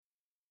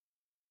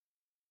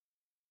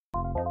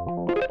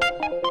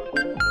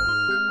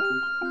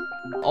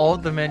All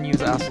of the menus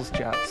assless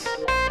chats.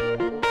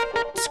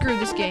 Screw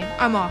this game.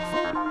 I'm off.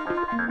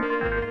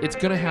 It's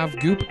gonna have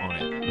goop on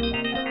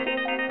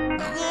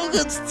it. Oh,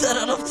 that's 10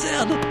 out of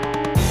 10.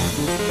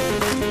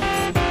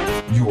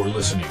 You're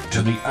listening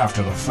to the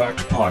After the Fact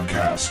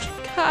podcast.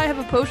 I have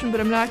a potion,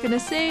 but I'm not gonna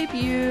save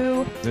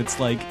you. It's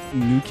like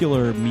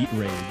nuclear meat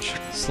rage.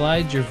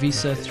 Slide your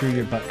Visa through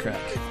your butt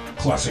crack.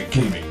 Classic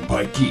gaming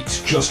by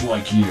geeks just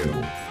like you.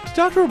 Did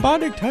Dr.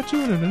 Robotnik touch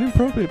you in an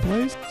inappropriate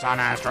place? Sun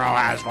Astro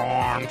has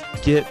formed.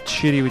 Get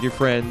shitty with your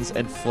friends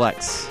and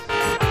flex.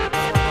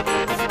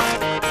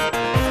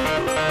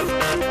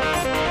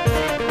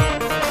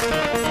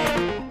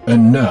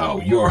 And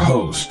now, your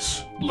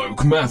hosts,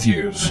 Luke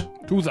Matthews.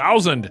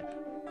 2000!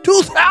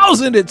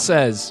 2000, it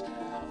says!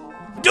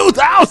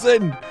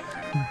 2000!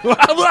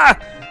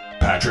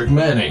 Patrick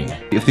Manning.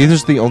 If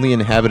these are the only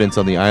inhabitants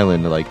on the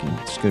island, like,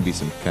 there's going to be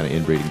some kind of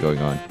inbreeding going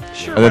on.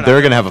 Sure. And then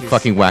they're going to have a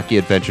fucking wacky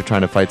adventure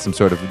trying to fight some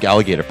sort of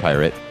alligator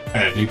pirate.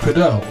 Andy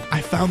Padell. I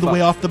found the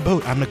way off the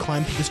boat. I'm going to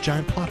climb through this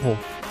giant plot hole.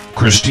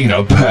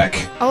 Christina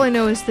Peck. All I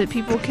know is that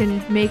people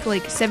can make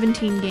like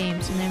 17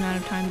 games in the amount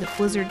of time that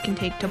Blizzard can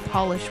take to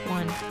polish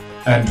one.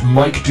 And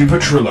Mike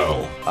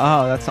DiPetrillo.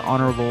 Oh, that's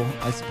honorable,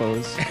 I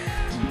suppose.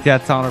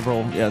 That's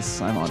honorable.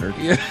 Yes, I'm honored.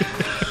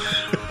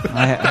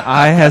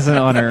 I has an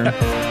honor.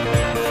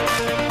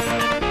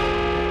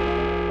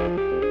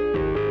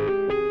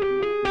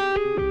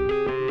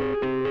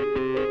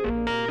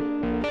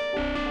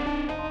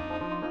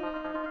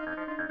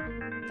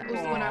 That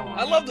was the one I wanted.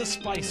 I love the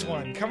spice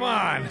one. Come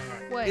on.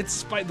 What?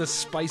 It's the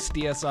Spice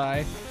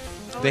DSi.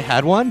 They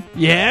had one?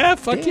 Yeah,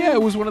 fuck yeah.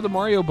 It was one of the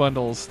Mario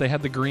bundles. They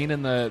had the green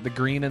and the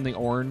green and the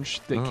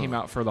orange that came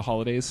out for the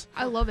holidays.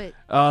 I love it.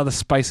 The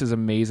spice is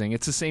amazing.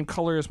 It's the same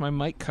color as my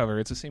mic cover.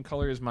 It's the same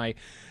color as my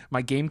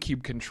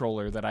GameCube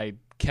controller that I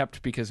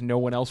kept because no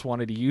one else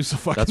wanted to use the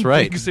fucking That's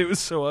right. thing because it was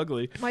so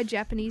ugly. My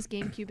Japanese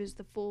GameCube is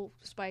the full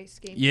Spice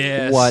GameCube.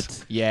 Yes.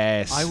 What?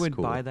 Yes. I would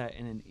Cool. buy that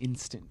in an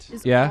instant.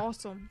 It's Yeah?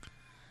 awesome.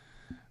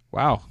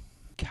 Wow.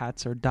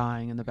 Cats are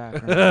dying in the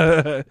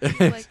background.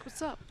 Like,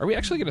 what's up? Are we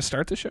actually going to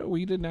start the show?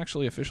 We didn't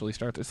actually officially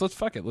start this. Let's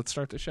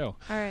start the show.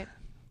 All right.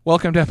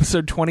 Welcome to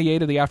episode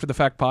 28 of the After the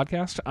Fact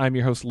podcast. I'm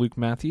your host, Luke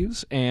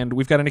Matthews, and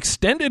we've got an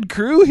extended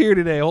crew here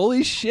today.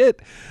 Holy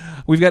shit.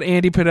 We've got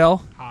Andy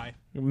Padell. Hi.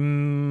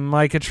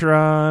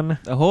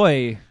 Micatron.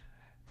 Ahoy.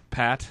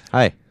 Pat.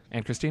 Hi.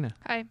 And Christina.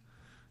 Hi.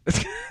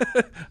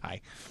 Hi.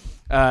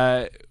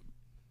 A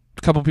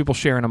couple people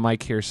sharing a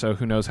mic here, so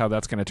who knows how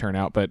that's going to turn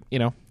out, but, you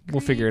know,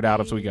 we'll figure it out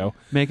as we go.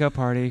 Makeup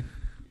party.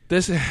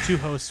 This Two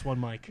hosts, one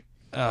mic.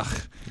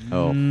 Ugh.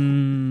 Oh.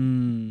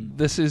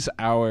 This is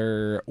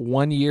our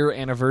 1 year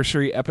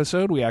anniversary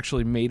episode. We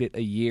actually made it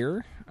a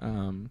year.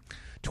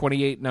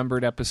 28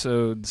 numbered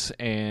episodes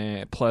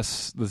and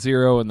plus the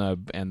 0 and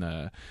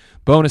the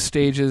bonus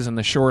stages and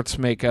the shorts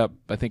make up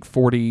I think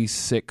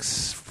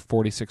 46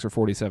 or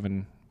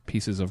 47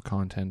 pieces of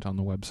content on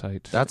the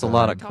website. That's a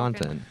lot of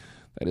content.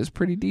 That is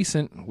pretty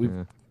decent.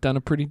 We've done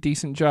a pretty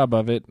decent job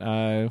of it,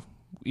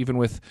 even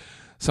with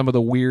some of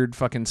the weird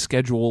fucking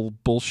schedule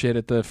bullshit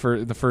at the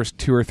first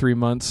 2 or 3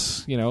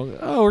 months. You know,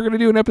 we're going to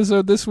do an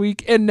episode this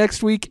week and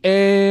next week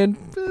and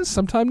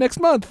sometime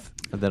next month.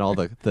 And then all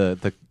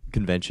the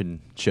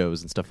convention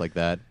shows and stuff like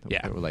that.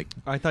 Yeah. That were like,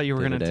 I thought you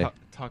were going day. to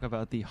talk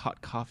about the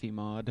hot coffee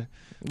mod.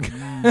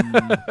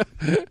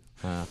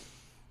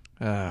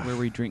 Where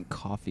we drink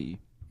coffee.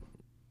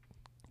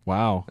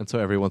 Wow. and so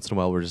every once in a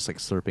while we're just like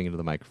slurping into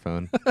the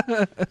microphone.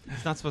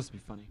 It's not supposed to be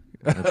funny.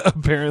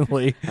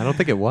 Apparently. I don't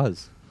think it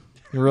was.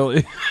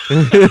 Really?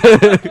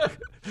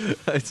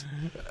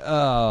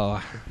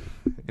 Oh.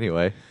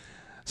 Anyway.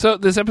 So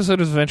this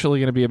episode is eventually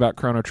going to be about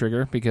Chrono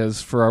Trigger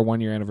because for our 1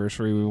 year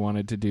anniversary we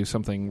wanted to do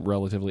something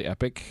relatively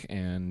epic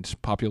and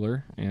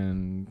popular,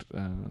 and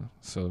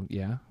so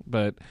yeah.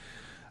 But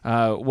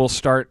we'll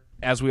start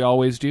as we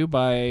always do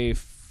by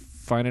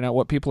finding out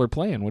what people are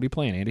playing. What are you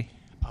playing, Andy?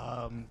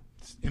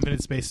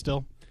 Infinite Space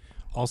still.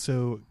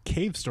 Also,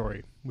 Cave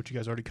Story, which you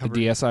guys already covered.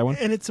 The DSi one?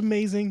 And it's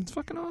amazing. It's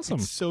fucking awesome.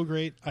 It's so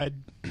great. Got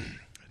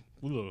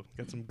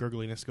some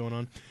gurgliness going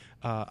on.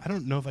 I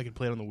don't know if I could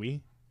play it on the Wii,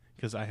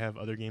 because I have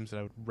other games that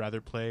I would rather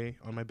play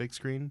on my big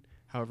screen.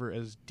 However,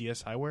 as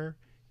DSiWare,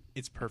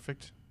 it's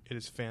perfect. It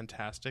is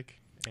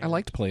fantastic. I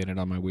liked playing it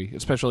on my Wii,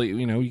 especially,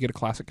 you know, you get a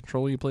classic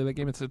controller, you play that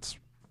game, it's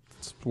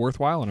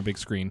worthwhile on a big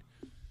screen.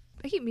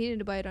 I keep meaning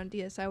to buy it on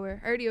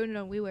DSiWare. I already own it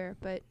on WiiWare,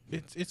 but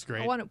it's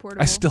great. I want it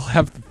portable. I still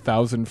have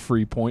 1,000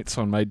 free points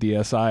on my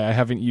DSi. I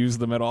haven't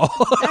used them at all.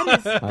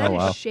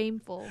 That is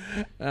shameful.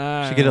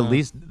 Should get at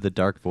least the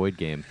Dark Void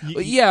game.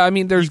 Yeah, I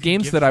mean, there's can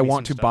games gift that I me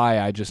want to some stuff. buy.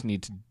 I just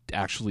need to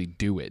actually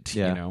do it.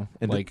 Yeah. You know,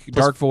 And like plus-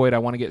 Dark Void. I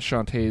want to get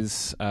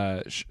Shantae's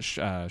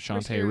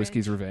Shantae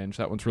Risky's Revenge. Revenge.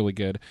 That one's really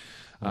good.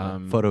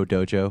 Photo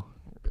Dojo.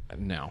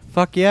 No,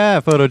 Fuck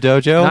yeah, Photo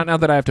Dojo. not now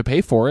that I have to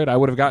pay for it. I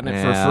would have gotten it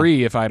Yeah. for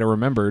free if I'd have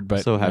remembered.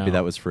 But So happy no.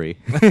 that was free.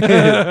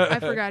 I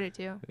forgot it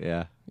too.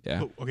 Yeah.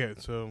 Yeah, Oh, okay,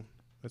 so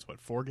that's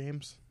 4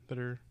 games that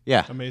are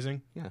Yeah.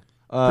 amazing? Yeah.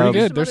 pretty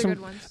good. Some There's other some good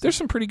ones. there's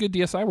some pretty good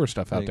DSiWare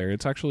stuff out Like- there.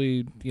 It's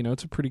actually, you know,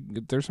 it's a pretty.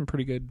 There's some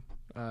pretty good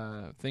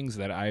things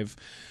that I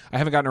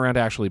haven't gotten around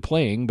to actually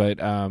playing, but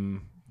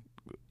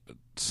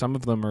some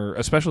of them are,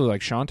 especially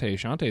like Shantae.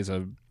 Shantae's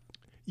a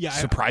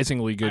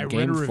surprisingly good game.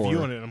 I read a review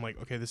for on it, and I'm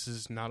like, okay, this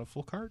is not a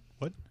full cart?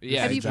 What?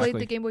 Yeah, Have you exactly.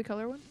 played the Game Boy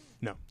Color one?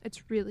 No.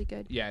 It's really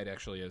good. Yeah, it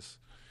actually is.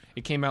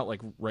 It came out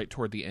like right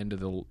toward the end of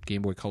the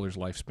Game Boy Color's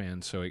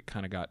lifespan, so it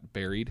kind of got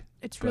buried.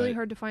 It's really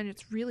hard to find.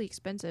 It's really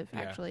expensive,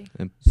 actually.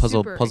 And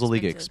Super Puzzle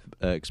League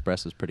expensive.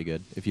 Express is pretty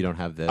good if you don't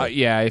have the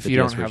if the you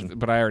DS don't have, version.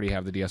 but I already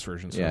have the DS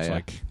version, so it's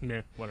like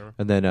yeah, whatever.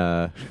 And then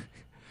my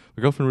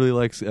girlfriend really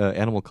likes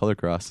Animal Color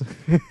Cross.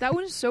 That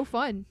one is so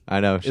fun.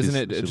 I know, isn't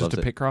it she just loves a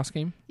it. Picross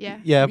game? Yeah.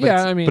 Yeah, but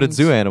Yeah, I mean, it's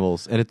zoo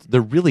animals, and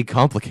they're really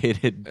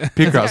complicated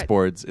Picross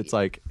boards. It's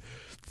like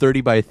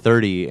 30 by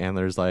 30, and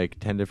there's like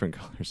 10 different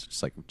colors. It's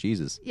just like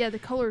Jesus. Yeah, the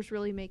colors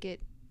really make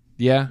it.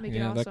 Yeah, Make it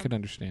that awesome. could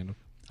understand.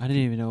 I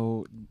didn't even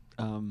know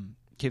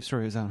Cave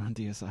Story was out on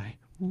DSi.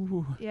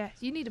 Ooh. Yeah,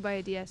 you need to buy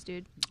a DS,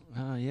 dude.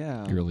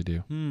 Yeah. You really do.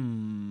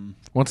 Hmm.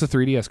 Once the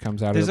 3DS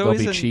comes out, There's they'll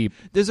always be a- cheap.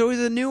 There's always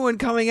a new one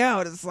coming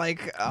out. It's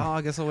like,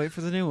 I guess I'll wait for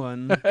the new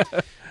one.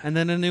 And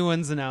then a new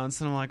one's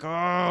announced, and I'm like,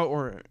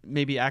 or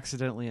maybe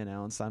accidentally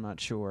announced. I'm not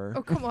sure.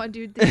 Oh, come on,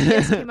 dude. The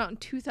DS came out in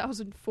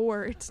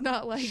 2004. It's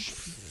not like...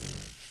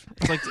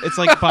 It's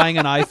like buying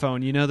an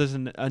iPhone. You know there's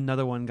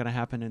another one going to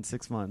happen in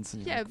 6 months.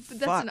 And you're Yeah, like, but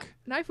that's fuck.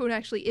 an iPhone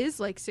actually is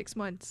like 6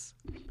 months.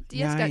 DS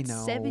Yeah, I got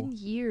know. 7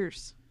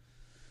 years.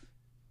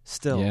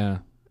 Still. Yeah.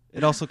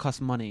 It also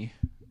costs money.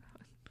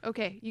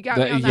 Okay, you got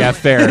me on that yeah, one.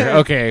 fair.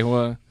 Okay,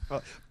 well,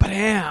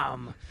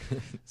 Bam!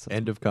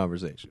 End of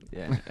conversation.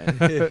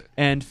 Yeah.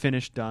 And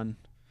finished, done.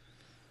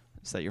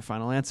 Is that your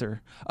final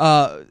answer?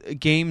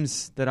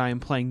 Games that I am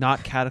playing,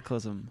 not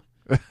Cataclysm.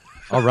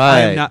 All I right.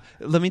 am not,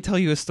 let me tell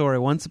you a story.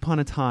 Once upon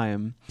a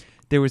time,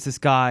 there was this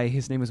guy,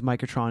 his name was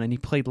Microtron, and he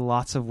played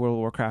lots of World of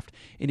Warcraft,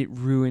 and it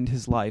ruined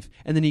his life.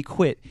 And then he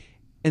quit,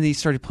 and then he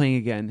started playing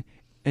again.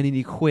 And then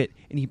he quit,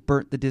 and he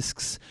burnt the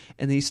discs,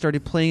 and then he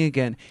started playing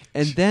again.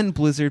 And then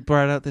Blizzard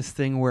brought out this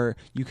thing where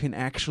you can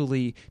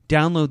actually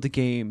download the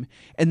game,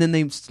 and then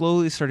they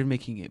slowly started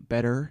making it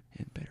better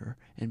and better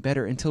and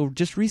better until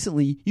just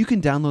recently you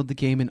can download the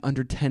game in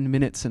under 10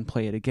 minutes and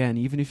play it again,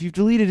 even if you've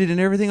deleted it and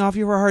everything off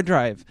your hard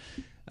drive.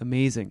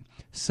 Amazing.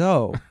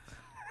 So,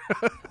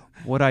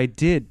 what I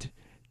did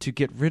to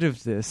get rid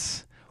of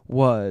this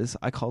was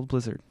I called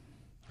Blizzard.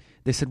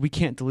 They said, we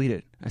can't delete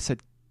it. I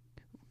said,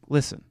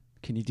 listen,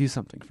 can you do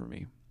something for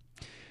me?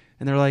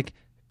 And they're like,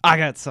 I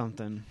got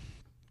something.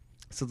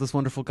 So this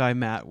wonderful guy,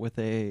 Matt, with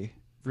a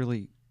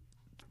really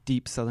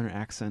deep Southern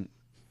accent,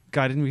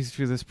 guided me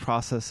through this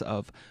process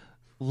of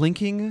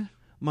linking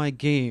my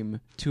game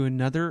to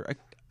another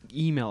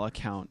email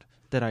account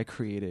that I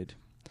created.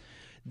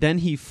 Then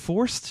he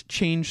forced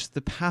changed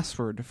the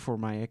password for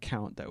my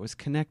account that was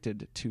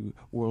connected to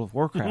World of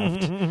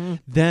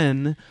Warcraft.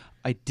 Then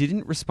I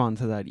didn't respond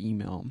to that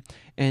email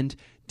and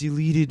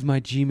deleted my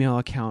Gmail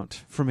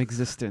account from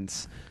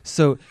existence.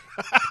 So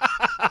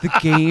the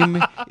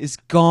game is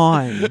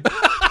gone.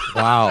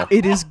 Wow.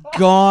 It is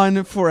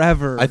gone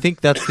forever. I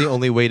think that's the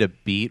only way to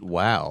beat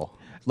WoW.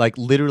 Like,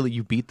 literally,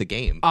 you beat the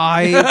game.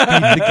 I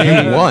beat the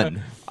game. You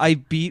won. I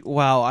beat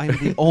WoW. I'm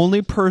the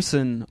only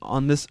person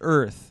on this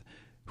earth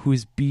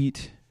who's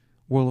beat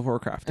World of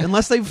Warcraft.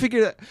 Unless they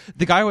figured that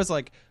the guy was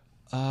like,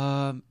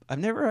 I've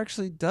never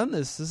actually done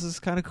this. This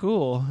is kind of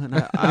cool. And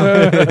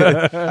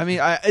I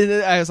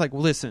was like,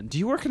 well, listen, do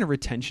you work in a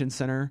retention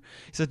center?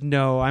 He said,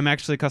 no, I'm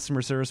actually a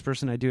customer service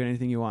person. I do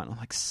anything you want. I'm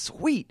like,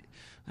 sweet.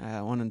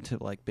 I want him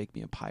to like bake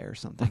me a pie or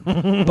something.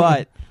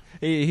 But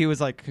he was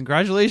like,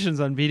 congratulations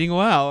on beating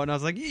WoW. And I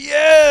was like,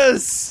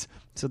 yes.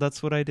 So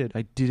that's what I did.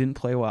 I didn't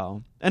play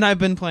WoW. And I've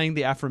been playing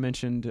the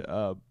aforementioned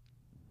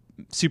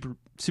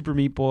Super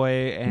Meat Boy,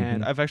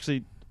 and I've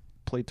actually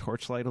played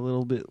Torchlight a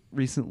little bit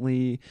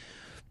recently,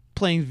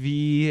 playing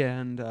V,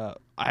 and I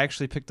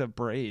actually picked up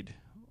Braid.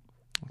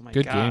 Oh my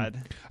good god.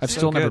 game. I've So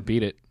still never good.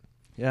 beat it.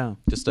 Yeah.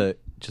 Just a.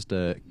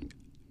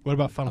 What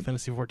about Final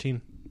Fantasy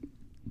 14?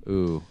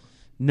 Ooh.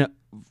 No.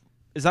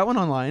 Is that one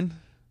online?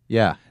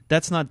 Yeah.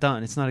 That's not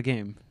done. It's not a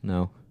game.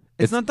 No.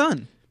 It's not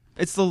done.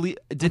 It's the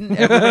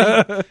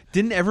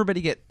didn't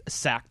everybody get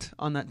sacked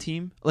on that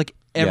team? Like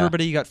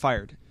everybody got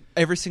fired.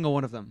 Every single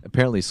one of them.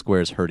 Apparently,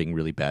 Square's hurting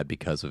really bad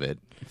because of it.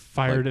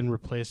 Fired and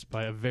replaced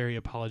by a very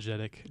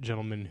apologetic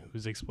gentleman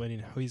who's explaining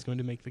how he's going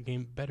to make the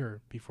game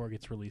better before it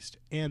gets released.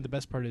 And the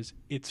best part is,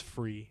 it's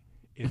free.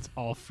 It's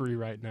all free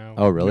right now.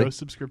 Oh, really? No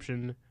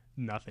subscription,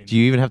 nothing. Do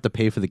you even have to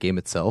pay for the game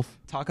itself?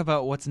 Talk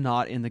about what's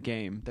not in the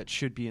game that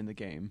should be in the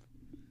game.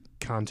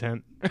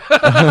 Content.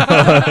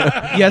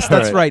 Yes,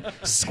 that's right.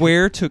 right.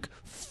 Square took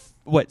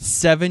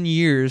 7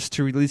 years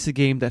to release a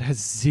game that has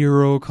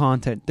zero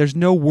content. There's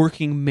no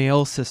working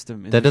mail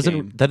system in That the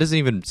game. doesn't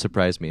even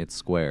surprise me. It's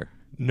Square.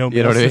 No You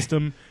know mail what I mean?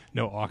 system,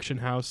 no auction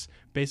house.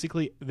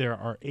 Basically, there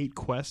are 8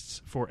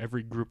 quests for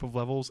every group of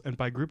levels. And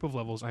by group of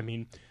levels, I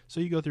mean, so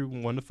you go through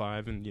 1 to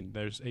 5, and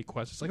there's 8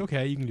 quests. It's like,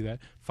 okay, you can do that.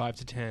 5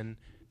 to 10,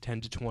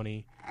 10 to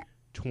 20,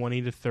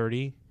 20 to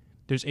 30.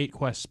 There's 8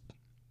 quests.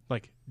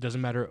 Like,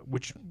 doesn't matter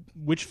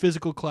which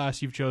physical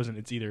class you've chosen.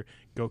 It's either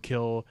go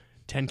kill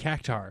 10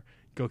 cactar,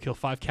 Go kill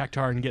 5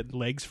 cactuar and get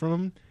legs from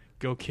them.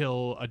 Go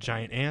kill a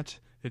giant ant.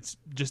 It's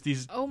just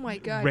these. Oh my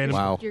god! Random-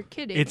 Wow. You're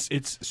kidding.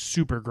 It's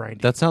super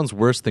grindy. That sounds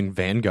worse than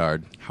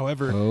Vanguard.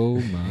 However,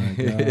 Oh my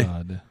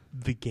god.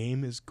 the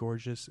game is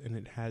gorgeous and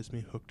it has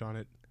me hooked on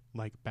it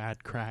like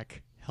bad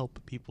crack.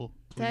 Help people,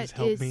 please That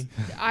help is- me.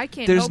 I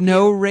can't. There's help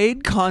no you.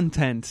 raid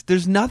content.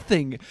 There's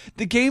nothing.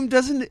 The game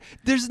doesn't.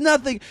 There's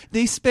nothing.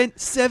 They spent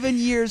 7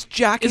 years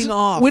jacking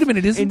off. Wait a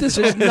minute, isn't and this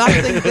There's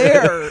nothing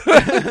there.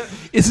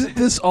 Isn't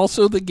this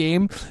also the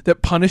game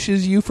that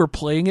punishes you for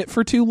playing it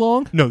for too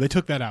long? No, they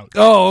took that out.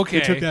 Oh, okay.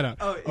 They took that out.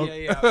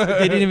 Yeah.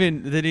 They didn't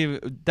even. They didn't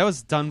even. That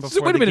was done before.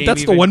 So wait a the minute, game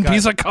that's the even one got-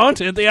 piece of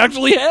content they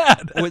actually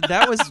had. Well,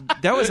 that was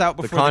out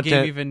The before the, game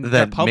content even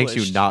that got published.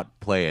 makes you not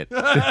play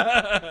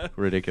it.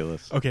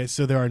 Ridiculous. Okay,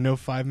 so there are no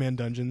 5-man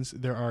dungeons.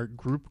 There are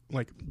group,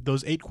 like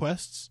those 8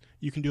 quests.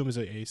 You can do them as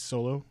a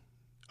solo.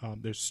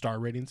 There's star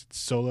ratings. It's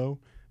solo,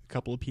 a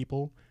couple of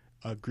people,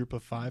 a group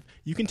of 5.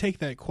 You can take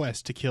that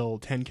quest to kill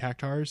 10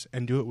 cactuars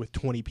and do it with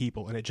 20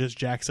 people, and it just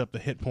jacks up the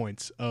hit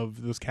points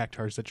of those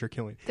cactuars that you're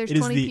killing. There's It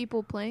is 20 the-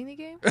 people playing the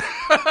game.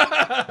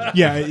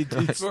 Yeah,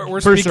 it's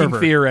We're per speaking server.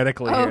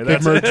 theoretically Oh, here.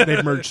 okay.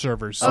 They've merged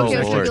servers. So Okay,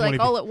 there's so Lord. like 20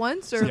 all at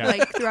once or Yeah.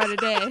 like throughout a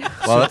day.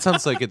 Well, that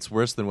sounds like it's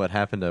worse than what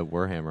happened to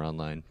Warhammer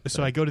Online.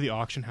 So I go to the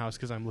auction house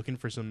because I'm looking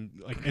for some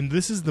and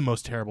this is the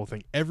most terrible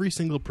thing. Every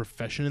single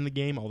profession in the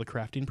game, all the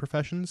crafting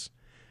professions,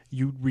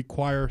 you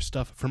require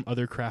stuff from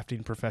other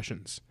crafting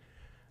professions.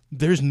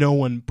 There's no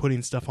one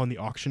putting stuff on the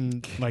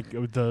auction like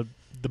the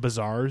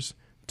bazaars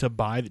to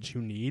buy that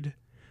you need.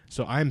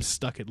 So I'm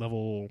stuck at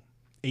level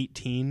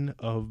 18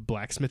 of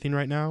blacksmithing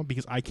right now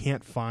because I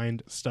can't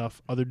find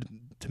stuff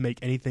to make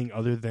anything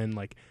other than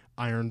like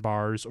iron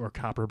bars or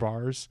copper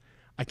bars.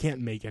 I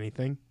can't make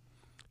anything.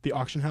 The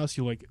auction house,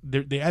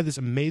 they add this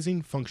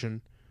amazing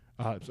function.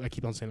 I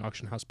keep on saying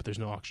auction house, but there's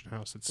no auction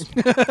house.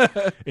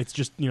 It's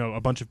just a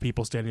bunch of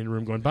people standing in a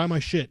room going, "Buy my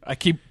shit." I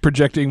keep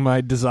projecting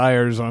my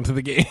desires onto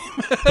the game.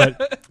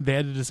 But they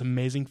added this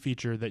amazing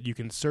feature that you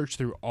can search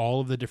through all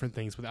of the different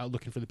things without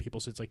looking for the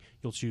people. So it's like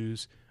you'll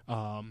choose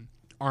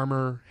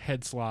armor,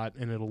 head slot,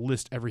 and it'll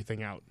list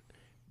everything out.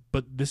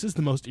 But this is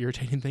the most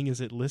irritating thing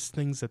is it lists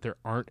things that there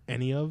aren't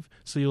any of.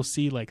 So you'll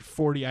see like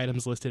 40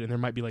 items listed and there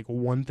might be like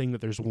one thing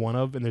that there's one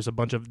of and there's a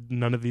bunch of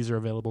none of these are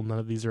available, none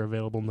of these are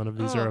available, none of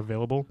these are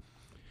available.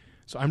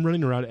 So I'm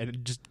running around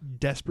and just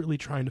desperately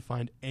trying to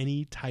find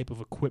any type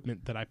of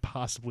equipment that I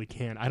possibly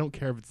can. I don't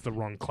care if it's the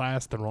wrong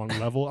class, the wrong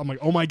level. I'm like,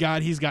 oh my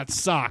God, he's got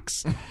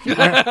socks.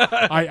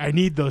 I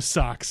need those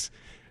socks.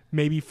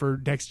 Maybe for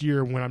next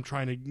year when I'm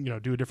trying to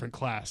do a different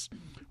class.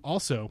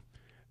 Also,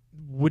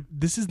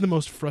 this is the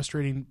most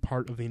frustrating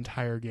part of the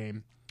entire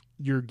game.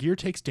 Your gear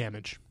takes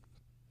damage,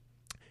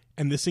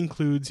 and this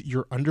includes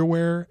your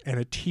underwear and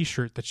a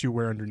t-shirt that you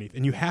wear underneath,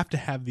 and you have to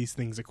have these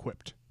things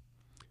equipped.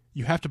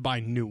 You have to buy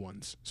new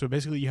ones. So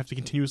basically you have to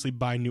continuously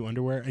buy new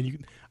underwear,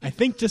 and I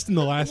think just in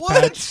the last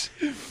patch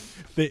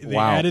they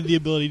Wow. added the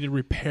ability to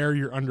repair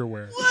your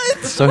underwear.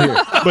 So here,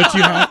 But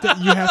you have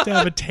to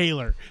have a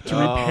tailor to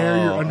repair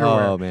your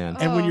underwear. Oh man.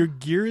 And when your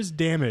gear is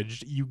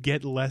damaged, you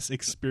get less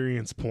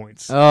experience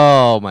points.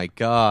 Oh my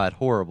God,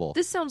 horrible.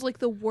 This sounds like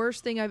the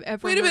worst thing I've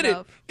ever Wait a heard minute.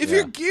 of. If Yeah.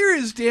 your gear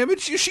is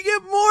damaged, you should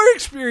get more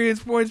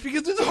experience points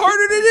because it's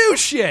harder to do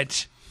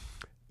shit.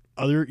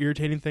 Other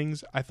irritating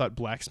things, I thought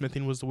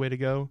blacksmithing was the way to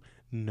go.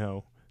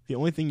 No. The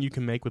only thing you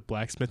can make with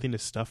blacksmithing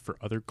is stuff for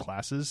other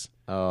classes.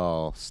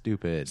 Oh,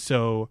 stupid.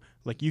 So,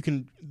 like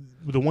the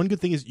one good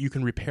thing is you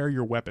can repair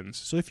your weapons.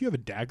 So if you have a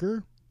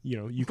dagger,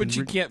 you can. But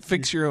you can't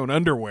fix your own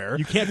underwear.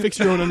 You can't fix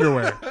your own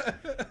underwear.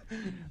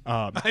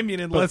 I mean,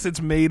 unless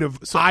it's made of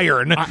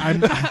iron.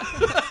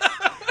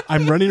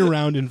 I'm running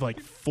around in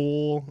like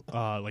full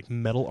like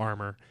metal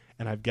armor,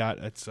 and I've got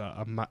a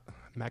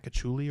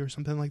macachuli or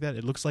something like that.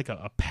 It looks like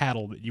a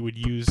paddle that you would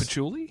use.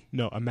 Patchouli?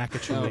 No, a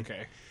macachuli.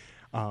 Okay.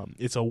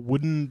 It's a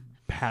wooden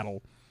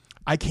paddle.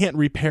 I can't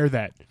repair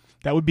that.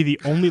 That would be the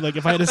only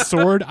if I had a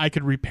sword, I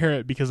could repair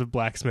it because of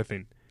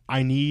blacksmithing.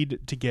 I need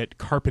to get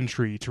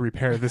carpentry to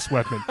repair this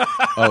weapon.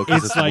 Oh,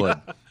 because It's it's like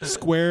wood.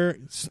 Square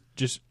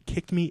just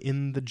kicked me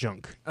in the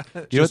junk, You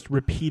know just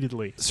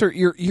repeatedly. Sir,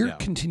 you're Yeah.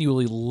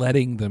 continually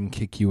letting them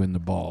kick you in the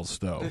balls,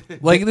 though.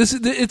 Like this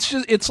is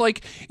it's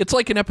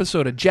like an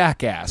episode of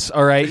Jackass.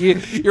 All right,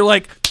 you're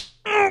like,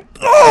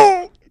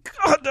 oh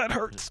God, that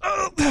hurts.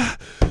 Oh.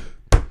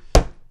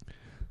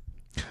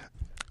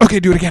 Okay,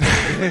 do it again.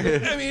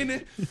 I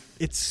mean,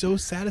 It's so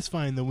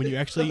satisfying though when you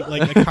actually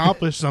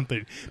accomplish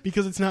something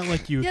because it's not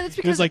like you. Yeah, that's it's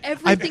because like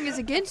everything is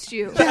against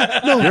you.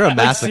 no, You're a like,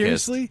 masochist.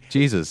 seriously,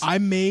 Jesus. I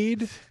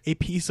made a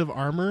piece of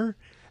armor,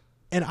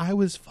 and I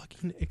was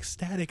fucking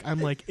ecstatic. I'm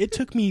like, it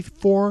took me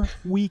 4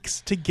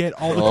 weeks to get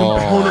all the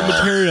component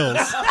materials.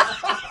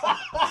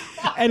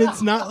 And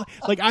it's not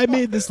like I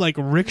made this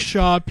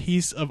rickshaw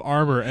piece of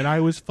armor, and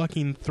I was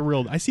fucking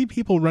thrilled. I see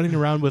people running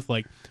around with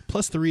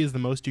 +3 is the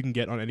most you can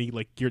get on any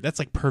gear.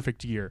 That's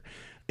perfect gear.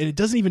 And it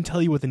doesn't even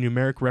tell you what the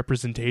numeric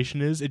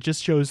representation is. It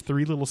just shows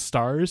 3 little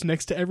stars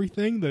next to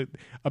everything that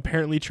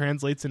apparently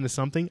translates into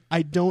something.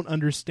 I don't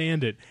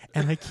understand it.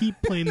 And I keep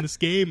playing this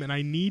game and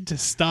I need to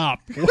stop.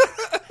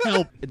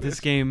 Help. This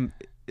game,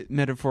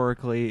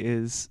 metaphorically,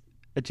 is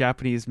a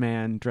Japanese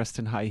man dressed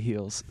in high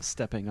heels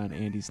stepping on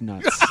Andy's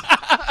nuts.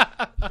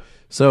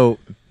 So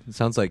it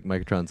sounds like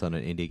Microtron's on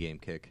an indie game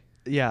kick.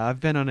 Yeah, I've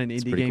been on an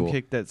indie pretty game cool.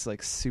 kick that's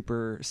like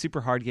super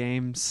hard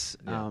games.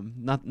 Yeah.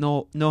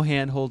 No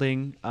hand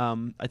holding.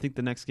 I think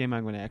the next game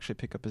I'm going to actually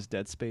pick up is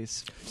Dead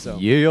Space. So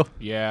Yeah.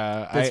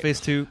 Yeah, Dead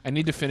Space 2. I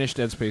need to finish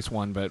Dead Space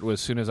 1, but as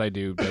soon as I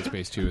do, Dead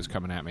Space 2 is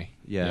coming at me.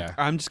 Yeah.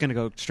 I'm just going to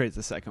go straight to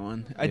the second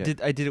one. I Yeah.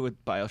 did it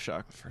with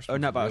BioShock. First Or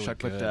one's not really BioShock,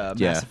 good. but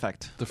Yeah. Mass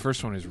Effect. The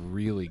first one is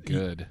really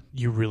good.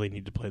 You really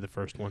need to play the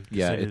first one. 'Cause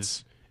Yeah,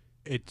 it's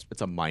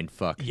It's a mind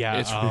fuck. yeah.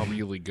 It's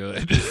really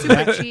good.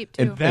 Super cheap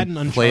too. that and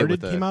and play it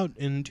Uncharted with came out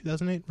in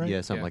 2008, right?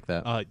 Yeah, something Yeah. like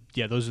that.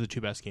 Yeah, those are the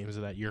two best games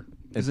of that year.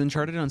 Is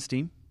Uncharted on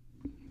Steam?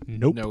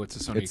 Nope. No, it's a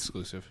Sony It's-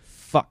 exclusive.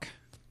 Fuck.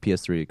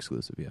 PS3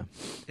 exclusive, yeah.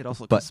 It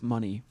also But- costs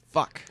money.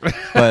 Fuck.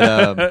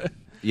 But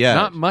yeah,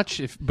 Not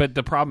much, but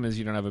the problem is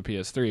you don't have a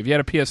PS3. If you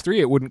had a PS3,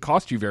 it wouldn't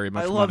cost you very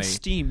much I love money.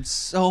 Steam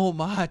so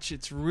much.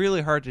 It's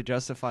really hard to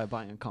justify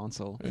buying a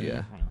console.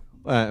 yeah.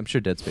 I'm sure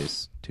Dead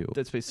Space 2.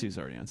 Dead Space 2 is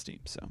already on Steam,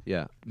 so.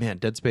 Yeah, man,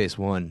 Dead Space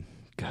 1.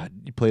 God,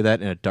 you play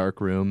that in a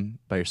dark room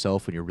by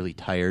yourself when you're really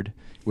tired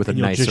with a And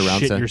you'll nice just surround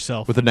shit sound.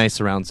 yourself. With a nice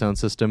surround sound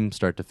system,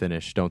 start to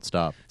finish. Don't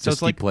stop. So Just it's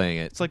keep like- playing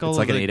it. it's like all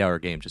an of the- 8-hour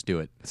game. Just do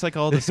it. It's like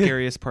all the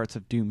scariest parts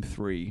of Doom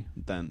 3,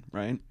 then,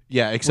 right?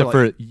 Yeah, except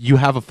Well, for you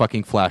have a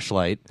fucking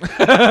flashlight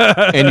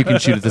and you can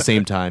shoot at the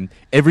same time.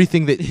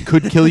 Everything that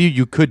could kill you,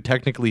 you could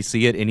technically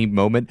see at any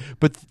moment.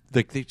 But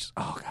like they just,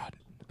 oh god.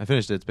 I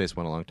finished Dead Space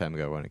 1 a long time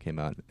ago when it came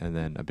out, and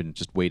then I've been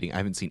just waiting. I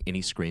haven't seen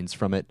any screens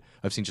from it.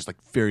 I've seen just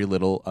like very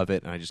little of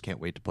it, and I just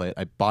can't wait to play it.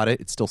 I bought it;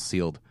 it's still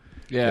sealed.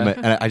 Yeah.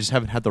 and I just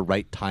haven't had the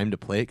right time to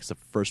play it because the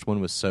first one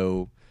was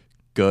so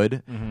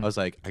good. I was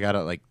like, I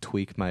gotta like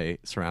tweak my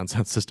surround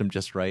sound system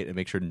just right and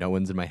make sure no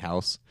one's in my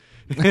house,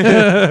 and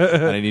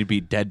I need to be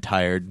dead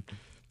tired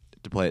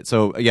to play it.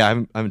 So yeah,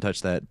 I haven't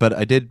touched that, but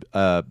I did.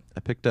 I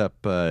picked up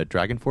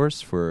Dragon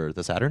Force for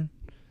the Saturn.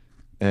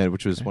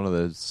 Which was one of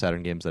the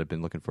Saturn games that I've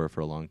been looking for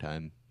a long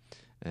time.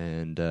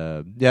 And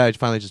yeah, I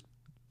finally just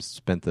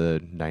spent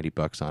the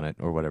 $90 on it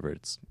or whatever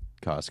it's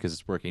cost because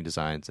it's working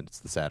designs and it's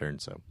the Saturn.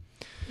 So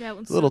Yeah, that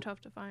one's little- so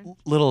tough to find.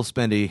 little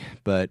spendy,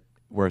 but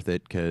worth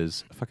it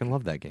because I fucking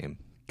love that game.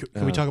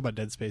 Can we talk about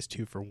Dead Space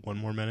 2 for one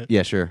more minute?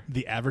 Yeah, sure.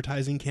 The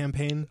advertising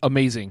campaign.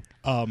 Amazing.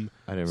 I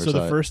never So saw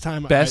the it. first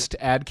time Best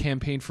ad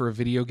campaign for a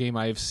video game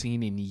I have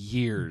seen in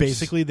years.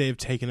 basically they've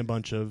taken a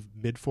bunch of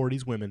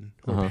mid-40s women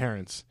or Uh-huh.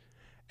 parents,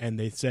 and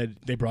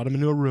they brought them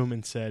into a room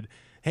and said,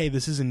 "Hey,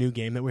 this is a new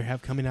game that we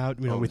have coming out.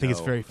 You know, Oh, we think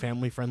it's no. very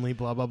family friendly.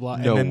 Blah blah blah."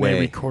 No and then way. they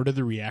recorded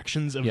the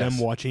reactions of Yes. them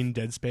watching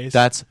Dead Space.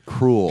 That's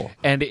cruel.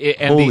 And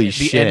Holy the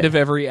shit. end of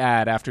every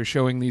ad after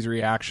showing these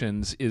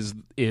reactions is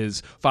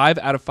 5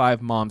 out of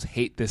 5 moms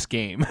hate this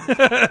game.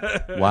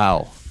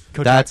 Wow.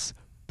 Kotak- That's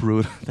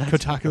brutal. That's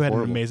Kotaku had an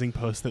horrible. amazing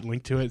post that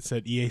linked to it.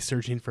 Said EA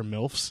searching for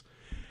MILFs,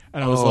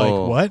 and I was Oh.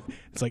 like, "What?"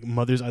 It's like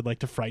mothers I'd like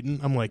to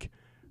frighten. I'm like,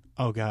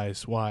 "Oh,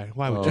 guys, why?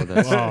 Why would Oh, you?"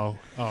 that's- Oh,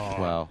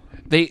 Wow.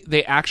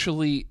 They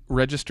actually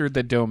registered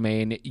the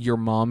domain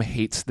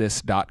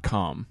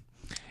yourmomhatesthis.com.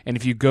 And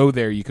if you go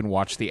there, you can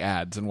watch the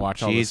ads and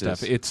watch all this Jesus.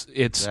 stuff.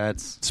 It's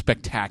That's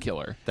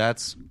spectacular.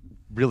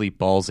 really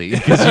ballsy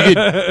because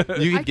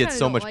you could I get kinda so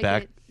don't much like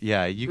back. it.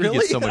 Yeah, you could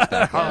get so much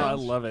back. Oh, I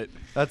love it.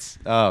 That's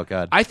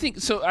god. I think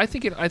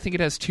it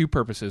has two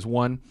purposes.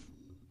 One,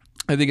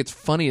 I think it's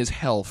funny as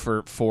hell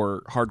for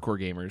hardcore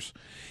gamers,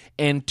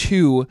 and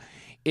two,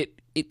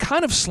 it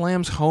kind of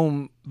slams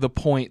home the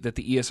point that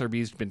the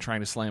ESRB's been trying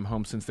to slam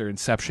home since their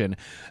inception,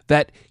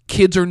 that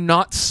kids are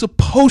not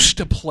supposed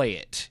to play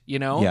it, you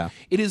know? Yeah.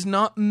 It is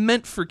not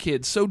meant for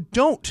kids, so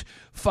don't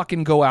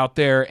fucking go out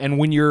there and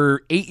when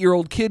your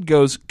 8-year-old kid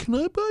goes, "Can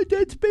I buy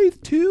Dead Space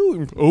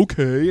 2?"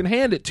 Okay, and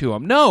hand it to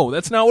him. No,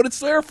 that's not what it's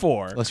there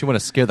for. Unless you want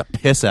to scare the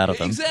piss out of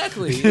them.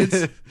 Exactly.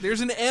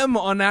 There's an M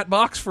on that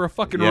box for a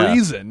fucking Yeah.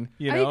 reason,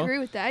 you know? I agree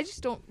with that. I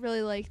just don't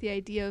really like the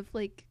idea of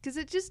like because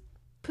it just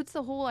puts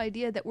the whole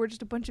idea that we're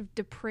just a bunch of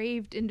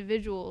depraved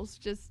individuals.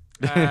 Just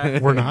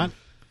we're not.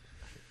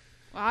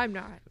 well, I'm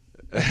not.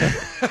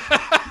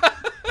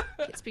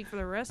 Can't speak for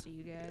the rest of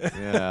you guys.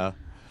 Yeah.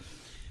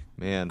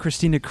 Man.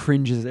 Christina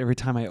cringes every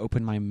time I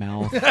open my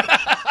mouth.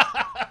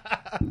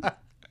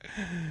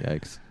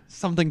 Yikes.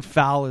 Something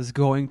foul is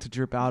going to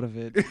drip out of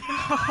it.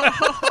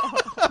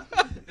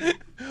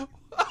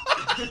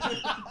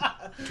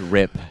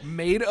 Drip.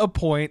 Made a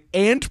point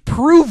and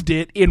proved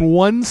it in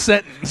one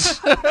sentence.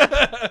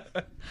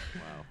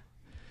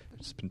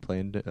 Just been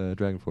playing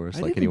Dragon Force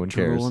I like didn't anyone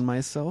cares. drool on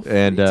myself.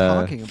 And, what are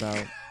you talking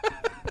about?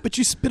 But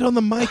you spit on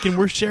the mic, and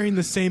we're sharing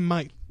the same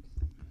mic.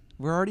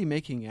 We're already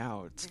making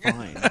out. It's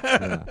fine.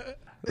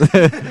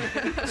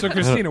 So,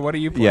 Christina, what are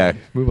you playing? Yeah,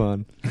 move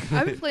on.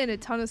 I've been playing a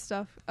ton of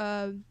stuff.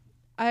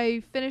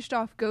 I finished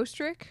off Ghost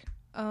Trick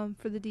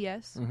for the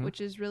DS,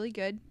 which is really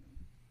good.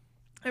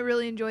 I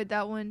really enjoyed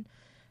that one.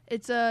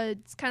 It's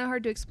kind of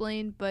hard to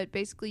explain, but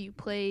basically you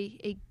play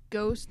a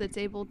ghost that's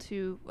able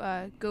to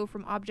go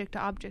from object to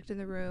object in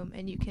the room,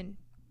 and you can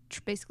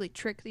basically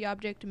trick the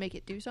object to make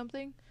it do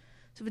something.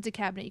 So if it's a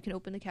cabinet, you can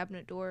open the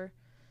cabinet door.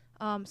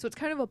 So it's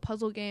kind of a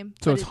puzzle game.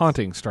 So but it's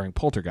Haunting, starring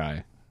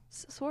Poltergeist.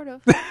 Sort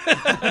of.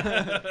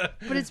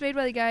 But it's made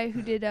by the guy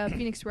who did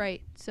Phoenix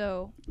Wright.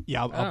 So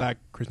Yeah, I'll back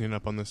Christine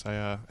up on this.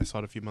 I saw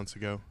it a few months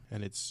ago,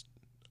 and it's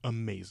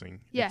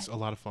amazing. Yeah. It's a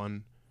lot of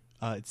fun.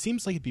 It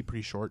seems like it'd be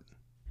pretty short.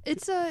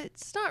 it's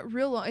not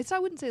real long. I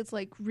wouldn't say it's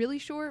like really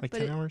short, Like but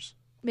 10 hours?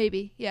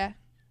 maybe, yeah.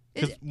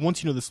 Because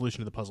once you know the solution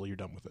to the puzzle, you're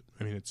done with it.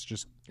 I mean, it's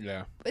just...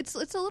 Yeah. It's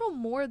a little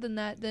more than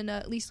that, than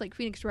at least like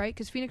Phoenix Wright,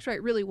 because Phoenix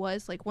Wright really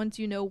was like once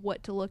you know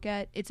what to look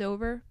at, it's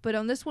over. But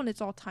on this one, it's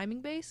all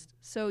timing based,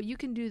 so you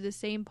can do the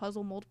same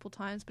puzzle multiple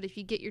times. But if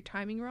you get your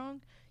timing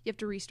wrong, you have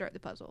to restart the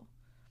puzzle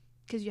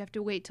because you have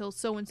to wait till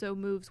so and so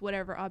moves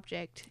whatever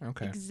object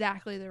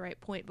exactly the right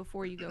point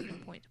before you go from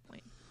point to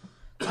point.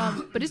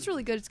 But it's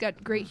really good. It's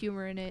got great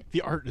humor in it.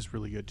 The art is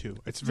really good, too.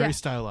 It's very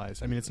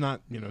stylized. I mean, it's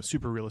not,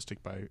 super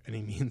realistic by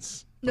any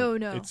means. No.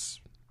 It's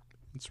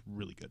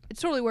really good. It's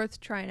totally worth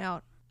trying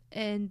out.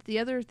 And the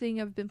other thing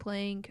I've been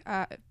playing,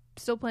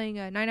 still playing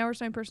 9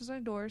 Hours, 9 Persons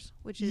Outdoors,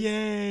 which is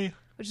Yay!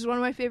 Which is one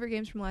of my favorite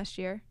games from last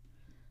year.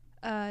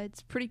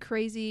 It's pretty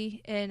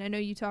crazy, and I know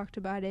you talked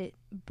about it,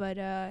 but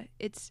I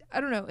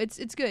don't know,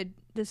 it's good.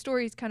 The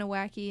story's kind of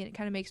wacky, and it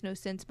kind of makes no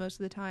sense most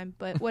of the time,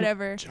 but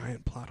whatever.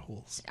 Giant plot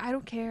holes. I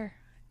don't care.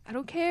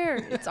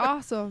 It's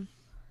awesome.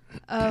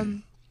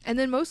 And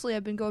then mostly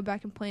I've been going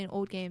back and playing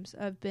old games.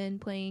 I've been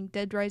playing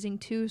Dead Rising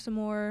 2 some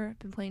more. I've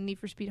been playing Need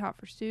for Speed Hot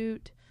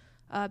Pursuit.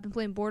 I've been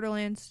playing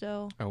Borderlands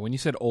still. Oh, when you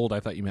said old, I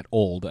thought you meant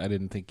old. I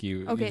didn't think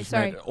you. Okay, you just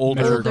sorry. meant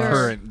older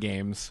current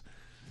games.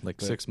 Like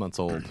 6 months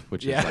old,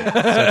 which is like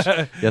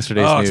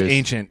yesterday's news. news. It's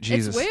ancient.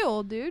 Jesus. It's way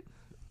old, dude.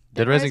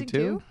 Dead Rising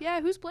 2?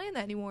 Yeah, who's playing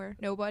that anymore?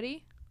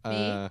 Nobody.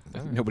 Me.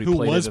 Nobody Who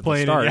played was it at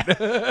playing the it,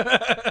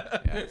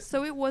 start.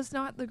 So it was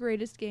not the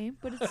greatest game,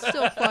 but it's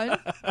still fun.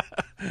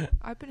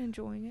 I've been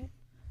enjoying it.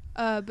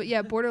 But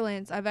yeah,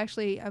 Borderlands. I've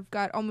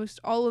got almost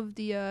all of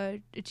the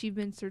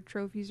achievements or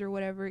trophies or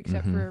whatever,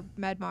 except for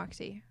Mad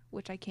Moxie,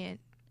 which I can't.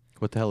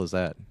 What the hell is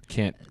that?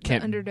 Can't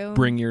Underdome.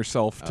 bring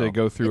yourself to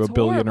go through It's a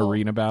billion horrible.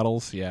 arena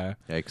battles. Yeah.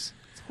 Yikes.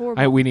 It's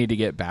horrible. We need to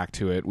get back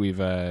to it.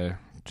 We've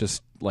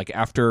just like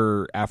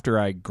after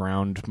I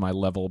ground my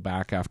level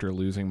back after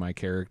losing my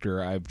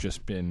character, I've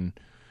just been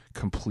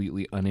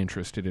completely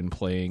uninterested in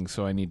playing,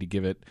 so I need to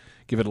give it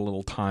a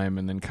little time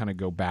and then kind of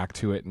go back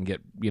to it and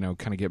get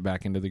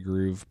back into the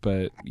groove.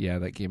 But yeah,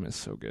 that game is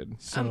so good.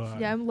 So,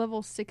 I'm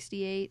level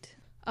 68.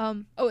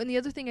 And the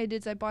other thing I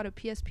did is I bought a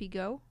PSP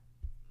Go.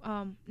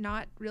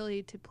 Not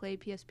really to play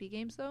PSP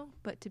games though,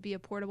 but to be a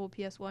portable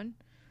PS1,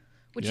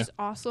 which is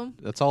awesome.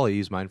 That's all I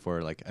use mine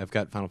for. Like, I've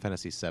got Final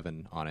Fantasy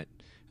VII on it.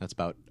 That's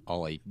about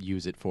all I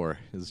use it for.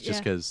 Is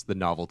just because the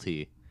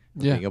novelty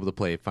of being able to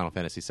play Final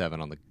Fantasy VII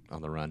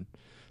on the run.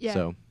 Yeah.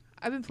 So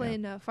I've been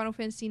playing Final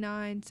Fantasy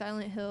IX,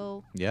 Silent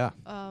Hill. Yeah.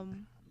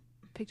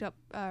 Picked up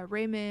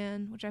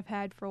Rayman, which I've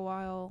had for a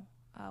while.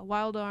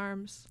 Wild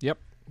Arms. Yep.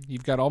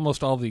 You've got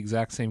almost all the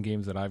exact same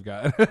games that I've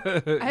got.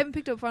 I haven't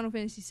picked up Final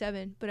Fantasy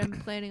VII, but I'm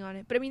planning on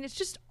it. But I mean, it's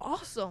just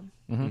awesome.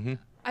 Mm-hmm.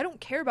 I don't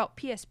care about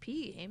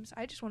PSP games.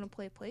 I just want to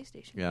play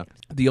PlayStation games.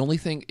 The only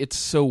thing, it's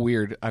so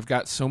weird. I've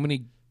got so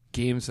many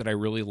games that I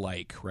really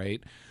like,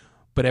 right?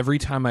 But every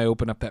time I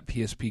open up that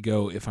PSP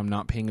Go, if I'm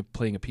not playing a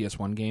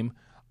PS1 game,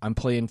 I'm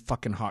playing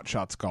fucking Hot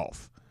Shots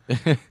Golf.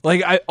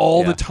 Like,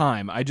 all the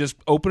time. I just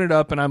open it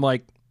up and I'm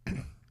like,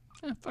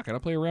 fuck it,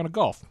 I'll play a round of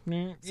golf.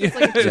 So it's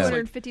like a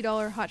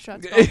 $250 Hot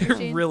Shots golf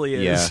machine. It really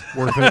is. Yeah,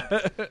 worth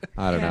it.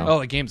 I don't know. Oh,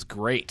 the game's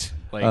great.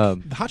 Like,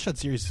 the Hot Shot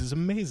series is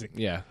amazing.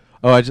 Yeah.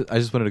 Oh, I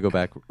just wanted to go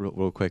back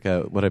real quick.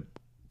 What I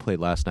played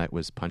last night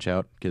was Punch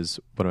Out because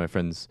one of my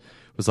friends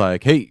was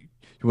like, "Hey,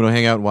 you want to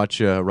hang out and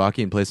watch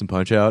Rocky and play some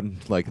Punch Out?"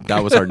 And like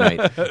that was our night.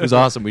 It was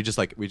awesome. We just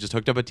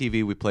hooked up a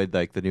TV. We played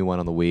like the new one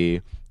on the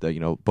Wii.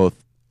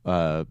 Both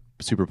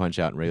Super Punch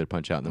Out and regular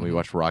Punch Out, and then we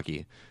watched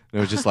Rocky. And it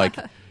was just like,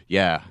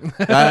 yeah,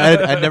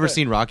 I'd never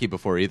seen Rocky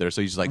before either.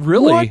 So he's just like,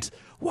 really?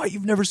 What?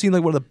 You've never seen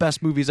like one of the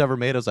best movies ever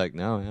made? I was like,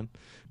 no, man.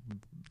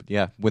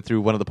 Yeah, went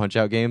through one of the Punch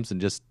Out games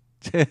and just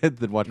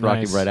then watched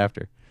Rocky right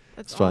after.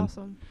 That's fun.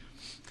 Awesome.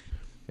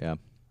 Yeah,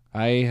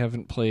 I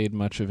haven't played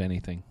much of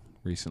anything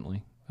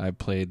recently. I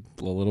played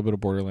a little bit of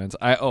Borderlands.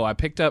 I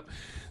picked up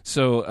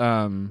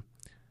one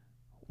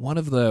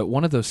of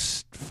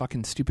those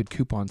fucking stupid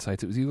coupon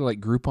sites. It was either like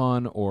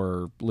Groupon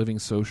or Living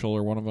Social,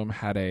 or one of them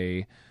had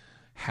a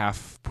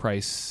half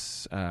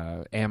price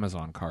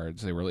Amazon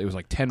cards. It was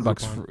like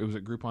 $10 it was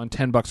at Groupon,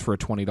 $10 for a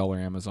 $20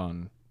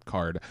 Amazon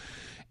card.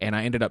 And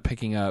I ended up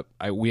picking up.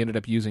 We ended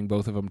up using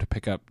both of them to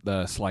pick up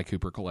the Sly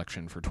Cooper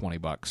collection for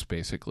 $20,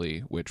 basically,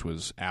 which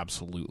was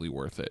absolutely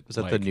worth it. Was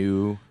that the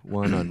new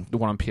one on the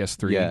one on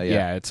PS3?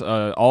 Yeah. It's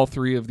all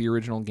three of the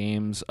original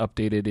games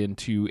updated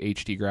into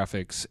HD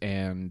graphics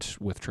and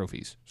with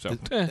trophies. So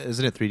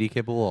isn't it 3D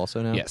capable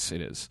also now? Yes,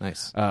 it is.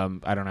 Nice.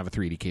 I don't have a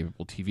 3D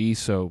capable TV,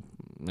 so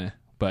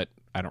but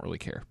I don't really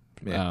care.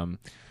 Yeah.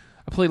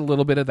 I played a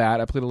little bit of that.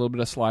 I played a little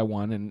bit of Sly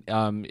 1,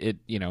 and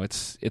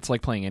it's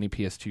like playing any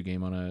PS2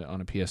 game on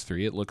a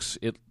PS3.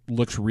 It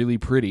looks really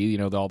pretty. You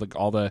know,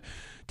 all the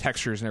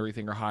textures and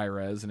everything are high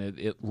res, and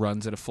it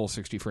runs at a full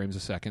 60 frames a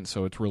second,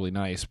 so it's really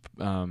nice.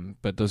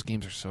 But those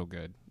games are so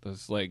good.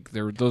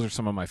 Those are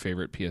some of my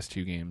favorite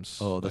PS2 games.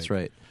 Oh, that's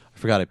right. I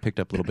forgot I picked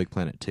up Little Big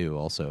Planet 2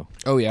 also.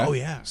 Oh yeah. Oh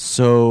yeah.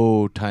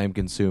 So time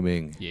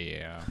consuming.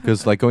 Yeah.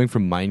 Because like going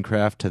from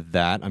Minecraft to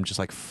that, I'm just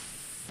like,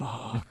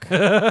 fuck.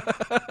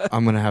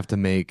 I'm gonna have to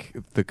make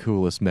the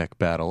coolest mech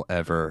battle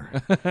ever,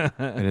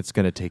 and it's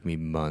gonna take me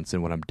months.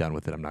 And when I'm done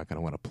with it, I'm not gonna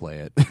want to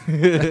play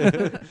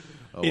it.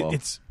 Well.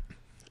 It's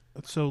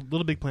so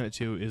Little Big Planet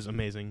 2 is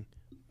amazing,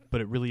 but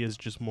it really is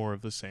just more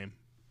of the same.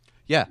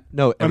 Yeah,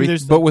 no,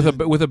 but with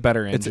a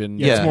better engine.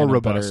 It's more and a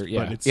robust. better-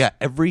 yeah. But it's,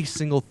 every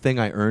single thing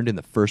I earned in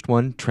the first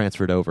one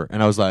transferred over,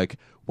 and I was like,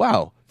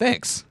 wow,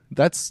 thanks.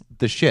 That's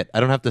the shit.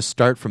 I don't have to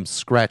start from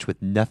scratch with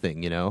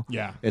nothing. You know?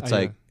 Yeah. It's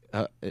I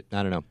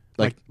don't know.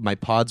 Like my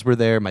pods were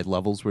there, my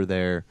levels were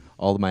there,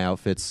 all of my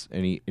outfits,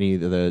 any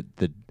of the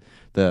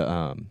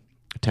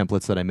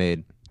templates that I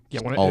made. Yeah,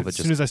 as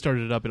soon as I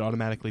started it up, it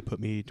automatically put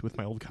me with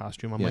my old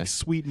costume. I'm like,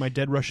 sweet, my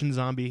dead Russian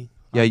zombie.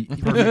 Yeah,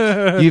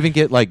 you even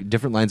get like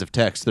different lines of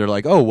text. They're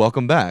like, "Oh,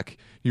 welcome back.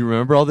 You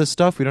remember all this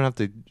stuff? We don't have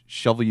to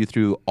shovel you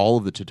through all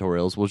of the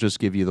tutorials. We'll just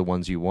give you the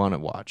ones you want to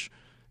watch."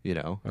 You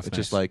know, That's it's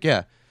nice. just like,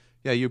 yeah,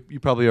 you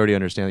probably already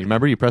understand. You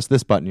remember, you press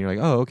this button, you're like,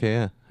 "Oh, okay,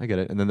 yeah, I get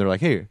it." And then they're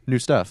like, "Hey, new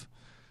stuff."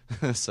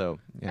 So,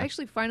 yeah. I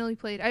actually finally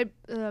played.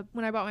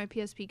 When I bought my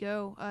PSP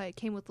Go, it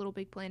came with Little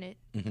Big Planet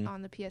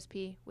on the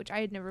PSP, which I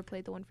had never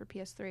played the one for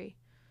PS3.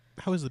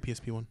 How is the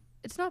PSP one?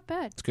 It's not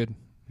bad. It's good.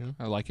 Yeah.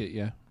 I like it.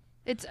 Yeah.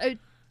 It's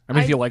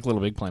if you like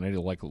Little Big Planet,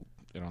 you'll like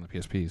it on the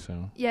PSP.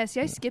 So yeah. See,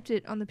 I skipped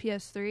it on the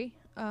PS3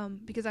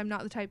 because I'm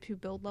not the type to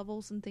build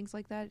levels and things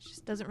like that. It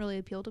just doesn't really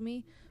appeal to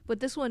me. But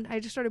this one, I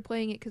just started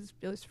playing it because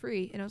it was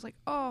free, and I was like,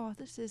 "Oh,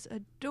 this is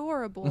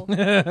adorable."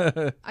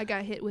 I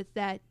got hit with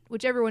that,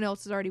 which everyone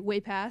else is already way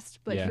past.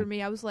 But for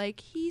me, I was like,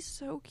 "He's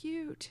so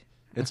cute."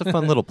 It's a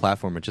fun little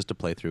platformer just to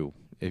play through.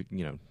 A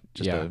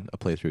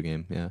playthrough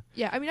game. Yeah.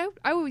 Yeah, I mean,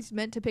 I always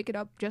meant to pick it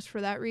up just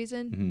for that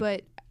reason,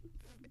 but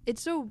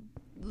it's so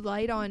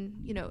light on,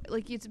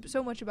 like it's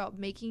so much about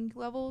making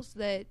levels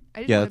that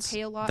I didn't want to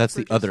pay a lot. That's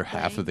for the other just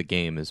half playing. of the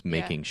game is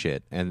making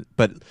shit.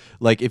 But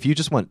like if you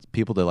just want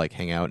people to like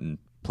hang out and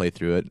play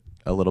through it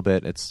a little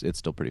bit, it's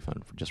still pretty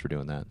fun for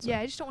doing that. So. Yeah,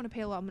 I just don't want to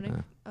pay a lot of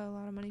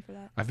money for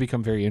that. I've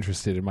become very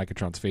interested in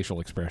Microtron's facial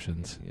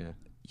expressions. Yeah.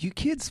 You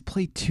kids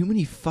play too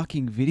many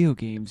fucking video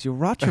games. You'll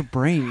rot your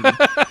brain.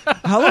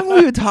 How long have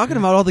we been talking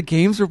about all the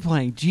games we're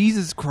playing?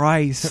 Jesus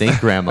Christ. Think,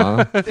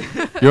 Grandma.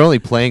 You're only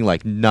playing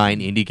like 9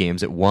 indie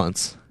games at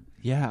once.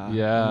 Yeah.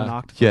 Yeah. I'm an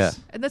octopus. Yeah.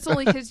 And that's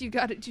only because you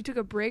took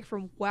a break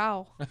from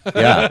WoW.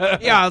 Yeah.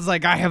 Yeah, I was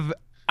like, I have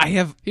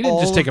He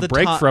didn't just take a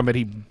break from it,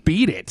 he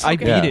beat it. I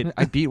beat it.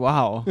 I beat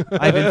WoW.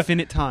 I have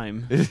infinite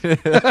time.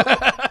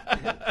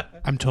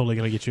 I'm totally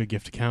going to get you a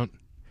gift account.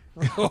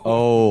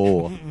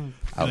 Oh.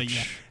 Ouch.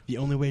 Yeah. The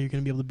only way you're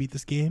going to be able to beat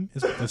this game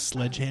is with a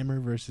sledgehammer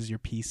versus your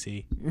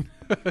PC.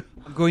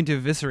 I'm going to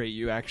eviscerate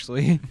you,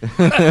 actually.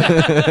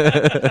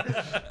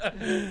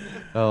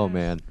 Oh,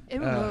 man.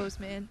 MMOs,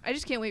 man. I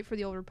just can't wait for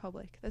the Old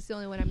Republic. That's the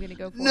only one I'm going to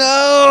go for.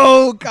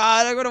 No!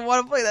 God, I'm going to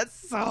want to play that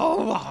so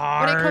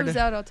hard. When it comes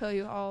out, I'll tell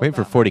you all Waiting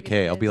for about how good 40K.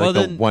 it I'll be is. like Well,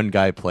 the then- one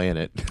guy playing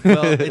it.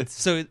 Well,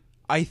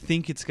 I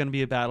think it's going to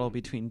be a battle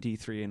between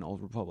D3 and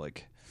Old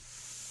Republic.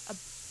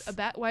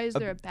 Why is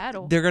there a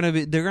battle? They're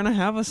gonna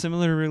have a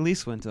similar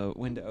release window.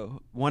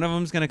 One of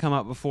them's gonna come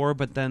out before,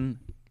 but then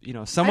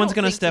someone's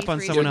gonna think step on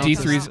D3 someone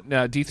is else's.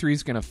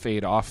 D3's going to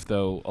fade off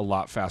though a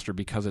lot faster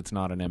because it's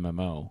not an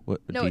MMO.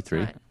 What, No, D3? it's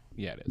not.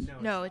 Yeah, it is.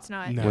 No, it's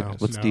not. No,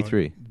 What's no.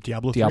 D3?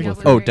 Diablo 3. Diablo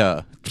Diablo Oh, 3.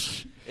 duh.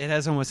 It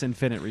has almost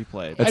infinite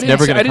replay. That's I didn't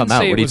never say- gonna I didn't come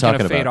out. say What it are you was gonna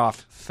talking fade about?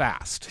 off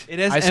fast. It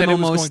has I said it was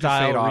MMO going to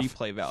style fade off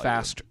replay value.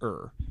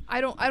 faster.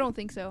 I don't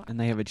think so. And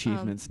they have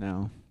achievements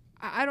now.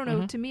 I don't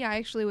know. To me, I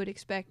actually would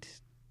expect.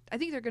 I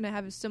think they're going to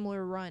have a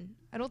similar run.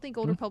 I don't think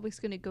Old Republic's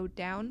going to go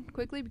down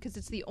quickly because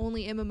it's the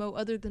only MMO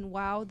other than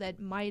WoW that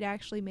might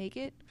actually make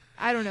it.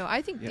 I don't know.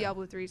 I think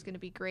Diablo 3 is going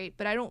to be great,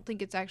 but I don't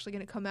think it's actually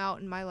going to come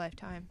out in my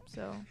lifetime.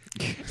 So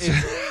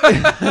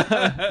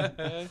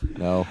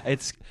No.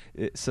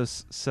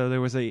 So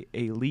there was a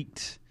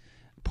leaked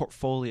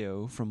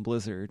portfolio from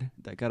Blizzard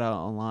that got out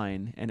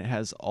online, and it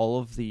has all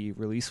of the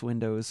release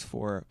windows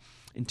for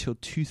until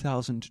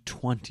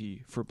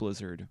 2020 for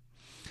Blizzard.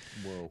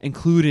 Whoa.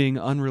 Including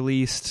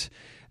unreleased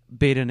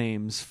beta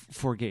names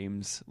for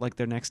games like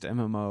their next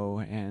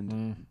MMO, and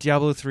Diablo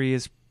Diablo 3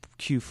 is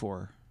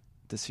Q4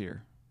 this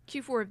year.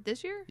 Q4 of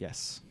this year,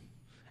 Yes.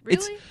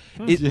 really?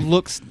 It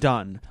looks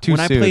done. Too when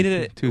I soon. played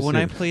it Too when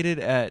I soon. played it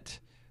at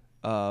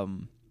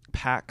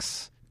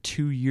PAX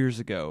 2 years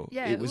ago,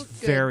 Yeah, it it was looked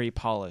good. very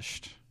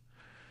polished.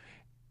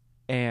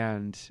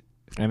 And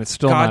And it's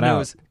still God not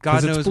knows, out. God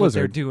 'cause it's knows what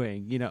they're Blizzard.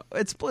 doing.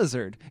 It's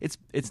Blizzard.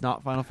 It's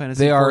not Final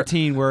Fantasy They are-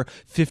 14 where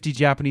 50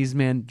 Japanese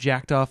men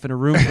jacked off in a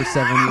room for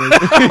 7 years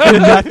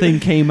and nothing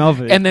came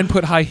of it. And then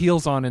put high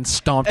heels on and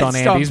stomped on And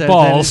stomped Andy's on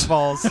balls. Andy's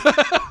balls.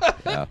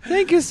 Yeah.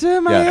 Thank you,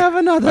 Sim. I Yeah. have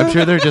another. I'm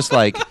sure they're just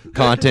like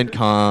content.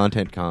 Yeah.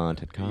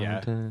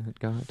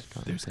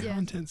 There's Yeah.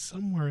 content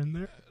somewhere in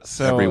there.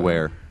 So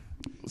Everywhere.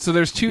 So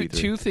there's two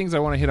E3. things I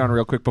want to hit on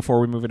real quick before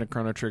we move into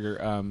Chrono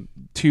Trigger.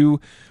 Two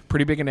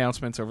pretty big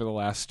announcements over the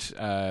last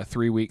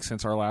 3 weeks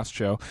since our last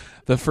show.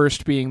 The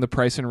first being the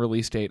price and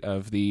release date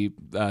of the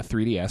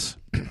 3DS,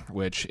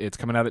 which it's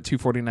coming out at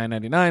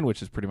 $249.99,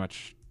 which is pretty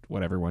much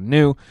what everyone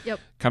knew. Yep.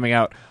 Coming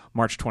out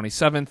March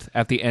 27th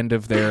at the end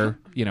of their,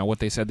 what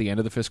they said, the end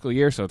of the fiscal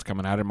year. So it's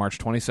coming out at March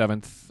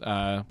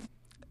 27th,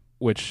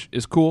 which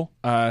is cool.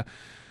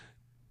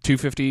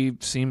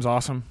 $250 seems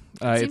awesome.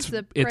 Seems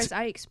the price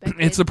I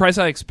expected. It's the price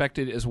I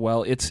expected as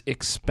well. It's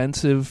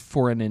expensive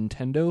for a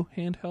Nintendo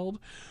handheld.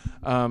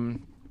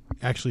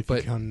 Actually, if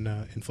you count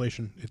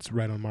inflation, it's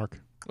right on mark.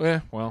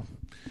 Yeah, well,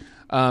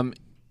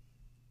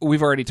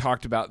 we've already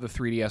talked about the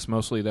 3DS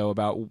mostly, though,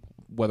 about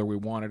whether we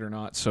want it or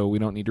not, so we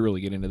don't need to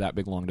really get into that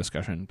big, long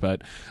discussion.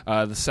 But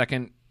the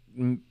second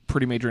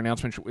pretty major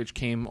announcement, which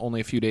came only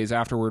a few days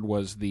afterward,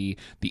 was the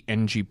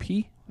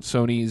NGP.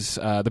 Sony's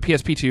the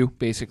PSP2,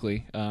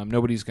 basically.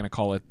 Nobody's going to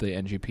call it the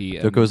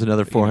NGP. There goes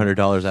another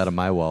 $400 out of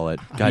my wallet.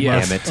 God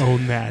damn it!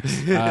 Own that.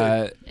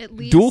 At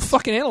least. Dual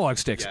fucking analog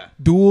sticks. Yeah.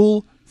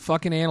 Dual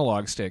fucking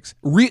analog sticks.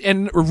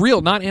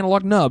 Real, not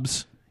analog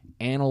nubs.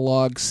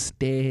 Analog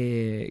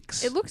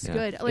sticks. It looks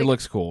good. Like, it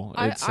looks cool.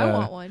 I It's,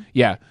 want one.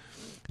 Yeah.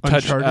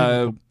 Touch,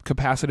 Uncharted.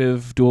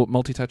 capacitive dual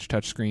multi-touch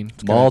touchscreen.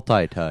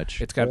 Multi-touch.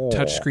 It's got a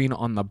touch screen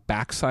on the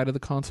back side of the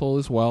console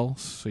as well,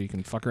 so you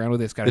can fuck around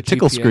with it. It's got The a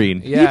tickle GPS.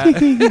 screen. Yeah.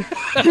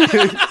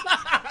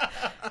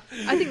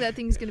 I think that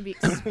thing's going to be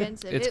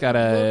expensive. It's It got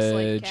looks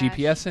a like cash.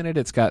 GPS in it.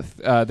 It's got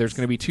there's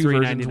going to be two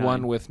versions, $399.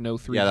 one with no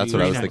 3G. Yeah, that's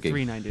what I was thinking.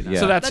 $399. Yeah.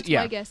 So that's my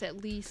yeah. guess, at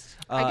least.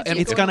 I could see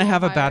it It's going gonna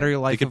have a higher. battery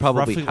life could of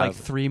probably roughly like have-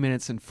 3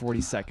 minutes and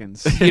 40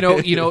 seconds. you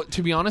know,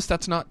 to be honest,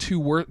 that's not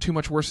too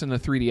much worse than the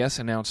 3DS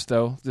announced,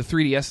 though. The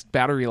 3DS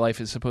battery life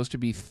is supposed to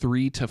be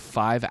 3 to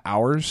 5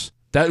 hours.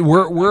 That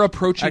we're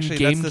approaching Actually,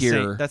 Game that's the Gear.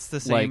 Same, that's the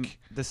same. Like,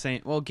 The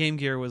same. Well, Game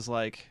Gear was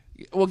like.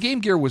 well, Game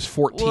Gear was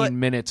 14 Well,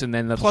 minutes, and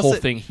then the plus whole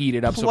it- thing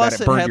heated up so Plus,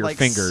 bad it burned had your like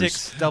fingers.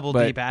 6 double D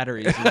But-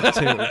 batteries in it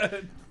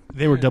too.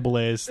 They were double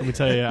A's. Let me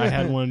tell you, I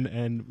had one,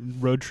 and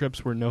road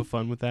trips were no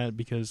fun with that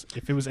because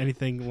if it was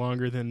anything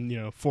longer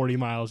than 40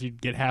 miles,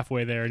 you'd get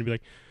halfway there and you'd be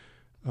like,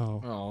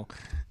 Oh,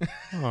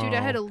 Dude,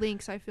 I had a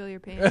Lynx. I feel your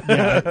pain.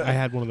 yeah, I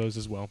had one of those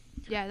as well.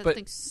 Yeah, that But-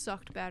 thing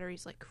sucked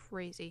batteries like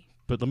crazy.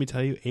 But let me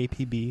tell you,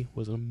 APB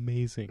was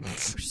amazing.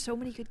 There's so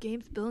many good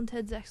games. Bill and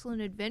Ted's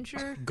Excellent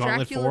Adventure,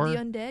 Gauntlet Dracula 4? the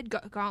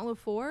Undead, Gauntlet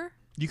 4.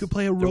 You could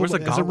play a There was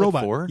robot a as a Gauntlet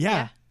robot. 4?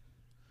 Yeah.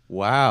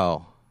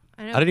 Wow.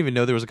 I know. I didn't even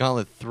know there was a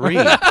Gauntlet 3.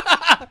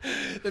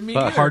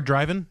 Hard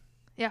driving.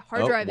 Yeah,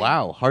 hard Oh, driving.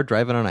 wow. Hard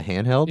driving on a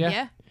handheld?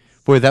 Yeah.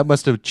 Boy, that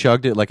must have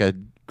chugged it like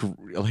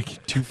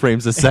 2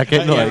 frames a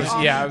second. Yeah.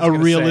 Like, yeah, I was A gonna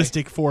say.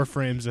 realistic 4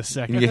 frames a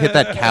second. you hit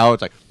that cow,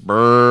 it's like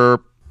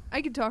burp.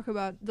 I could talk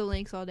about the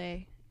Lynx all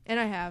day, and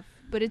I have,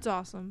 but it's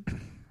awesome.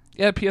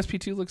 Yeah,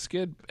 PSP2 looks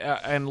good,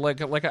 and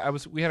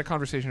we had a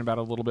conversation about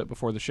it a little bit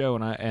before the show,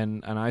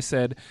 and I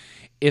said,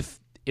 if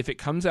it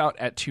comes out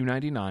at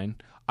 $299,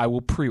 I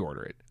will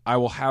pre-order it. I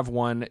will have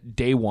one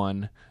day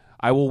one.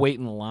 I will wait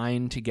in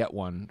line to get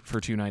one for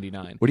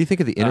 $299. What do you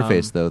think of the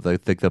interface though? The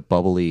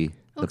bubbly,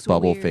 the Looks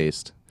bubble weird.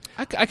 faced.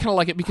 I kind of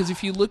like it because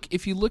if you look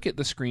at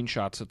the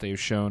screenshots that they've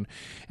shown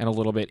and a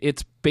little bit,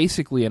 it's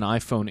basically an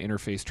iPhone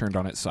interface turned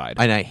on its side.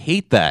 And I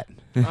hate that.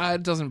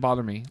 It doesn't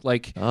bother me.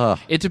 Like Ugh.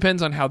 it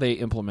depends on how they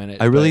implement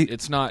it. I really- but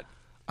it's not.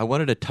 I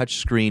wanted a touch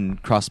screen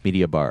cross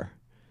media bar.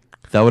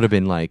 That would have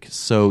been like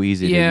so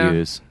easy Yeah. to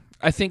use.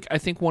 I think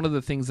one of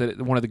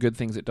the good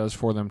things it does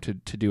for them to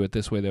do it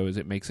this way though is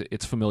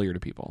it's familiar to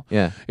people.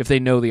 Yeah. If they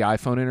know the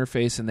iPhone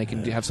interface and they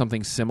can have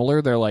something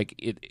similar, they're like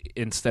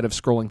instead of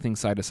scrolling things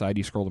side to side,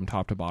 you scroll them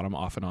top to bottom,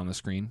 off and on the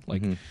screen.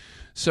 Like,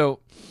 so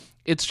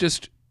it's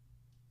just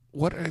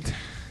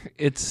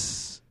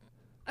it's.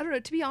 I don't know.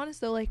 To be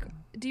honest, though, like,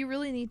 do you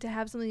really need to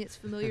have something that's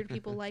familiar to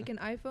people like an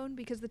iPhone?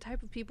 Because the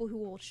type of people who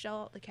will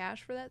shell out the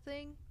cash for that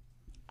thing,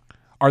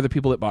 Are the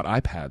people that bought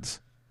iPads.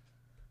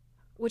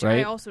 which Right.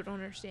 I also don't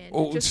understand.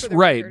 Oh, just for the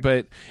right,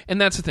 record.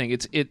 and that's the thing.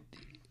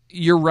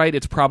 You're right.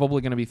 It's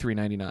probably going to be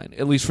 $399.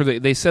 At least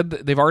they said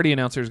that they've already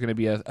announced there's going to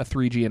be a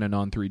 3G and a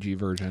non-3G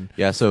version.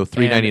 Yeah, so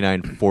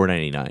 $399,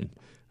 $499.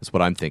 That's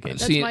what I'm thinking.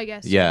 That's See, my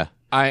guess. Yeah,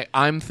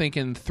 I'm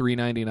thinking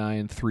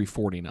 $399,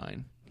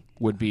 $349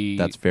 would be.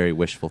 that's very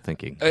wishful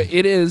thinking.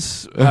 It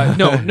is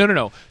no.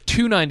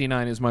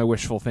 $299 is my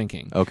wishful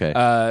thinking. Okay.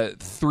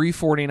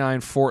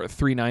 $349,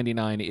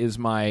 $399 is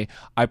my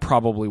I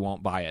probably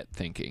won't buy it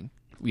thinking.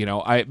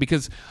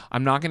 Because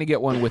I'm not going to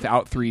get one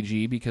without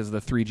 3G because the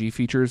 3G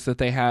features that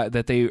they have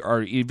that they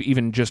are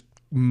even just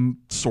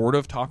sort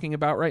of talking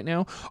about right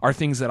now are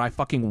things that I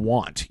fucking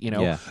want.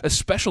 Yeah.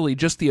 Especially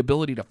just the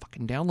ability to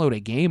fucking download a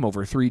game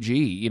over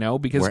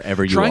 3G. Because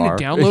Wherever you trying are.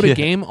 to download Yeah. a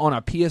game on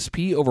a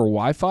PSP over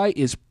Wi-Fi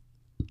is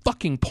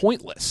fucking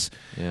pointless.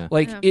 Yeah.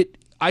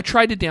 I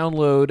tried to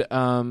download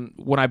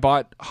when I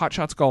bought Hot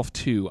Shots Golf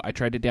 2. I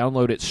tried to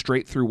download it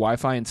straight through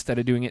Wi-Fi instead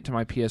of doing it to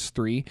my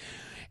PS3,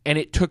 and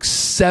it took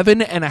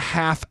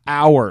 7.5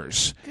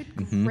 hours,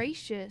 Good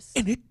gracious.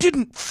 and it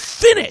didn't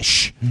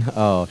finish.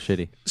 Oh,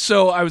 shitty.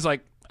 So I was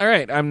like, all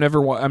right, I'm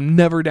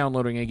never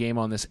downloading a game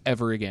on this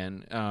ever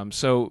again.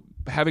 So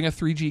having a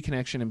 3G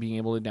connection and being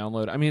able to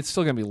download, I mean, it's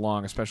still going to be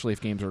long, especially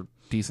if games are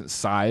decent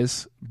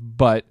size,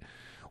 but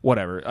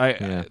whatever.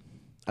 I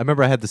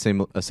remember I had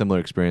a similar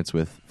experience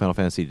with Final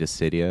Fantasy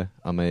Dissidia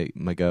on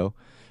my Go,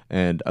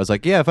 and I was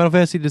like, yeah, Final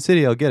Fantasy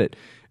Dissidia, I'll get it.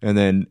 And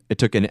then it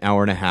took an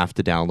hour and a half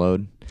to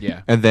download.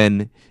 Yeah. And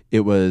then it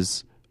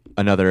was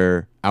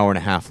another hour and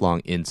a half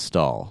long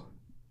install.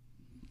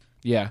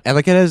 Yeah. And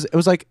like it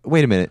was like,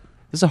 wait a minute,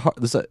 this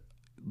is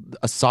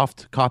a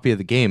soft copy of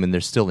the game, and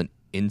there's still an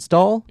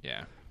install.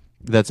 Yeah.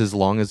 That's as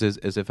long as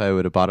if I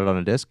would have bought it on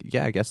a disc.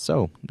 Yeah, I guess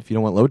so. If you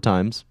don't want load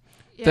times.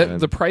 Yeah.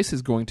 The price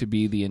is going to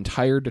be the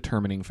entire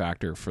determining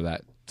factor for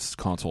that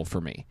console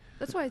for me.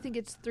 That's why I think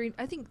it's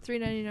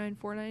 $3.99,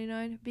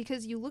 $4.99,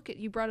 because you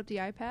brought up the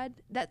iPad.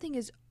 That thing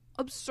is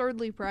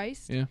absurdly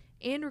priced. Yeah.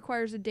 And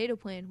requires a data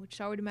plan, which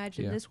I would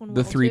imagine this one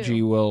the will 3G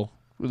too. will.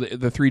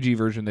 The 3G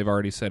version, they've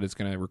already said it's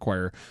going to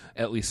require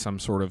at least some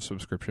sort of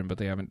subscription, but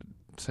they haven't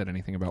said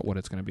anything about what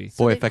it's going to be.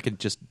 Boy, if I could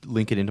just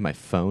link it into my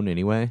phone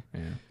anyway.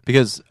 Yeah.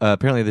 Because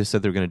apparently they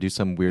said they were going to do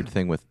some weird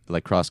thing with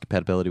like cross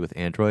compatibility with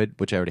Android,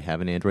 which I already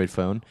have an Android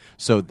phone.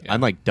 So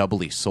I'm like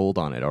doubly sold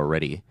on it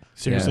already.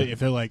 Seriously, if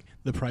they're like,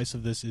 the price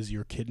of this is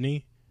your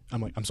kidney,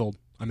 I'm like, I'm sold.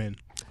 I'm in.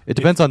 It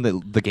depends on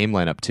the game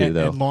lineup too,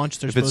 though. At launch,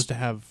 they're If it's- supposed to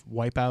have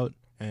Wipeout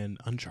and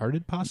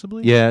Uncharted,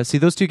 possibly. Yeah, see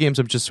those two games,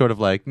 I'm just sort of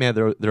like, man,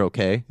 they're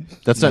okay.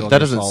 That's Metal not that Gear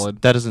doesn't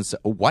Solid. that doesn't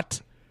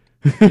what?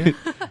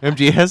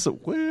 MGS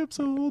whip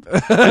sold.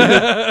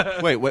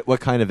 Wait, what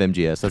kind of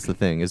MGS? That's the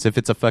thing. Is if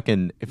it's a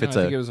fucking I think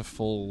it was a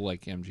full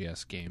like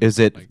MGS game. is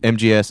it like,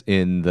 MGS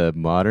in the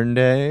modern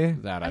day?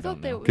 that? I thought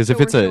don't know. they 'Cause so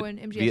if it's we're a showing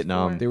MGS4.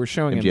 Vietnam- They were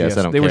showing MGS,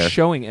 I don't They were care.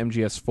 showing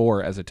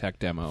MGS4 as a tech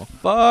demo.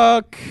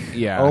 Fuck.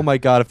 Yeah. Oh my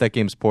god, if that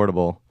game's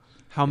portable.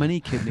 How many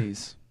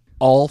kidneys?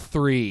 All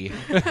three.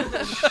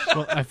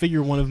 Well, I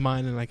figure one of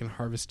mine, and I can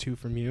harvest two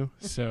from you.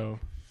 So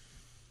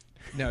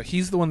No,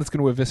 he's the one that's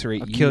going to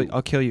eviscerate you.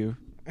 I'll kill you.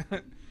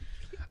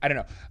 I don't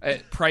know.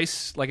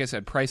 Price, like I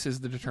said, price is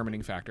the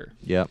determining factor.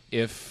 Yep.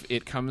 If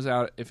it comes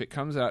out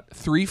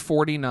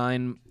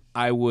 $349,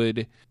 I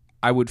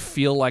would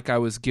feel like I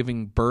was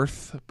giving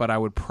birth, but I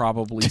would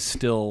probably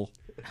still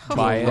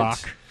buy it. rock.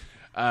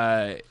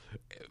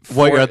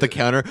 While you're at the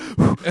counter.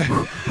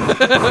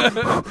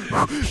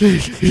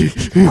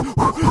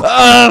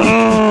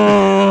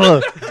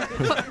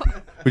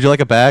 Would you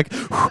like a bag?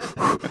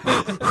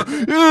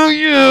 Oh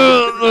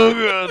yeah, so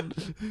good.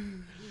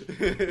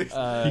 You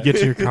get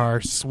to your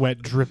car,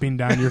 sweat dripping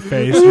down your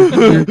face.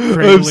 You're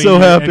cradling so your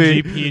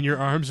happy. MGP in your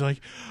arms. You're like,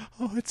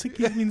 oh, it's a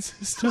gaming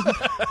system.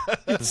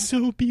 It's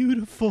so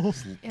beautiful.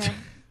 Yeah.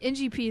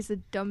 NGP is the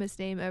dumbest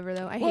name ever,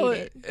 though. I Well,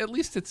 hate it. at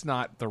least it's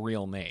not the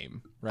real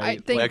name,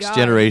 right? Thank Next God.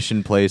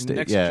 generation PlayStation.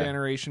 Next Yeah.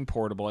 generation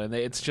portable, and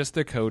it's just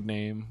the code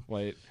name.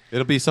 Like,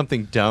 It'll be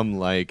something dumb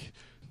like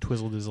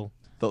Twizzle dizzle.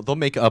 they'll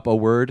make up a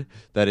word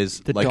that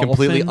is The like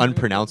completely dolphin?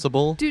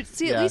 unpronounceable. Dude,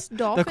 see, Yeah. at least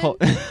Dolphin. call-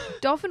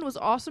 Dolphin was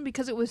awesome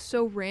because it was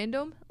so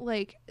random.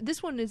 Like,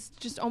 this one is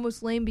just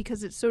almost lame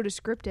because it's so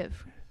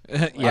descriptive.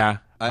 yeah.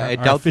 I Our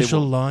doubt they official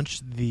will. launch,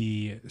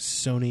 the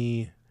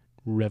Sony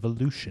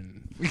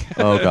Revolution.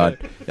 Oh god,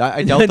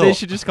 I doubt They they'll.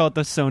 should just call it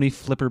the Sony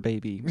Flipper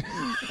Baby.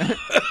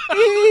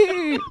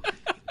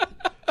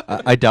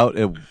 I doubt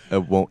it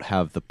won't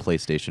have the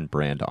PlayStation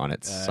brand on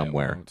it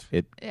somewhere. won't.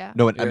 It Yeah.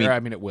 no, I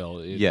mean, it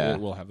will. Yeah. It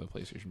will have the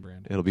PlayStation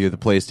brand. it'll be the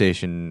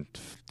PlayStation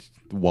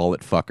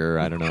wallet fucker.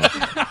 I don't know.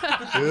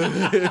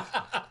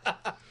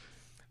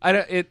 I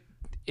don't.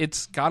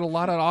 It's got a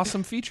lot of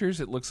awesome features.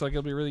 It looks like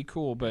it'll be really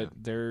cool. But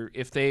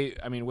with the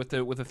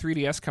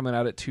 3DS coming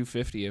out at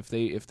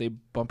 $250, if they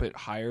bump it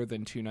higher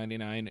than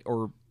 $299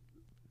 or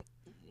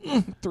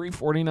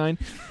 $349,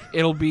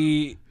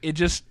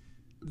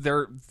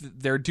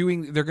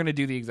 they're going to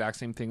do the exact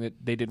same thing that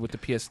they did with the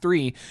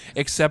PS3,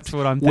 except That's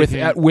what I'm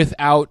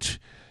without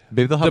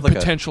Maybe they'll the have like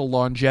potential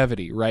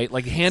longevity, right?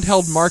 Like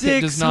handheld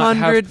market does not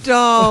have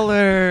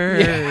 $600.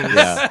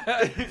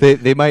 Yeah.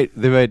 they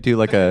might do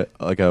like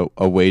a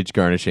wage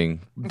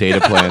garnishing data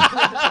plan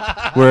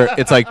where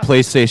it's like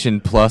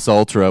PlayStation Plus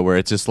Ultra, where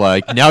it's just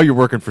like, now you're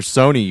working for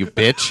Sony, you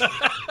bitch.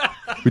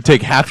 We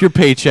take half your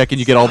paycheck and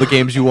you get all the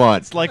games you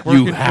want. It's like you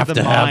working for have the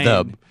to have mine.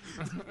 them.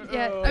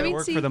 Yeah, I mean,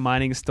 Work see, for the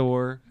mining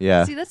store.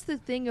 Yeah. see, that's the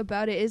thing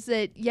about it is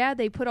that, yeah,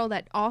 they put all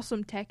that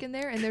awesome tech in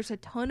there, and there's a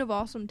ton of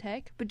awesome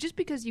tech, but just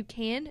because you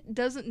can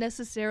doesn't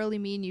necessarily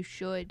mean you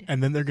should.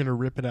 And then they're going to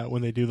rip it out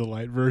when they do the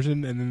light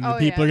version. And then the Oh,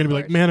 people yeah, are going to of be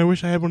like, course. man, I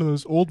wish I had one of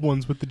those old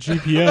ones with the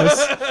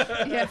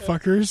GPS. Yeah.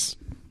 Fuckers.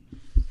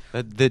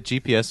 The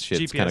GPS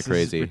shit's kind of GPS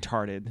crazy. is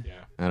retarded.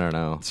 I don't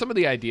know. some of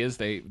the ideas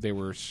they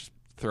were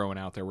throwing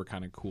out there were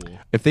kind of cool.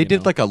 If they you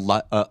did know? like a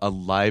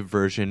live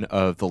version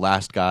of The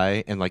Last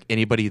Guy, and like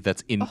anybody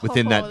that's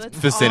within that that's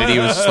vicinity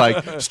was just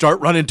like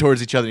start running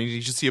towards each other, and you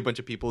just see a bunch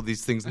of people with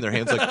these things in their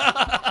hands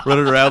like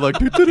running around like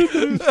Getting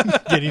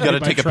you got to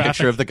hit by take a traffic.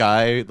 picture of the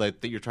guy like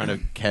that you're trying to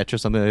catch or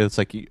something. It's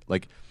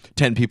like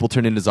 10 people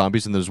turn into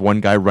zombies and there's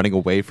one guy running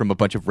away from a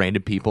bunch of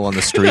random people on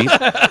the street.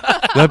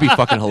 That'd be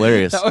fucking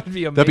hilarious. That would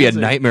be amazing. That'd be a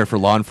nightmare for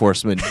law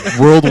enforcement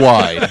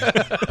worldwide.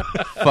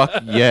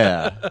 Fuck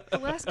yeah. The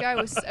last guy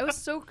was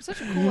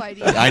such a cool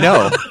idea. I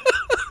know.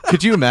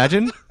 Could you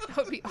imagine? That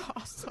would be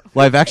awesome.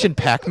 Live action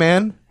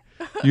Pac-Man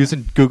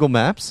using Google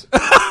Maps?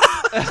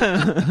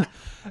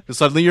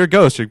 Suddenly you're a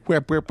ghost. You're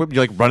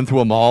like running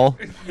through a mall.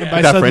 And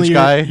by that suddenly French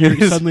guy. you're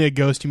suddenly a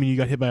ghost. You mean you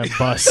got hit by a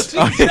bus?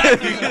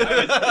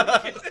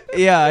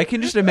 Yeah, I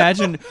can just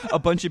imagine a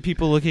bunch of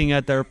people looking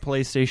at their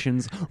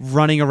PlayStations,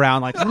 running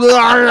around like,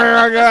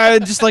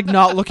 just like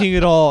not looking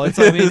at all. It's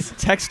like,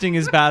 texting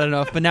is bad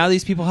enough, but now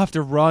these people have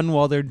to run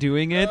while they're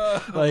doing it.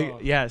 Like,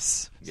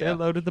 yes, say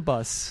hello to the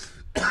bus.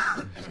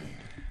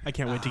 I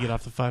can't wait to get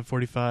off the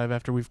 545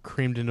 after we've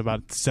creamed in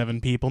about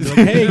 7 people. And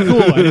be like, hey,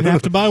 cool, I didn't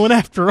have to buy one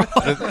after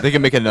all. They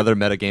can make another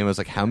meta game. It's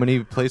like, how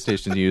many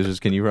PlayStation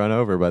users can you run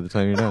over by the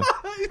time you're done?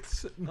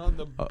 Sitting on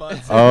the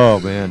bus. Oh,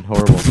 man.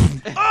 Horrible.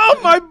 Oh,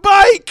 my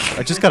bike!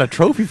 I just got a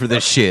trophy for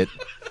this shit.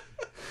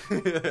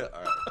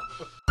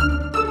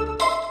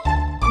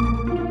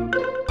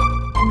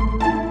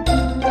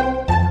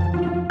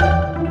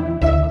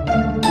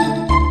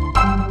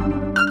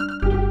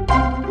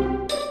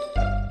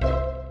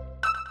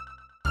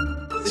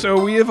 So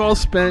we have all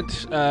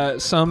spent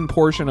some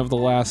portion of the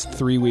last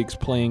 3 weeks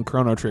playing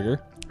Chrono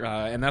Trigger,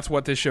 and that's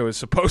what this show is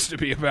supposed to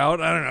be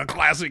about. I don't know,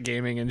 classic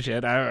gaming and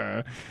shit.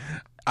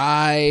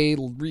 I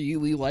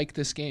really like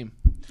this game.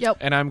 Yep.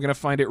 And I'm going to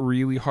find it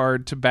really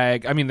hard to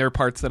bag. I mean, there are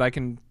parts that I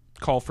can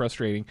call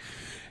frustrating,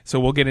 so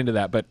we'll get into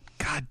that. But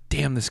god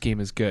damn, this game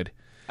is good.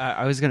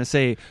 I was going to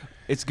say,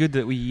 it's good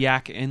that we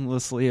yak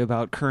endlessly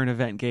about current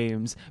event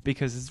games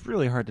because it's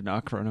really hard to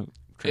knock Chrono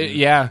Trigger.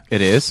 Yeah.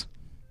 It is?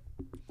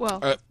 Well,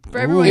 for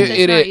everyone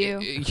that's not you.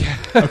 Yeah.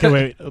 Okay,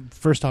 wait.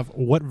 First off,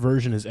 what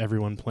version is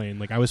everyone playing?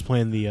 Like, I was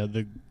playing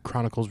the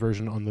Chronicles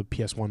version on the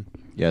PS1.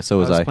 Yeah, so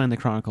was I was I. playing the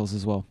Chronicles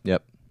as well.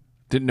 Yep.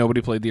 Did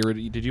nobody play the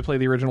original? Did you play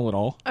the original at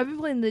all? I've been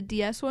playing the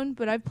DS one,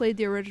 but I've played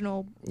the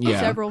original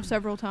Yeah.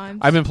 several times.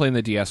 I've been playing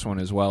the DS one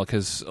as well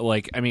because,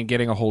 like, I mean,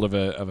 getting a hold of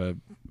an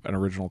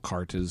original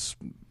cart is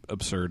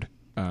absurd.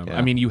 Yeah.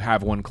 I mean, you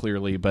have one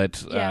clearly,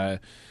 but Yeah.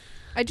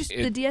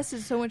 The DS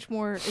is so much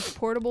more. It's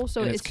portable,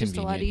 so And it's it's just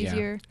a lot convenient, yeah.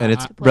 easier. And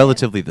it's to play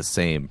relatively the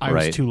same, I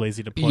right? was too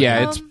lazy to play.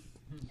 Yeah, it.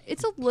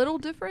 It's a little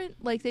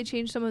different. Like they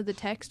changed some of the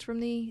text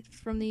from the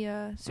Super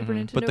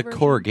Nintendo. But the version.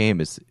 core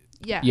game is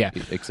yeah.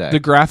 exactly.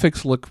 The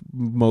graphics look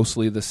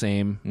mostly the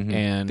same, Mhm.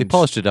 and They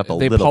polished it up a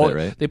little bit,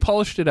 right? They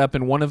polished it up,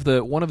 and one of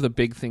the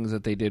big things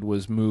that they did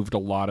was moved a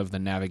lot of the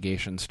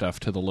navigation stuff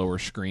to the lower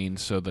screen,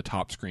 so the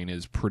top screen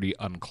is pretty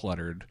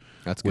uncluttered.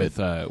 That's good. With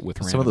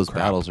Some random of those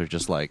crap. battles are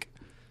just like,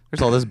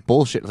 there's all this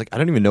bullshit. It's like, I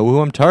don't even know who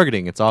I'm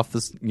targeting. It's off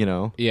this,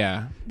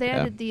 Yeah. They Yeah.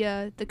 added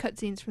the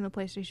cutscenes from the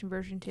PlayStation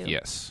version too.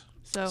 Yes.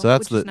 So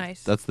that's which is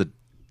nice. that's the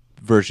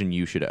version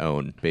you should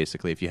own,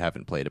 basically, if you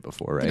haven't played it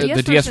before, right? The DS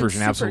version, version's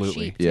super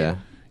absolutely. cheap, too. Yeah.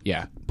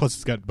 Yeah. Plus,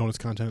 it's got bonus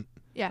content.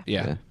 Yeah.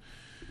 Yeah.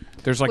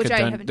 There's like Which I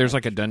haven't there's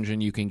touched. like a dungeon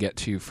you can get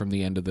to from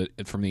the end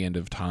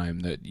of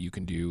time that you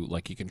can do,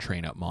 like you can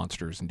train up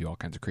monsters and do all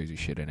kinds of crazy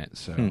shit in it.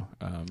 So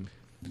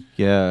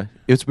Yeah,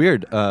 it's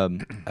weird.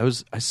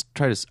 I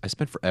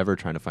spent forever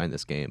trying to find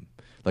this game,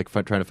 like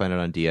trying to find it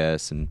on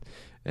DS, and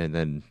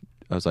then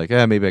I was like,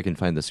 maybe I can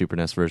find the Super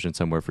NES version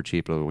somewhere for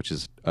cheap, which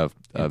is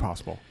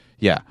impossible.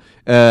 Yeah,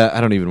 I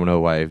don't even know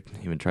why I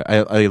even tried.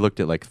 I looked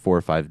at like 4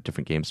 or 5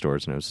 different game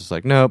stores, and I was just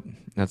like, nope,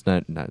 that's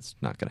not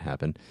going to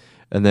happen.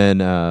 And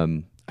then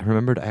I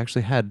remembered I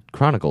actually had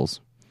Chronicles,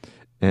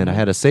 and I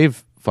had a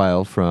save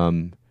file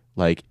from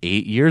like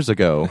 8 years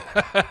ago.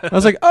 I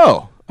was like,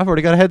 oh, I've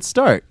already got a head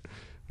start.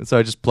 And so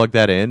I just plugged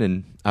that in,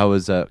 and I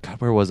was,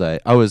 where was I?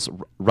 I was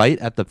right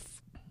at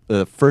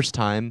the first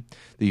time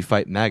that you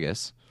fight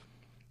Magus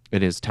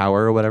in his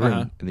tower or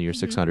whatever in the year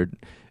 600.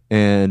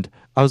 And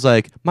I was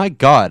like, my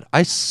God,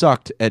 I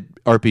sucked at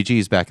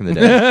RPGs back in the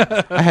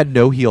day. I had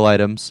no heal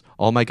items.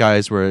 All my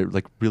guys were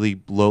like really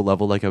low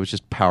level, like I was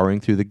just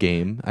powering through the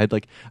game. I'd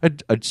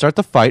start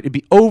the fight, it'd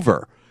be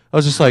over. I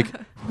was just like,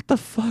 what the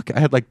fuck? I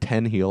had like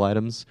 10 heal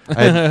items.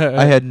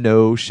 I had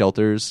no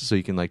shelters, so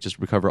you can like just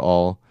recover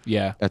all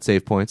at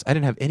save points. I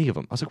didn't have any of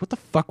them. I was like, what the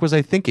fuck was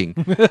I thinking?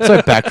 So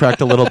I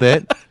backtracked a little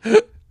bit.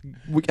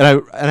 And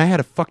I had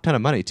a fuck ton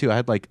of money too. I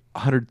had like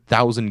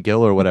 100,000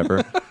 gil or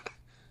whatever.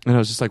 And I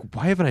was just like,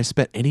 why haven't I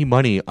spent any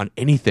money on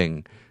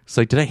anything? It's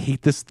like, did I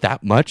hate this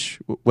that much?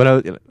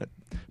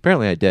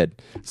 Apparently I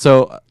did.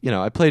 So,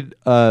 I played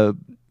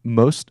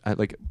most of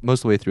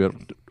the way through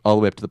it, all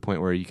the way up to the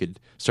point where you could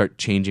start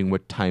changing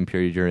what time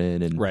period you're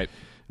in. And Right.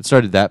 it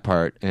started that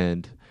part.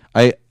 And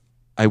I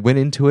went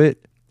into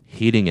it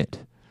hating it.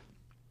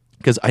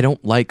 Because I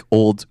don't like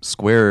old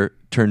Square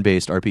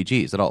turn-based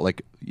RPGs at all.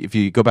 Like, if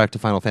you go back to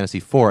Final Fantasy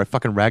IV, I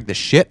fucking ragged the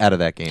shit out of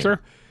that game. Sure.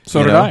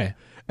 So did I.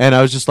 And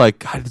I was just like,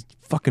 God, it's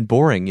fucking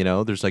boring,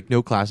 There's like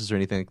no classes or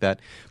anything like that.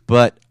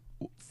 But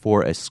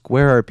for a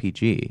Square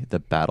RPG, the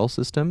battle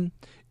system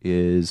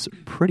is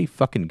pretty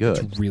fucking good.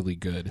 It's really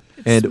good.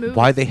 And smooth.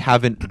 why they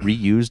haven't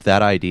reused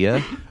that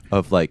idea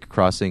of like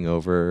crossing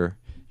over,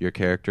 your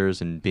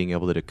characters and being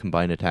able to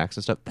combine attacks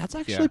and stuff. That's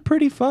actually Yeah.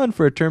 pretty fun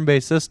for a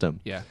turn-based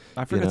system. Yeah.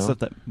 I forgot know? stuff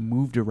that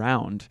moved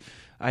around.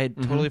 I had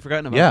Mhm. totally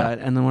forgotten about Yeah. that,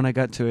 and then when I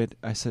got to it,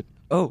 I said,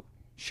 "Oh,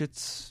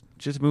 shit's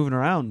just moving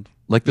around."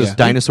 Like those Yeah.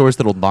 dinosaurs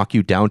that'll knock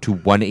you down to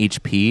 1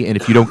 HP, and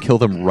if you don't kill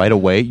them right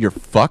away, you're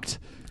fucked.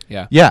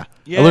 Yeah. Yeah.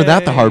 I learned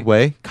that the Yay. hard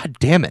way. God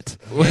damn it.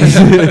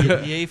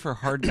 Yay for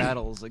hard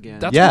battles again.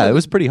 That's Yeah, one of it the-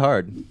 was pretty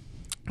hard.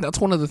 That's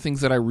one of the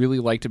things that I really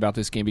liked about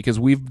this game, because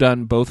we've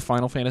done both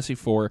Final Fantasy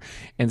IV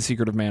and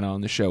Secret of Mana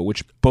on the show,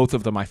 which both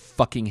of them I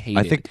fucking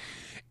hated. think-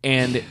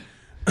 And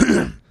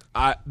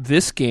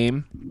this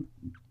game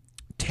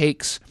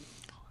takes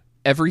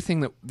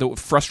everything that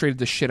frustrated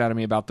the shit out of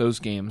me about those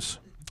games,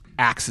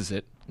 axes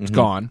it. It's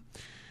gone.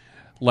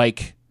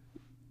 Like,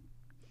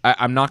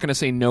 I'm not going to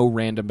say no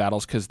random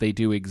battles, because they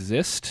do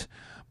exist,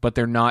 but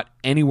they're not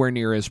anywhere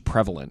near as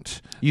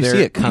prevalent. You They're-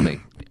 see it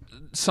coming.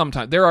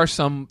 Sometimes there are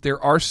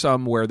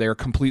some where they're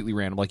completely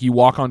random. Like, you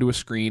walk onto a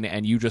screen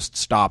and you just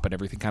stop and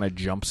everything kind of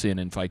jumps in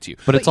and fights you.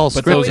 But it's all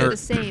But Those those are are the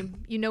same.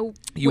 You know,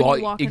 You when all-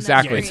 you walk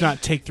exactly. In that It's screen.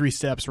 not take 3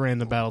 steps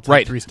random battle. Take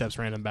Right. 3 steps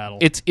random battle.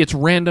 it's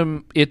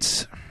random.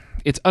 It's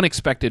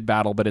unexpected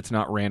battle, but it's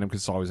not random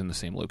because it's always in the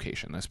same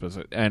location, I suppose.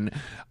 And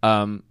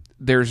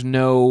there's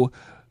no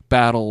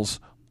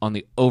battles on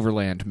the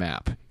overland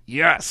map.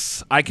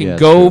 Yes, I can Yeah,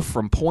 go true.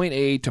 from point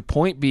A to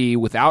point B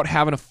without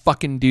having to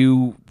fucking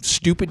do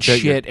stupid That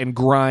shit and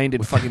grind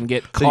and fucking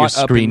get So you're caught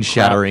up screen in crap.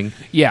 shattering.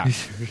 Yeah.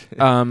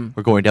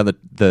 We're going down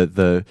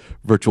the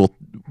virtual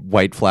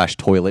white flash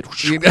toilet.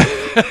 You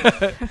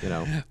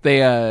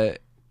know.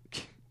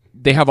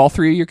 They have all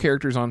three of your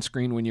characters on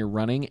screen when you're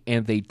running,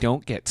 and they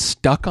don't get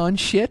stuck on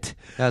shit.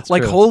 That's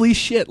like, true. holy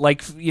shit.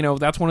 Like,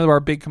 that's one of our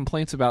big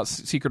complaints about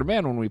Secret of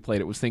Mana when we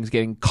played it, was things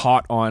getting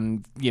caught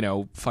on,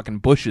 fucking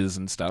bushes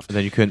and stuff. And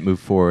then you couldn't move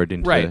forward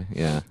into Right.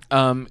 yeah.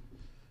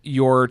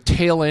 Your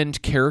tail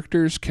end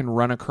characters can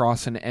run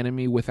across an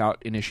enemy without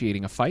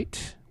initiating a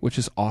fight, which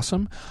is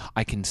awesome.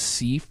 I can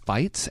see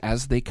fights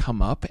as they come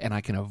up, and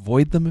I can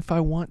avoid them if I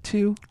want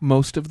to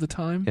most of the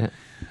time. Yeah.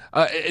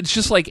 It's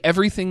just like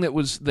everything that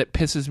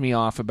pisses me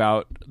off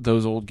about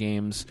those old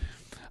games.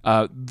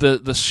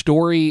 The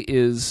story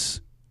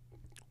is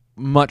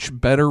much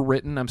better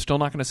written. I'm still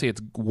not going to say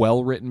it's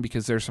well written,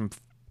 because there's some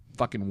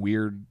fucking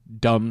weird,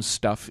 dumb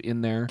stuff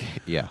in there.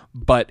 Yeah.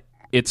 But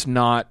it's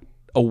not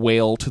a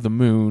whale to the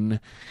moon.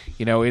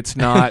 It's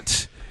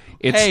not.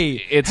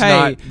 It's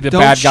not the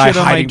don't bad guy shit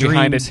on my hiding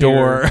behind a dreams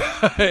door.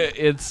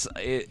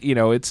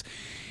 here.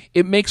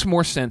 It makes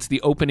more sense.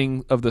 The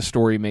opening of the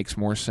story makes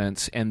more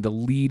sense, and the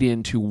lead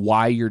into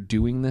why you're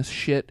doing this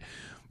shit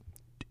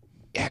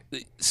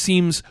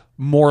seems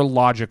more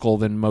logical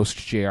than most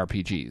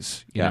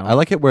JRPGs. You know? I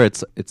like it where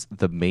it's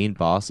the main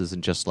boss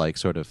isn't just like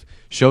sort of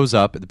shows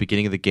up at the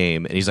beginning of the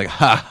game and he's like,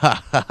 ha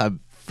ha ha, I'm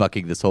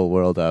fucking this whole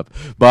world up,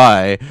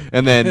 bye,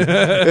 and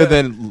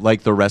then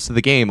like the rest of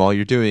the game, all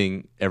you're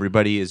doing,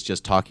 everybody is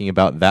just talking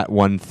about that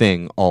one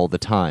thing all the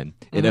time.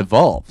 It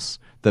evolves.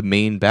 The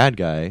main bad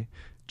guy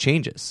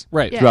changes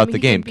Right. Yeah, throughout I mean, the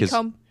he game, can 'cause-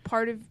 become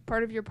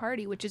part of your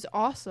party, which is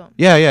awesome.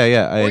 yeah.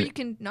 Or you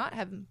can not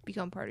have him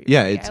become part of your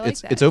Yeah, party. it's I like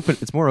it's that. it's open.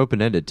 It's more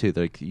open ended too.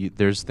 Like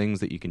there's things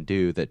that you can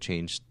do that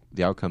change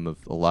the outcome of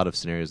a lot of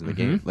scenarios in the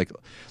game. Like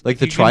the You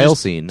can trial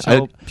just scene.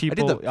 tell I people-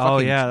 did the oh,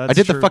 fucking, yeah, I that's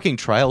did the true. fucking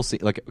trial scene.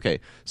 Like, okay,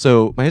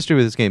 so my history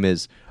with this game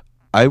is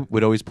I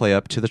would always play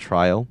up to the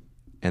trial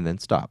and then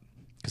stop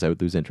because I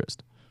would lose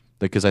interest.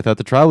 Because I thought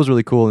the trial was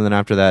really cool, and then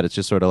after that, it's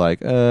just sort of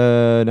like,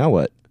 now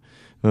what?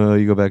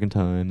 You go back in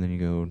time, then you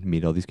go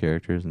meet all these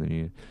characters, and then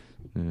you.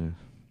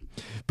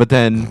 But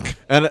then,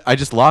 and I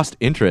just lost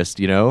interest,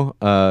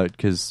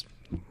 because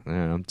I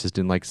don't know, just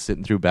didn't like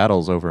sitting through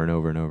battles over and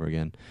over and over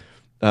again.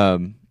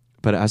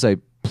 But as I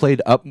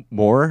played up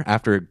more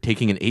after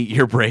taking an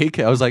 8-year break,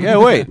 I was like,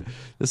 "Oh wait,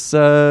 this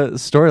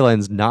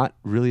storyline's not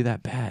really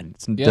that bad.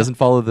 It doesn't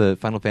follow the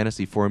Final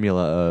Fantasy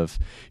formula of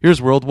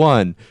here's World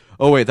 1.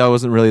 Oh wait, that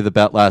wasn't really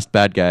the last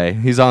bad guy.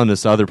 He's on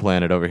this other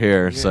planet over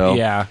here. So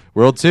Yeah.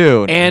 World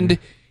 2, And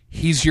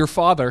he's your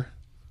father.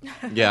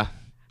 yeah,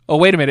 Oh,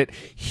 wait a minute.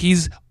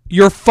 He's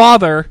your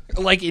father,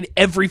 like in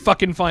every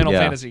fucking Final yeah.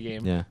 Fantasy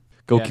game. Yeah,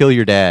 go Yeah. kill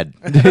your dad.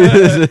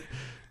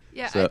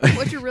 Yeah, So- I think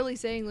what you're really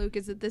saying, Luke,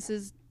 is that this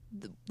is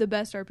the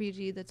best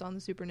RPG that's on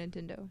the Super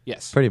Nintendo.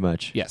 Yes. Pretty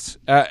much. Yes.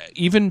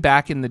 Even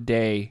back in the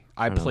day,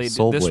 I don't know, played.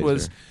 Soul This Blazer.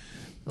 was.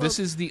 This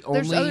is the only.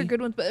 There's other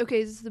good ones, but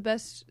okay, this is the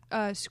best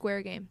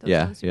Square game that was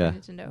Yeah, on the Super yeah.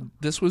 Nintendo.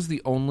 This was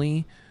the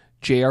only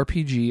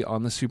JRPG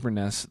on the Super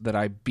NES that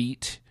I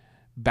beat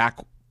back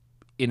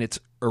in its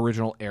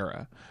original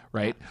era.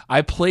 Right.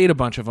 I played a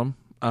bunch of them.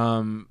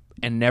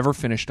 And never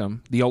finished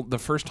them. The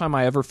first time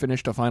I ever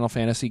finished a Final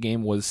Fantasy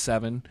game was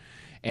 7,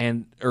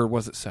 or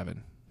was it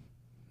 7?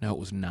 No, it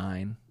was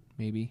 9,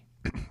 maybe.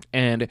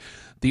 And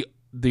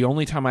the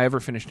only time I ever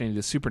finished any of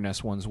the Super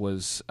NES ones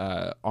was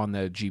on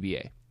the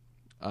GBA.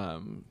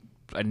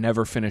 I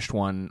never finished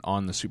one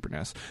on the Super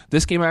NES.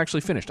 This game I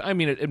actually finished. I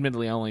mean,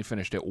 admittedly, I only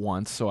finished it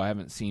once, so I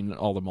haven't seen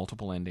all the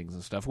multiple endings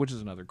and stuff, which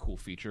is another cool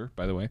feature,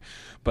 by the way.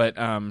 But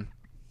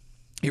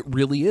it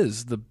really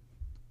is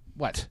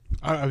What?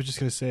 I was just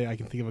gonna say I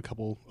can think of a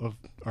couple of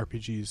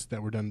RPGs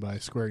that were done by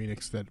Square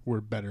Enix that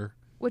were better.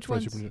 Which for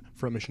ones?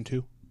 Front Mission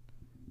 2.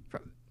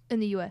 In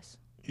the U.S.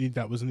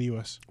 That was in the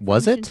U.S.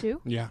 Was Mission it?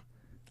 2? Yeah.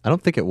 I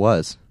don't think it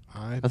was.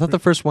 I thought the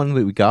first one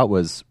that we got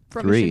was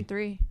Front 3. Mission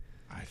 3.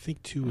 I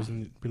think 2 was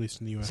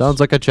released in the U.S. Sounds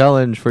like a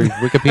challenge for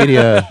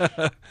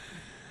Wikipedia.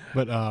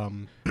 But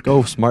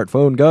Go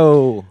smartphone,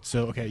 go.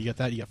 so okay, you got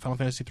that. You got Final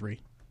Fantasy 3,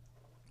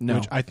 No.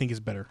 which I think is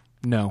better.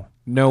 No.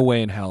 No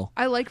way in hell.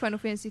 I like Final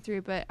Fantasy 3,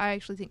 but I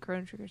actually think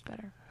Chrono Trigger's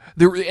better.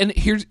 And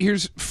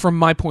here's from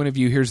my point of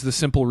view, here's the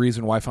simple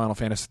reason why Final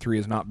Fantasy 3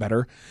 is not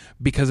better,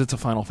 because it's a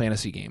Final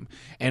Fantasy game.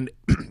 And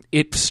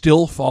it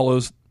still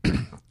follows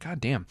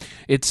God damn.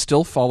 It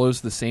still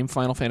follows the same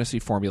Final Fantasy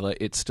formula.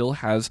 It still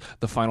has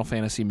the Final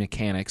Fantasy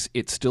mechanics.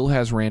 It still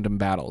has random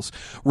battles.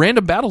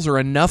 Random battles are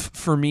enough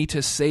for me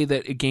to say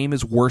that a game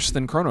is worse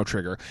than Chrono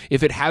Trigger.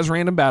 If it has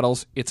random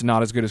battles, it's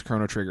not as good as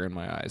Chrono Trigger in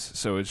my eyes.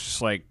 So it's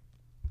just like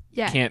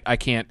I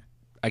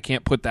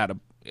can't put that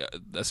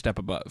a step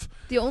above.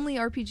 The only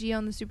RPG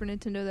on the Super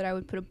Nintendo that I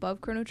would put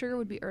above Chrono Trigger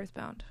would be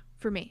Earthbound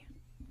for me,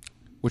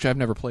 Which I've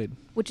never played.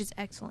 which is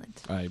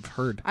excellent. I've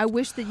heard. I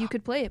wish that you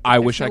could play it. But I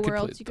there's wish I could nowhere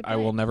play else you could it. I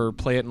play will it. never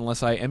play it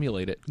unless I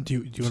emulate it. Do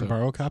you want to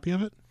borrow a copy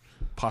of it?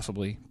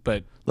 Possibly,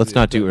 but Let's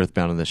not do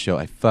Earthbound on this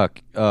show.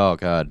 Oh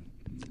god.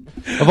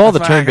 Of all the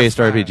turn-based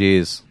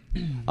RPGs,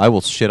 I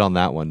will shit on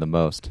that one the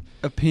most.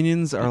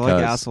 Opinions are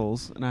like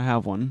assholes, and I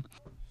have one.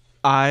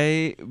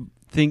 I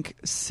think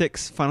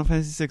Final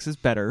Fantasy 6 is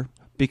better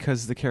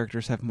because the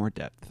characters have more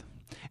depth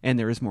and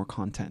there is more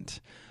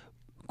content.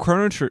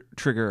 Chrono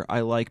Trigger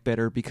I like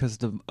better because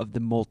of the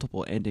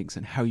multiple endings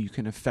and how you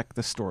can affect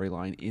the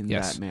storyline in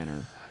that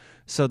manner.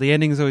 So the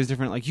ending is always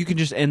different. Like, you can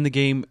just end the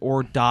game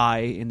or die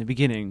in the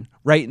beginning,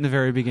 right in the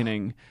very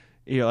beginning.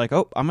 You're like,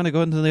 oh, I'm going to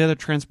go into the other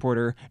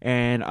transporter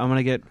and I'm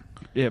going to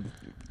get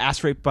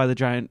ass raped by the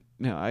giant.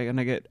 I'm going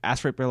to get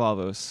ass raped by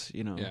Lavos.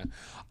 Yeah.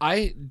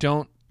 I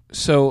don't.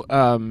 So,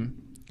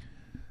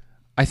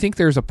 I think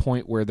there's a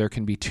point where there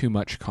can be too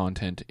much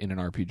content in an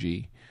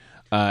RPG.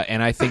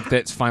 And I think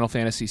that Final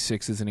Fantasy VI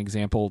is an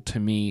example to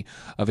me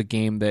of a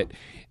game that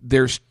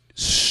there's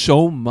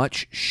so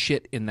much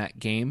shit in that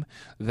game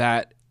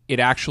that it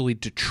actually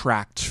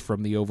detracts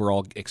from the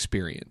overall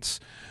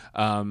experience.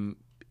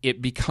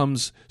 It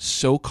becomes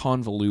so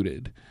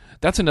convoluted.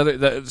 That's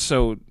another.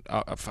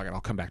 Fuck it,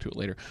 I'll come back to it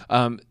later.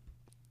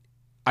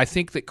 I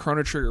think that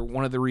Chrono Trigger,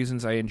 one of the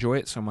reasons I enjoy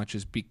it so much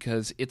is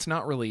because it's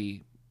not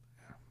really.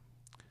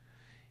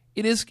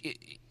 It is,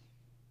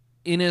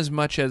 in as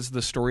much as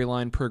the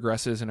storyline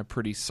progresses in a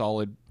pretty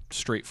solid,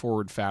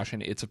 straightforward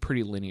fashion, it's a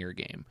pretty linear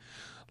game.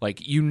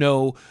 Like,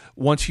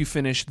 once you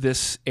finish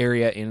this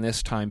area in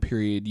this time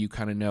period, you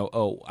kind of know,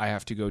 oh, I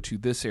have to go to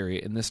this area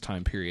in this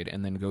time period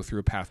and then go through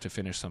a path to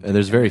finish something. And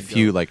there's very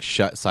few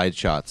side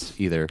shots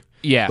either.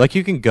 Yeah. Like,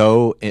 you can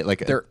go,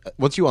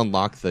 once you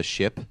unlock the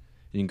ship,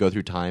 you can go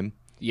through time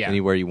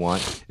anywhere you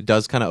want. It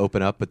does kind of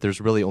open up, but there's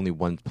really only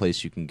one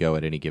place you can go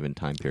at any given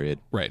time period.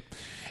 Right.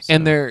 So.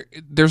 And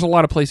there's a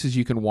lot of places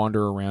you can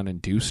wander around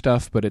and do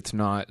stuff, but it's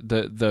not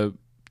the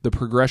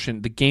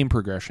progression. The game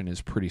progression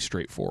is pretty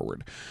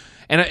straightforward,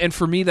 and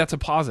for me that's a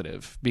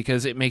positive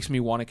because it makes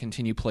me want to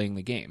continue playing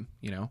the game.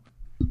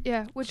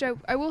 Yeah, which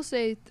I will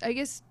say, I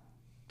guess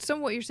some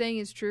of what you're saying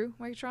is true,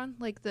 Megatron.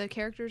 Like, the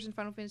characters in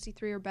Final Fantasy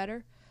 3 are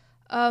better,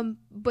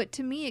 but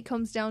to me it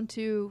comes down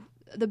to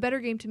the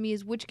better game. To me,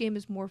 is which game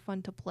is more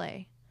fun to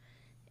play.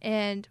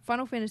 And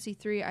Final Fantasy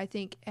 3, I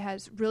think,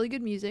 has really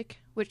good music,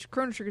 which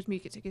Chrono Trigger's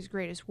music is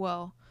great as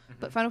well. Mm-hmm.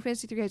 But Final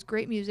Fantasy 3 has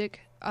great music.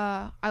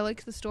 I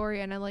like the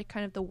story, and I like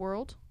kind of the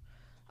world.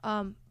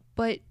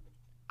 But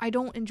I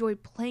don't enjoy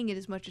playing it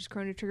as much as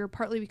Chrono Trigger,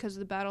 partly because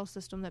of the battle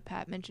system that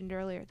Pat mentioned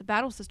earlier. The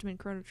battle system in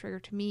Chrono Trigger,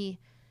 to me,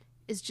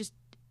 is just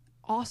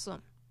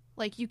awesome.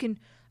 Like, you can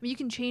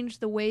change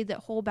the way that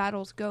whole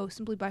battles go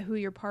simply by who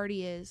your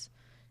party is.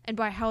 And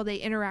by how they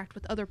interact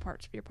with other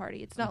parts of your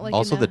party. It's not like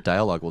also the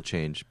dialogue will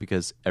change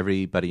because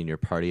everybody in your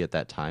party at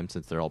that time,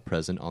 since they're all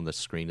present on the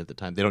screen at the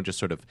time, they don't just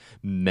sort of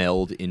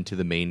meld into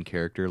the main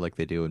character like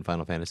they do in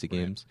Final Fantasy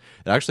games.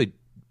 It actually,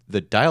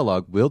 the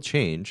dialogue will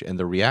change and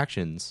the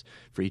reactions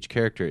for each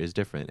character is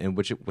different, and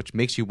which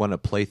makes you want to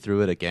play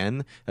through it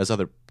again as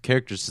other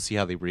characters to see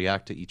how they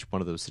react to each one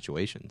of those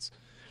situations.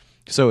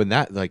 So in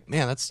that, like,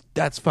 man,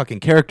 that's fucking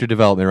character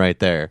development right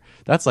there.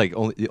 That's like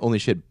only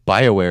shit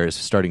BioWare is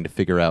starting to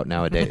figure out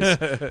nowadays.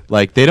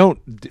 Like, they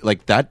don't,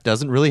 like, that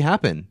doesn't really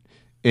happen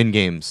in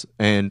games.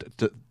 And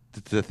to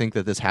think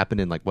that this happened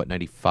in, like, what,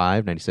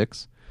 95,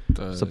 96?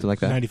 Something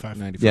like that?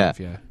 95.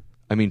 Yeah.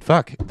 I mean,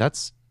 fuck,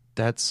 that's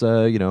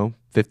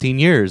 15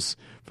 years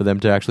for them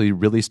to actually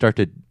really start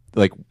to,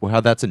 like,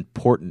 how that's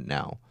important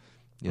now,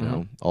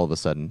 all of a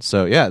sudden.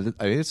 So, yeah,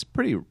 I mean, it's a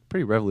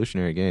pretty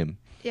revolutionary game.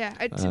 Yeah,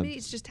 to me,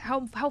 it's just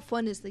how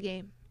fun is the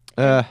game.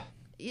 Yeah,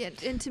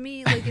 and to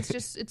me, like,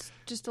 it's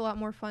just a lot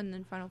more fun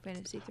than Final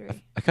Fantasy 3.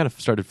 I kind of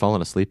started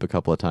falling asleep a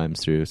couple of times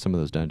through some of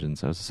those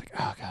dungeons. I was just like,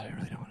 oh god, I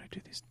really don't want to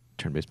do these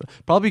turn-based.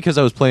 Probably because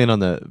I was playing on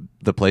the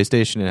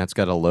PlayStation and it's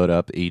got to load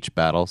up each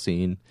battle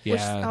scene.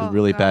 Yeah,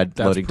 really bad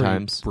loading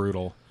times.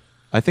 Brutal.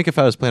 I think if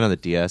I was playing on the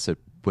DS, it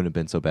wouldn't have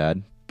been so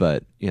bad.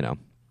 But Yeah,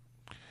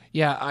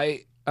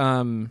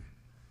 I'm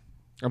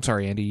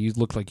sorry, Andy. You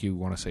look like you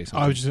want to say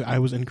something. I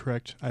was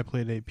incorrect. I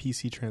played a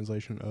PC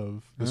translation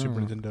of the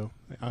Super Nintendo.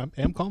 I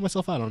am calling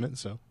myself out on it.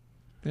 So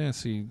yeah,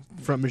 see,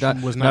 Front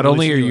Mission was not not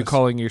only are you US.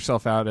 calling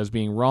yourself out as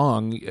being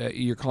wrong,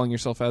 you're calling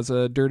yourself as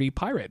a dirty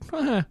pirate.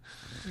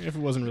 If it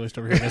wasn't released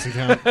over here, it doesn't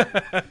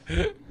count.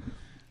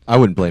 I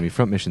wouldn't blame you.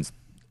 Front Mission's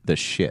the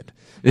shit.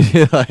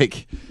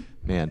 Like,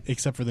 man.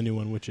 Except for the new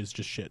one, which is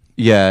just shit.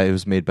 Yeah, it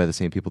was made by the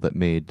same people that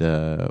made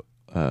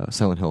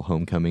Silent Hill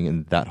Homecoming,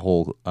 and that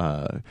whole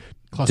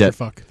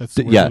clusterfuck. That's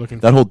the word yeah, you're looking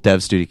that for. whole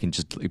dev studio can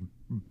just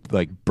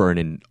like burn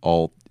in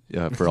all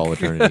for all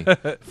eternity.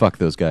 Fuck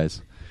those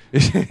guys.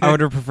 I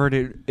would have preferred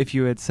it if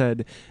you had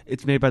said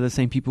it's made by the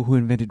same people who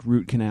invented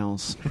root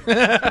canals.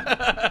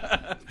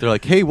 They're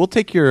like, hey, we'll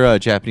take your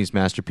Japanese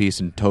masterpiece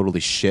and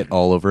totally shit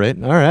all over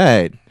it. All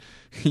right.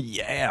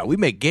 Yeah, we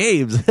make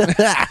games.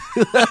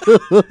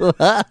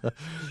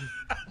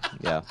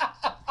 Yeah.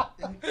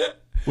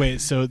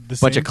 Wait, so the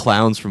Bunch same, of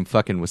clowns from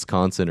fucking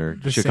Wisconsin or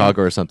the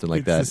Chicago same- or something like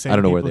it's that. the same I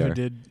don't know where people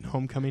they who are. did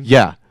Homecoming?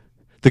 Yeah.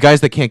 The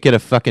guys that can't get a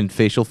fucking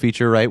facial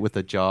feature right with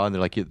the jaw, and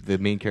they're like, the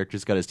main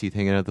character's got his teeth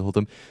hanging out the whole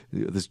time.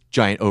 This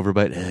giant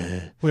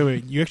overbite.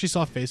 Wait. You actually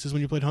saw faces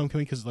when you played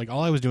Homecoming? Because like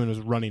all I was doing was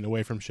running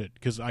away from shit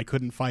because I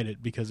couldn't fight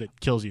it because it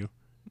kills you.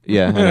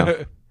 Yeah, I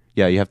know.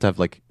 Yeah, you have to have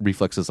like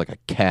reflexes like a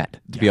cat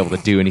to be able to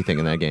do anything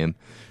in that game.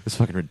 It's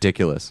fucking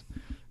ridiculous.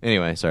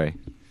 Anyway, sorry.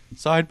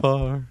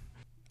 Sidebar.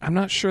 I'm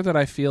not sure that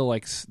I feel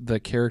like the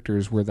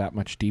characters were that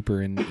much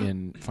deeper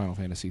in Final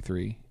Fantasy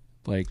III.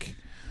 Like,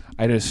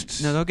 I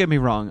just... No, don't get me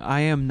wrong.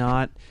 I am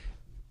not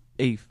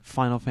a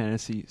Final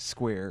Fantasy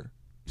Squeenix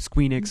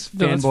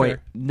No, that's fanboy.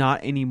 fair.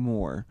 Not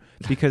anymore.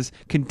 Because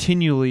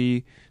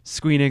continually,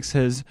 Squeenix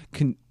has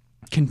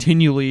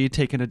continually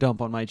taken a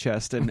dump on my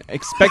chest and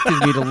expected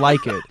me to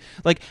like it.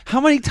 Like,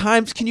 how many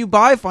times can you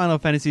buy Final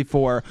Fantasy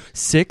IV?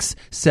 6,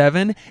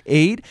 7,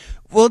 8?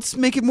 Well, let's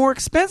make it more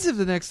expensive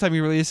the next time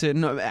you release it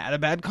and add a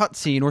bad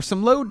cutscene or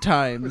some load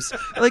times.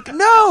 Like,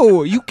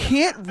 no! You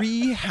can't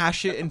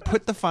rehash it and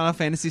put the Final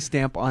Fantasy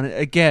stamp on it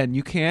again.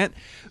 You can't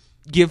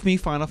give me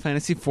Final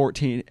Fantasy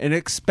XIV and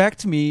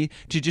expect me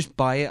to just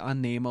buy it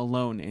on name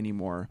alone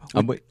anymore.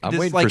 I'm This,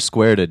 waiting like, for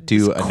Square to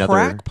do this another...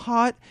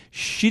 crackpot,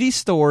 shitty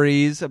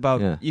stories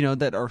about Yeah.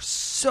 that are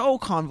so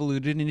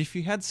convoluted. And if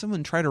you had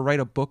someone try to write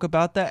a book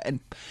about that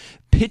and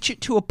pitch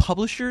it to a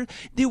publisher,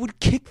 they would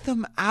kick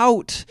them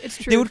out. It's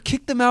true. They would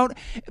kick them out,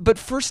 but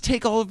first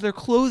take all of their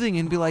clothing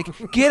and be like,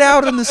 "Get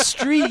out on the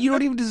street! You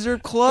don't even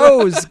deserve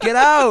clothes. Get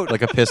out!"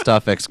 Like a pissed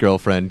off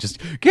ex-girlfriend. Just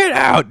get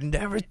out and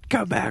never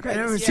come back. I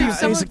never see your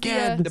some face of the,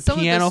 again. The some of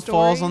the piano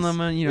falls on stories-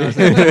 them, and as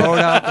they throw it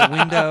out the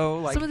window.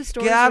 Like, some of the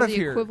stories get out are of the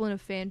here. equivalent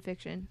of fan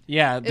fiction.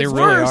 Yeah, they It's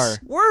really Worse, are.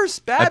 worse,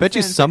 bad. I bet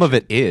you fan some of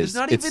it fiction. is.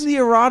 There's not It's- even the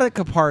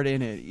erotica part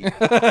in it.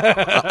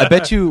 I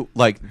bet you,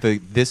 like,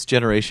 this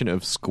generation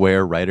of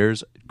Square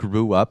writers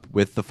grew up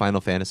with the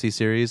Final Fantasy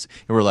series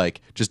and were,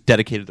 like, just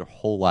dedicated their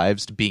whole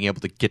lives to being able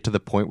to get to the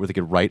point where they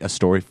could write a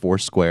story for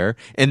Square,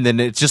 and then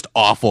it's just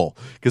awful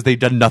because they've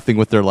done nothing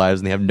with their lives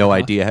and they have no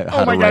idea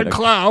how to write it.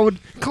 Cloud!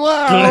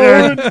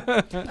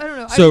 I don't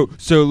know.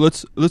 So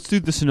let's do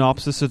the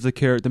synopsis of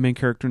the main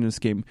character in this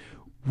game.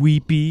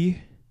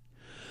 Weepy,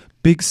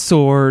 big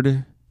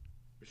sword,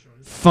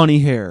 funny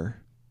hair.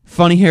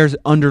 Funny hair is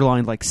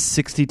underlined like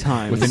 60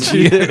 times.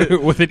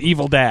 With an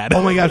evil dad.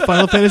 Oh my god,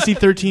 Final Fantasy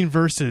 13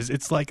 Versus.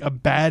 It's like a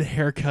bad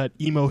haircut,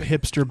 emo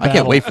hipster battle. I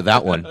can't wait for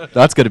that one.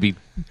 That's going to be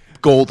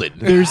golden.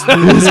 There's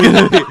I'm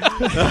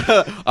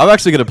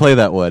actually going to play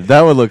that one.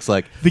 That one looks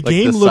like the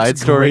game the looks side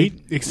story.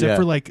 great, except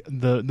for like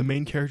the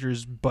main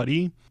character's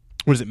buddy.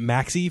 What is it,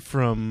 Maxi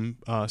from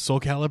Soul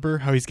Calibur?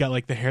 How he's got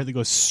like the hair that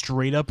goes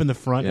straight up in the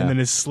front Yeah. and then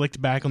is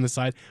slicked back on the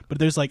side. But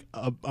there's like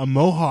a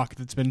mohawk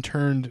that's been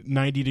turned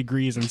 90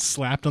 degrees and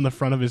slapped on the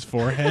front of his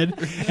forehead.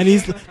 And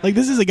he's like,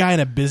 this is a guy in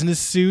a business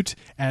suit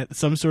at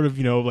some sort of,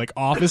 like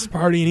office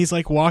party. And he's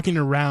like walking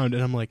around.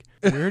 And I'm like,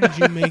 where did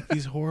you make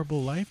these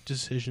horrible life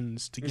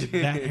decisions to get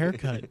that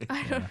haircut?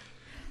 I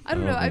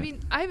don't know. I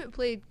mean, I haven't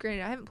played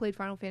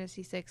Final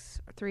Fantasy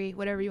 6 or 3,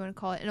 whatever you want to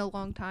call it, in a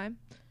long time.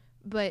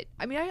 But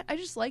I mean, I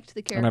just liked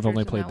the characters. And I've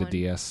only in played that the one.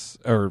 DS.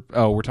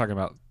 We're talking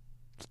about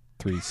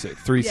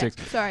 3.6. Yeah,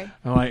 sorry.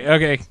 I'm like,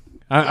 okay,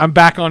 I'm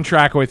back on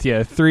track with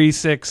you. 3,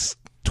 6,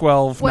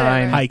 12, Whatever.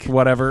 9, Hike.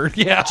 whatever.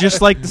 Yeah.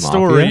 Just like the Mafia?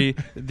 story,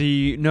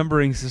 the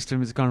numbering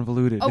system is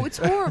convoluted. Oh, it's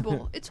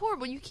horrible. It's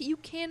horrible. You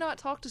cannot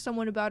talk to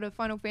someone about a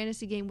Final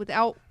Fantasy game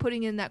without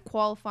putting in that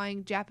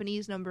qualifying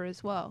Japanese number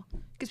as well,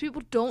 because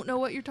people don't know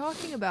what you're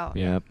talking about.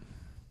 Yeah.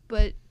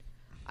 But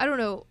I don't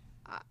know.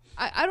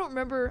 I don't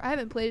remember. I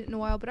haven't played it in a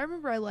while, but I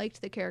remember I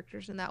liked the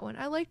characters in that one.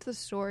 I liked the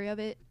story of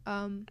it.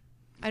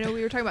 I know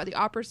we were talking about the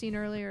opera scene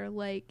earlier.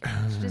 Like,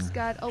 it's just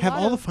got a Have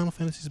lot all the of... Final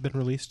Fantasies been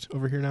released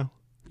over here now?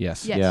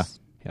 Yes. Yes. Yeah.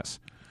 Yes.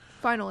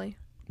 Finally.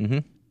 Mm-hmm.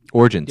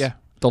 Origins. Yeah.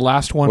 The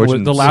last one Origins.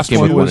 was the last Game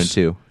one Boy 1 was and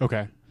 2.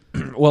 Okay.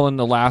 well, and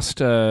the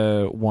last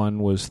one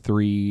was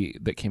 3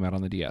 that came out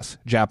on the DS.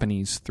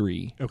 Japanese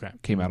 3 Okay.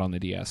 came out on the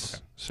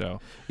DS. So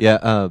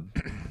Yeah,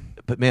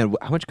 But man,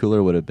 how much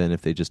cooler would it have been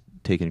if they just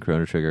taken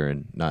Chrono Trigger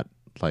and not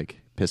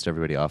like pissed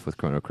everybody off with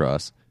Chrono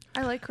Cross?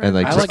 I like Chrono And,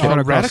 like, Cross. I like Chrono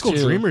Cross Radical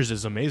too. Dreamers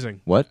is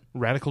amazing. What?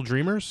 Radical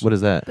Dreamers? What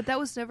is that? But that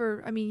was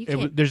never. I mean, you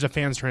can't. There's a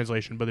fan's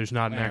translation, but there's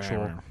not an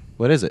actual.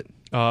 What is it?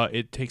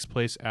 It takes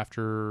place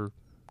after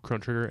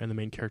Chrono Trigger, and the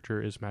main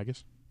character is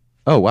Magus.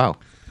 Oh wow.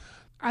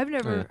 I've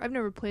never yeah. I've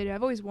never played it.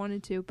 I've always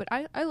wanted to, but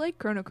I like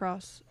Chrono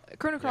Cross.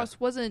 Chrono Cross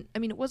wasn't. I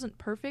mean, it wasn't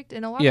perfect,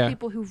 and a lot Yeah. of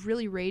people who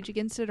really rage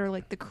against it are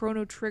like the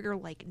Chrono Trigger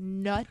like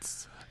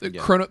nuts.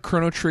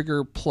 Chrono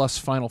Trigger plus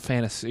Final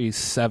Fantasy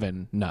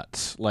VII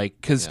nuts, like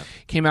because Yeah.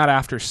 came out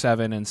after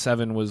 7, and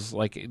 7 was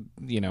like it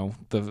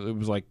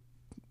was like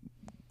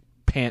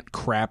pant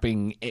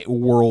crapping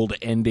world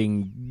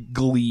ending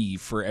glee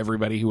for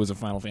everybody who was a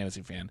Final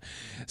Fantasy fan.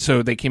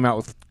 So they came out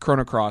with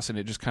Chrono Cross, and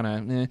it just kind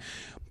of.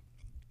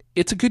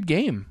 It's a good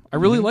game. I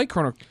really like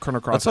Chrono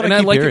Cross, That's what and I I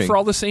keep like it hearing. for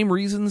all the same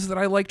reasons that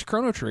I liked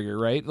Chrono Trigger.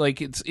 Right?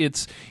 Like it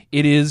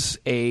is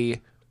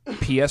a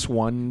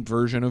PS1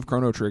 version of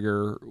Chrono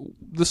Trigger.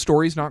 The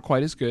story's not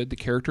quite as good. The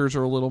characters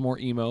are a little more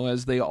emo,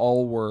 as they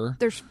all were.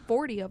 There's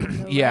 40 of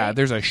them. Though, Yeah, right?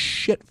 there's a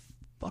shit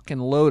fucking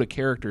load of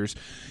characters.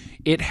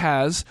 It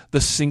has the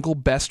single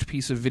best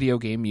piece of video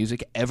game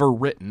music ever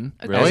written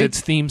as Really?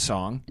 its theme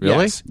song.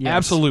 Really? Yes, Yes.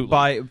 absolutely.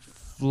 By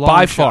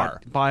By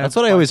far. That's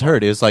what I always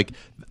heard. It was like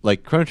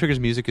Chrono Trigger's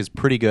music is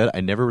pretty good.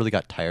 I never really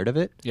got tired of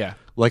it. Yeah.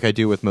 Like I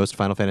do with most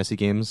Final Fantasy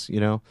games,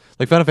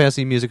 Like Final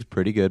Fantasy music is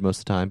pretty good most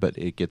of the time, but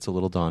it gets a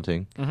little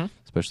daunting. Mhm.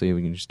 Especially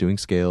when you're just doing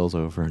scales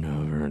over and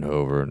over and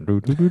over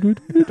and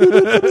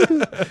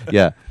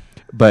yeah.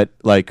 But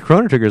like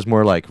Chrono Trigger is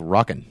more like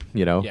rocking,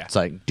 Yeah. It's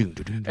like doom,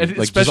 doom, doom, And like just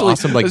especially,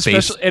 awesome like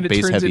bass, and it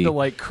bass turns heavy. into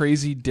like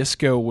crazy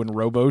disco when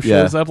Robo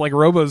Yeah. shows up. Like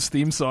Robo's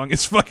theme song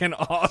is fucking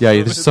awesome. Yeah,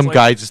 there's It's some like-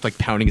 guy just like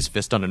pounding his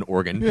fist on an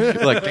organ.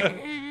 Like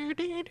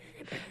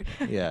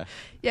yeah.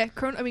 Yeah,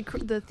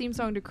 the theme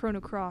song to Chrono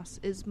Cross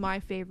is my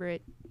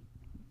favorite.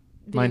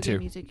 Video Mine game too.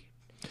 Music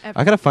ever.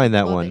 I gotta find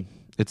that Love one. it.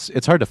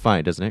 It's hard to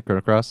find, isn't it, Chrono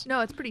Cross?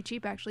 No, it's pretty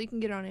cheap actually. You can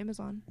get it on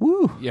Amazon.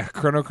 Woo! Yeah,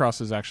 Chrono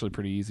Cross is actually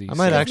pretty easy. I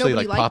might Because actually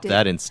nobody like pop liked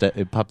that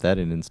instead. Pop that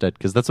in instead,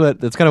 because that's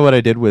kind of what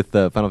I did with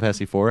Final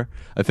Fantasy IV.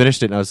 I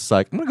finished it and I was just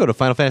like, I'm gonna go to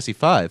Final Fantasy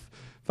V.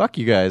 Fuck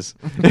you guys.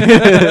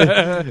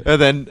 And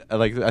then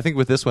I think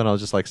with this one I'll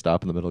just like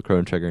stop in the middle of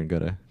Chrono Trigger and go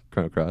to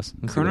Chrono Cross.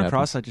 and see what Chrono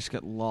Cross, happens. I just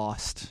get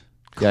lost.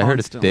 Yeah, I heard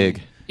it's constantly.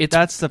 big.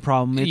 That's the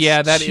problem. It's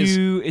Yeah, that is-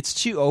 It's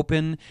too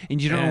open,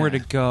 and you don't know where to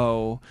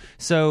go.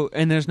 So,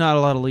 and there's not a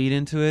lot of lead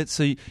into it,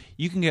 so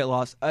you can get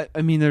lost. I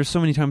mean, there's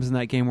so many times in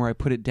that game where I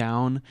put it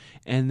down,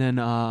 and then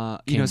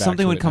Came back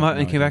something to would it, come had up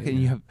and no came back, idea.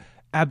 and you have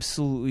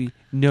absolutely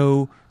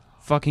no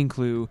fucking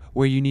clue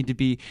where you need to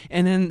be.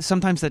 And then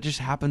sometimes that just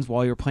happens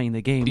while you're playing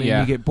the game, and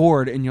Yeah. you get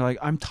bored, and you're like,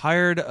 I'm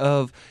tired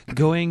of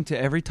going to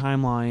every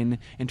timeline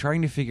and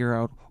trying to figure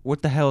out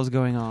what the hell is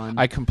going on.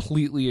 I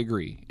completely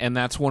agree, and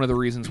that's one of the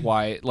reasons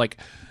why, like,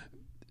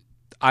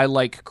 I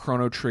like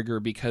Chrono Trigger,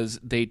 because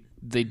they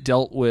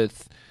dealt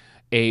with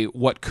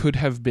what could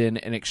have been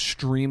an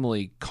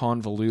extremely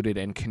convoluted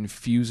and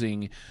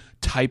confusing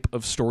type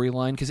of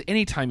storyline. Because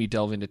anytime you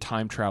delve into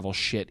time travel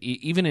shit,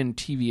 even in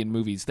TV and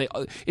movies,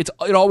 it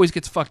always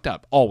gets fucked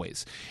up,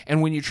 always.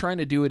 And when you're trying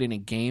to do it in a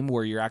game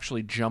where you're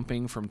actually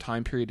jumping from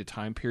time period to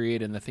time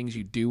period, and the things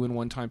you do in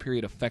one time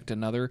period affect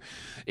another,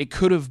 it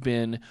could have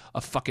been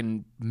a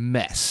fucking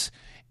mess.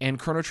 And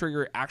Chrono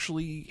Trigger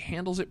actually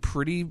handles it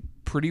pretty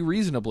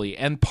reasonably,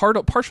 and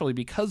partially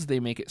because they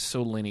make it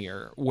so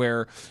linear,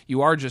 where you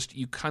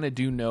kind of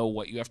do know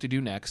what you have to do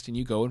next, and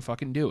you go and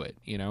fucking do it.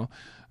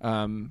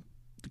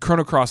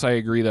 Chrono Cross, I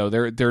agree though.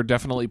 There are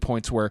definitely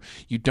points where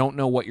you don't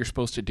know what you're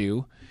supposed to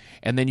do,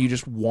 and then you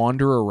just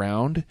wander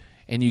around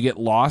and you get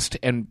lost,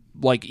 and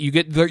like you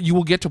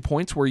will get to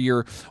points where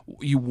you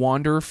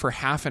wander for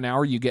half an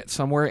hour, you get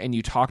somewhere and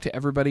you talk to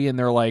everybody, and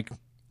they're like,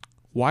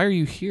 "Why are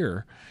you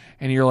here?"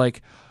 And you're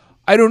like,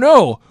 "I don't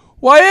know.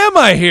 Why am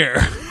I here?"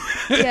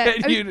 Yeah,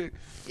 And I mean,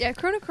 yeah,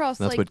 Chrono Cross.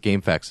 That's like, what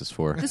GameFAQs is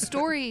for. the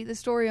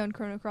story on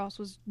Chrono Cross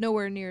was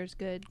nowhere near as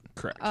good.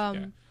 Correct.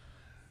 Um,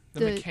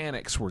 The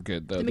mechanics were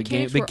good though. the The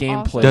mechanics were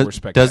gameplay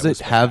awesome. were Does was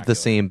it have the spectacular.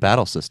 same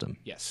battle system?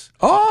 Yes.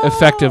 Oh,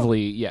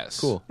 Effectively, yes.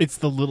 Cool. It's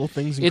the little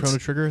things in Chrono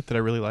Trigger that I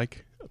really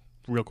like.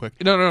 Real quick.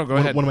 No, go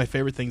ahead. One of my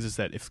favorite things is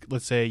that if,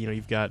 let's say,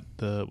 you've got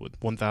the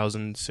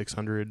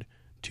 1,600,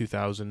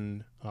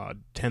 2,000,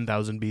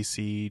 10,000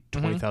 BC,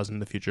 20,000 in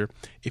the future.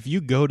 If you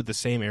go to the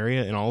same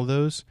area in all of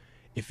those,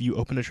 if you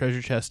open a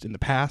treasure chest in the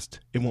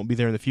past, it won't be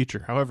there in the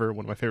future. However,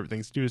 one of my favorite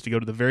things to do is to go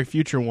to the very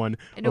future one,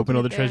 And open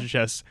all open the it treasure there.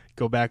 chests,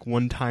 go back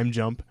one time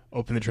jump,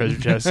 open the treasure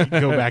chest,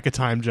 go back a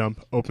time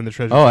jump, open the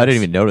treasure Oh, chest. I didn't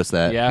even notice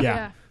that. Yeah. Yeah.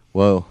 Yeah,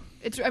 Whoa.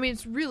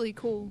 it's really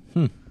cool.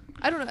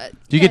 I don't know.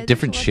 Do you yeah, get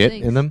different there's a lot of shit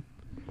things. in them?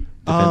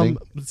 Depending.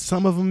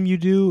 Some of them you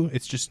do.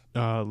 It's just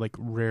like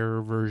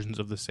rare versions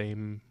of the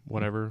same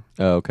whatever.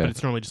 Oh, okay. But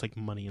it's normally just like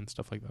money and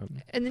stuff like that.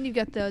 And then you've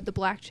got the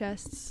black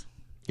chests.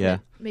 Yeah.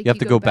 that make You have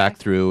to go go back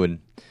through and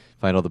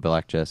find all the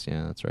black chests.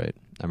 Yeah, that's right.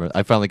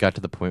 I finally got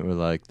to the point where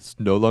like it's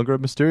no longer a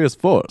mysterious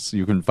force.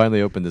 You can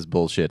finally open this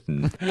bullshit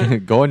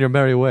and go on your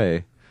merry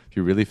way. if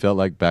you really felt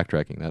like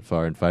backtracking that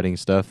far and fighting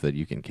stuff that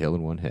you can kill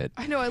in one hit.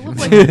 I know. I love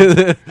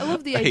I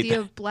love the idea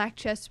of black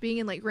chests being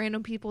in like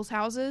random people's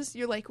houses.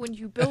 You're like when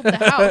you build the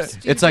house.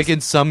 It's like in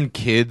some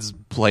kid's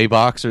play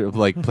box or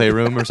like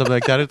playroom or something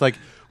like that. It's like,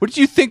 what did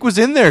you think was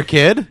in there,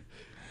 kid?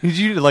 Did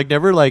you like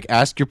never like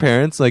ask your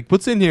parents like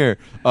what's in here?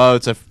 Oh,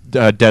 it's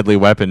a deadly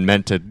weapon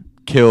meant to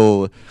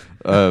kill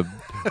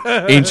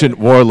ancient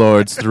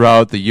warlords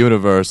throughout the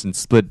universe and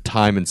split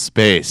time and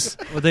space.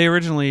 Well, they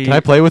originally. Can I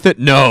play with it?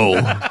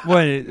 No.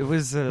 What it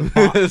was?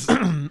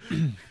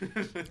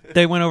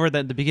 They went over that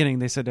at the beginning.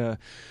 They said,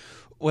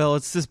 "Well,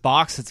 it's this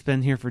box that's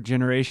been here for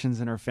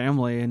generations in our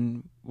family,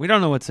 and we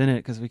don't know what's in it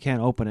because we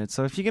can't open it.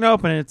 So if you can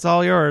open it, it's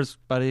all yours,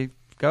 buddy.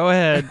 Go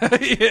ahead."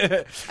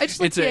 Yeah. I just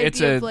like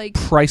it's a like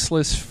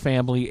priceless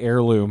family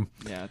heirloom.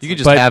 Yeah, you can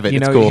just but, have it. You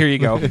It's know, cool. here you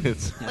go.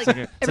 it's like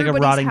a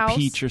rotting house.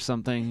 peach or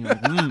something. You're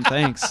like,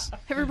 thanks.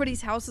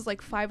 Everybody's house is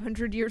like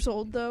 500 years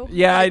old, though.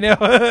 Yeah, I know.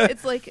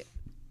 It's like,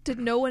 did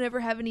no one ever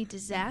have any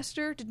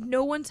disaster? Did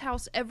no one's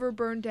house ever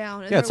burn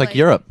down? And Yeah, it's they're like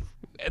Europe.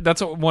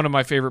 That's one of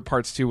my favorite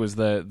parts too. Was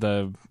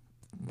the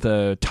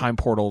time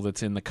portal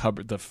that's in the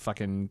cupboard, the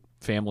fucking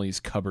family's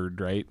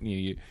cupboard, right?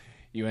 You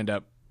end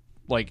up.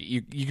 Like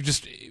you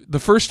just the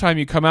first time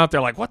you come out,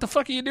 they're like, "What the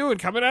fuck are you doing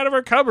coming out of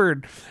our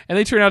cupboard?" And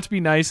they turn out to be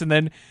nice. And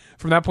then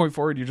from that point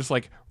forward, you're just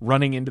like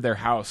running into their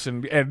house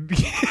and you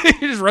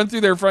just run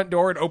through their front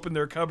door and open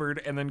their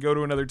cupboard and then go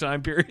to another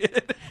time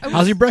period.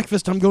 How's your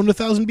breakfast? I'm going to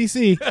 1000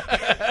 BC.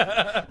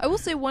 I will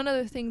say one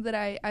other thing that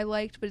I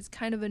liked, but it's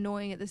kind of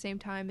annoying at the same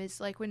time,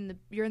 is like when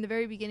you're in the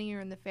very beginning,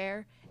 you're in the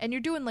fair, and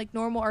you're doing like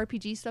normal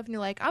RPG stuff, and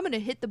you're like, I'm gonna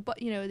hit the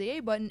A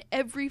button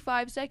every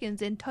 5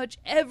 seconds and touch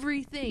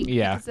everything.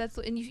 Yeah, because that's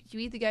and you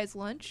eat the guy's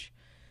lunch,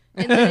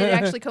 and then it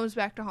actually comes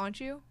back to haunt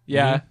you.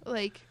 Yeah,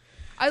 like.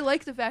 I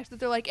like the fact that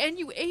they're like, and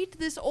you ate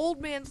this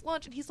old man's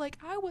lunch, and he's like,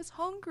 I was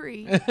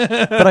hungry.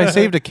 But I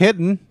saved a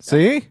kitten.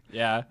 See?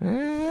 Yeah.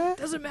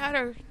 Doesn't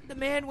matter. The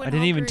man went. I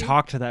didn't even hungry.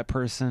 talk to that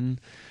person.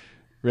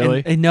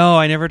 Really? And no,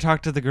 I never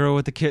talked to the girl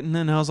with the kitten,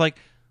 and I was like,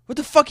 "What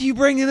the fuck are you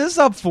bringing this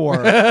up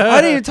for?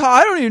 I didn't even talk.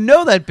 I don't even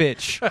know that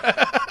bitch."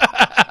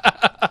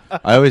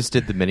 I always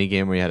did the mini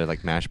game where you had to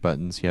like mash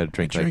buttons. You had to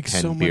drink like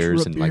 10 so much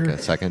beers root in like beer. a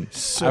second.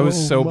 I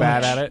was so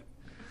bad much. at it.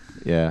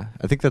 Yeah,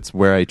 I think that's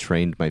where I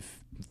trained my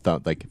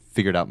like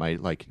figured out my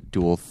like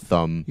dual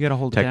thumb You gotta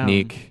hold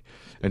technique.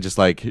 And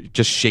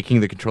just shaking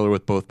the controller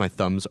with both my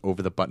thumbs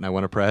over the button I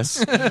want to press.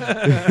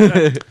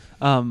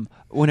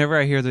 Whenever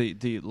I hear the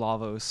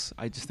Lavos,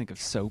 I just think of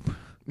soap.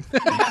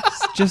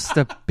 It's just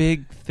a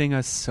big thing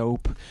of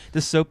soap.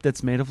 The soap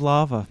that's made of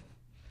lava.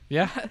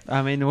 Yeah,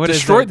 I mean, what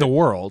destroyed is the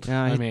world.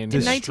 Yeah, I he mean, In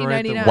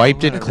destroyed the 1999.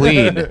 Wiped it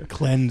clean.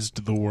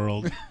 Cleansed the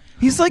world.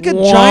 He's like a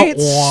Wah, giant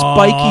wah.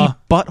 spiky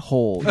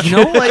butthole. You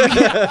know,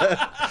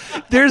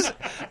 like there's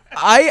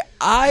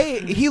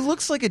he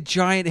looks like a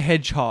giant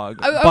hedgehog.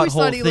 I always butthole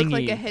thought he looked thingy.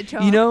 like a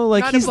hedgehog, You know,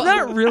 like not a he's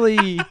not butthole.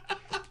 really.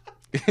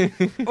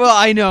 Well,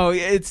 I know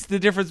it's the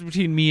difference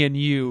between me and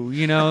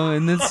you know,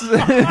 and it's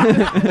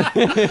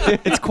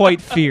it's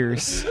quite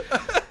fierce.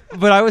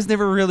 But I was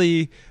never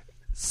really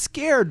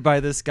scared by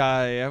this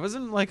guy. I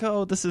wasn't like,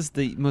 oh, this is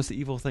the most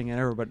evil thing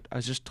ever. But I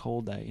was just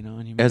told that, you know.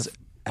 And he made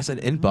As an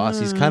end boss,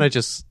 he's kind of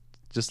just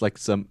like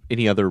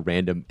any other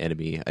random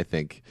enemy. I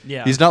think.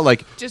 Yeah. He's not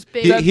like Just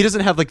big. he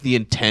doesn't have like the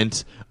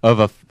intent of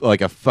a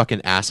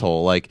fucking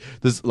asshole like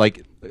this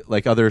like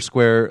other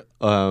Square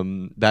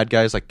bad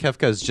guys. Like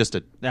Kefka is just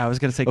a I was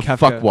gonna say a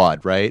Kefka.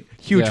 fuckwad, right?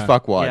 Huge Yeah.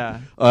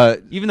 fuckwad. Yeah.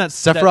 Even that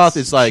Sephiroth that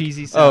is like,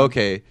 cheesy oh, sound.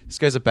 okay, this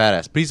guy's a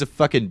badass, but he's a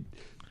fucking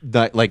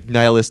like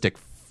nihilistic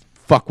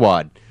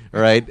fuckwad.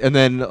 All right, and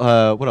then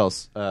what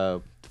else?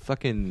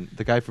 Fucking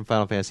the guy from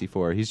Final Fantasy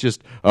IV. He's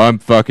just, I'm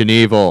fucking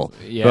evil.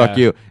 Yeah. Fuck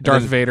you, And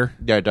Darth then- Vader.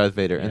 Yeah, Darth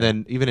Vader. And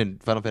then even in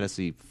Final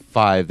Fantasy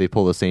V, they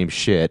pull the same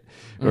shit,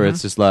 where Mm-hmm.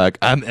 it's just like,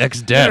 I'm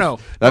ex-death. No.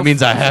 That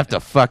means I have to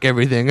fuck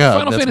everything up.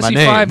 Final That's Fantasy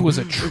my name. V was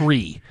a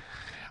tree.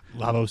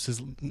 Lavos is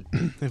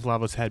if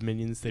Lavos had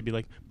minions, they'd be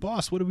like,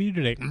 "Boss, what do we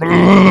do today?"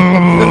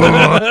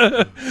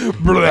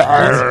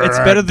 It's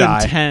better than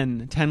Die.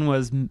 10. 10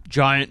 was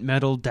giant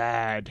metal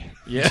dad.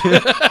 Yeah.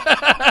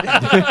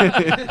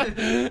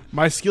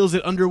 My skills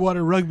at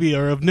underwater rugby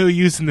are of no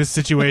use in this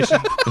situation.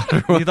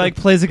 He like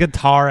plays a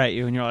guitar at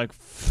you, and you're like,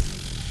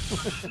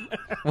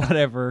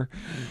 whatever.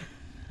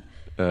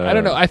 I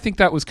don't know. I think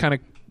that was kind of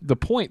the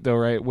point, though,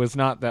 right? Was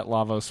not that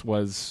Lavos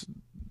was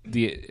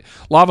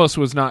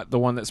not the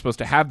one that's supposed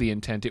to have the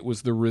intent. It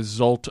was the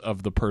result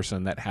of the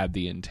person that had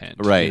the intent,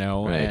 Right, You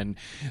know, right. and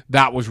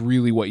that was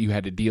really what you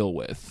had to deal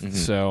with. Mm-hmm.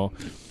 So,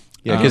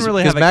 Yeah, He because didn't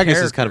really have a Magus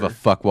is kind of a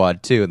character.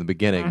 fuckwad too in the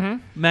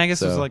beginning.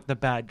 Magus was So- like the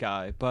bad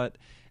guy, but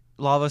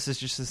Lavos is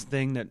just this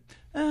thing that,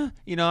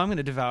 you know, I'm going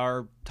to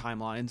devour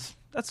timelines.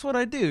 That's what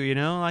I do, you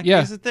know? Like, Yeah.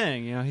 here's the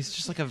thing, you know, he's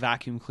just like a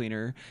vacuum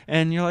cleaner.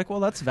 And you're like, well,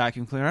 that's a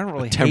vacuum cleaner. I don't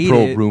really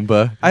Temporal hate it.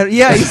 Roomba.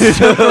 Yeah, he's a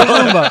temporal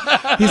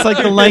Roomba. He's like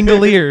the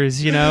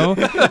Langoliers, you know?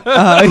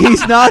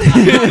 He's not...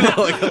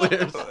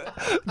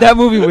 That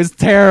movie was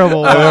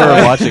terrible. I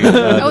remember watching it.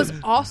 That was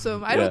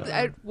awesome.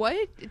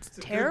 What? It's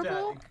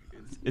terrible.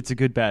 It's a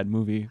good, bad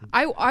movie.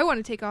 I want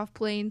to take off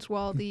planes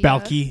while the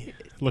Balky.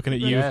 looking at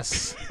you.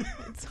 Yes.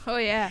 Oh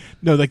yeah.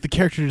 No, like the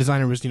character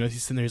designer was,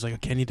 he's sitting there. He's like,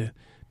 okay, I need to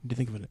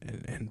think of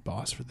an end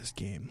boss for this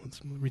game.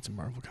 Let's read some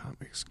Marvel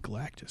comics.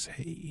 Galactus,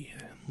 hey,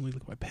 let me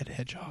look at my pet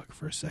hedgehog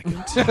for a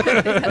second.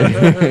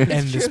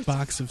 And this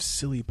box of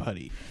silly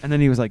putty. And then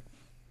he was like,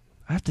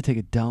 I have to take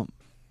a dump.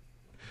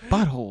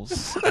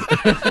 Buttholes.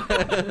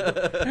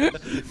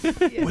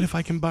 What if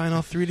I combine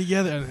all three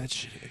together? And that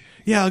shit.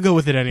 Yeah, I'll go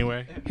with it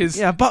anyway.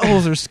 Yeah,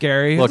 buttholes are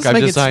scary. Look, Let's I've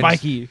make it designed-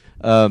 spiky.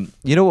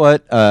 You know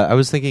what? I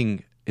was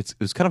thinking it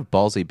was kind of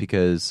ballsy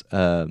because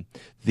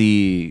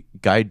the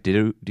guy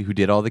who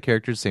did all the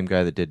characters, same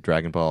guy that did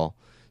Dragon Ball,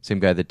 same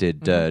guy that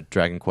did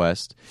Dragon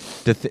Quest,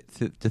 to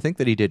think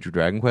that he did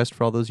Dragon Quest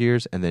for all those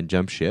years and then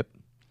jump ship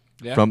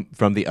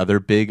from the other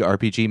big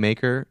RPG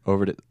maker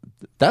over to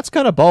that's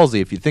kind of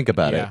ballsy if you think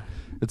about it.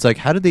 It's like,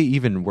 how did they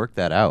even work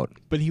that out?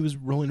 But he was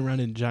rolling around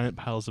in giant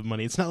piles of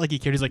money. It's not like he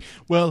cared. He's like,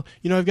 well,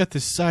 I've got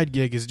this side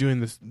gig is doing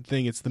this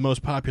thing. It's the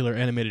most popular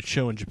animated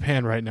show in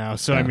Japan right now.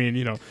 So, I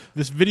mean,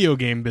 this video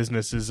game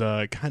business is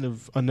kind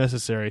of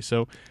unnecessary.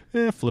 So,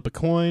 flip a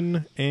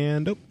coin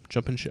and,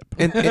 jump and ship.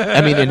 And I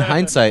mean, in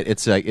hindsight,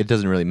 it's like, it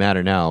doesn't really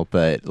matter now.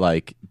 But,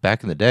 like,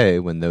 back in the day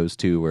when those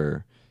two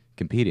were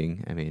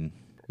competing, I mean,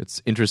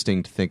 it's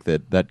interesting to think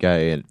that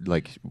guy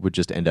would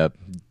just end up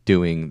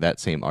doing that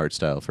same art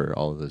style for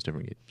all of those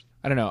different games.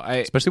 I don't know.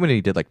 Especially when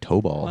he did like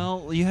Tobal.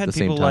 Well, you had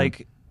people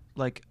like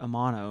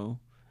Amano,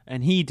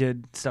 and he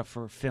did stuff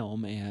for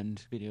film and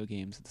video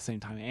games at the same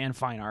time, and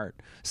fine art.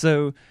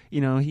 So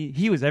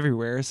he was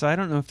everywhere. So I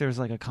don't know if there's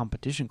like a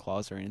competition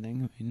clause or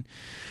anything. I mean,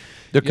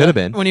 there could have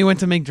been. When he went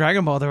to make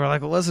Dragon Ball, they were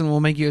like, well, "Listen, we'll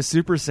make you a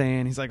Super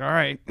Saiyan." He's like, "All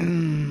right,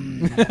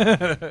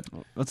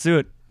 let's do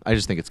it." I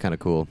just think it's kind of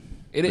cool.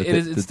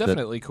 It's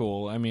definitely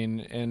cool. I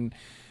mean, and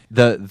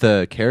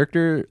the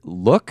character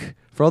look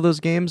for all those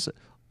games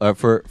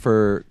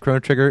for Chrono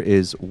Trigger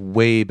is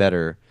way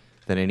better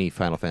than any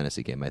Final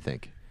Fantasy game, I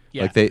think.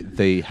 Yeah. Like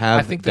they have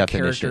I think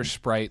definition. The character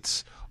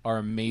sprites are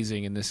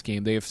amazing in this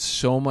game. They have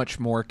so much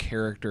more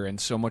character and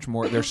so much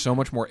more. They're so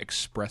much more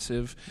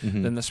expressive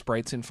than the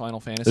sprites in Final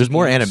Fantasy. There's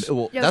more games.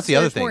 that's the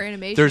other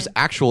thing. There's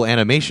actual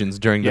animations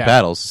during the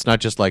battles. It's not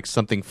just like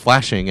something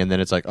flashing and then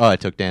it's like, oh, I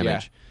took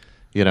damage.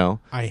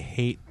 I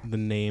hate the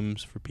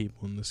names for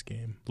people in this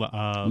game.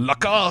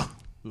 Luca.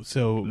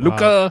 So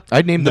Luca.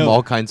 I'd name them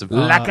all kinds of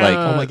like,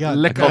 oh my god,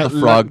 I call the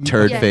frog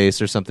turd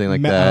face or something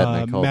like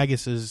that.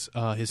 Magus is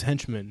his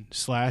henchman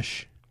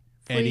Slash,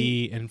 Flea.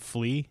 Eddie, and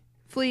Flea.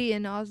 Flea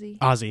and Ozzy.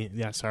 Ozzy,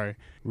 yeah, sorry.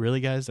 Really,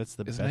 guys? That's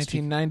the It's best.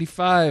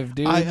 1995,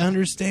 dude. I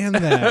understand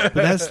that,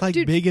 but that's like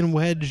Dude, Big and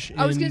Wedge.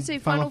 I was gonna say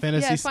Final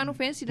Fantasy. Yeah, Final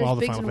Fantasy does all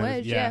the Bigs Final and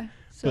Fantasy, Wedge. Yeah.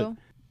 So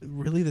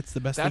really, that's the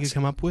best they could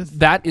come up with.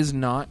 That is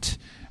not.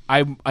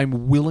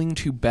 I'm willing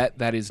to bet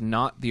that is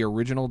not the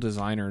original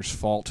designer's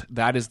fault.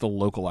 That is the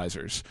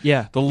localizers.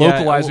 Yeah. The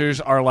localizers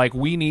are like,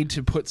 we need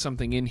to put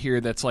something in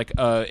here that's like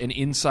an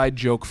inside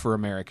joke for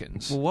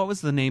Americans. Well, what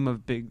was the name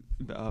of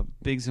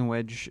Biggs and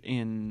Wedge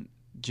in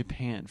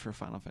Japan for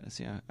Final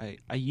Fantasy? I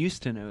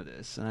used to know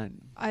this,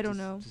 and I don't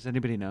know. Does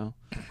anybody know?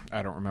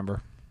 I don't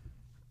remember.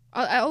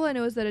 All I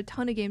know is that a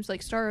ton of games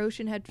like Star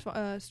Ocean had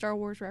Star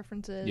Wars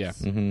references. Yeah.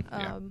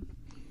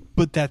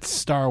 But that's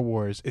Star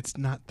Wars. It's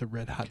not the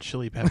Red Hot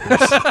Chili Peppers.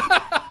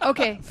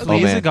 Okay.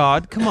 He's a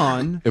god. Come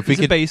on. He's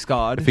a base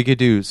god. If we could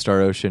do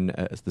Star Ocean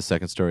as the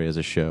second story as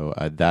a show,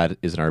 that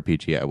is an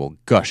RPG I will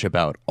gush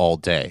about all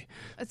day.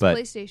 That's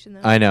PlayStation,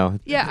 though. I know.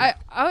 Yeah,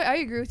 I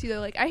agree with you, though.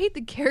 Like, I hate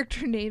the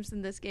character names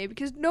in this game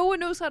because no one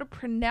knows how to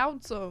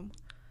pronounce them.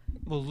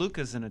 Well,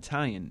 Luca's an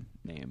Italian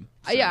name.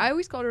 So. Yeah, I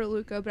always called her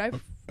Luca, but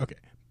Okay.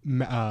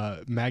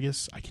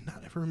 Magus, I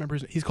cannot ever remember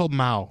his name. He's called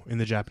Mao in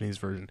the Japanese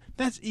version.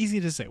 That's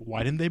easy to say.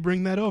 Why didn't they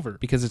bring that over?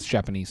 Because it's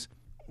Japanese.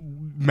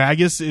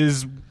 Magus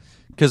is...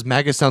 Because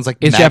Magus sounds like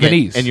it's maggot,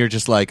 Japanese, and you're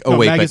just like, oh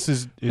wait, Magus but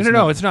is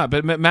no, it's not.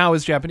 But Mao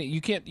is Japanese.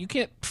 You can't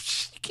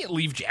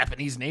leave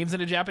Japanese names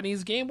in a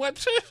Japanese game.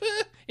 What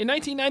in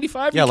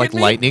 1995? Yeah, like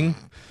lightning.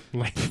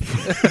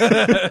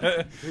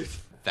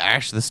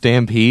 Vash the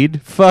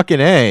Stampede. Fucking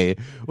A.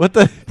 What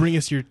the? Bring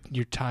us your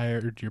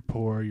tired, your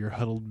poor, your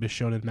huddled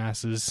Bishonen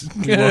masses.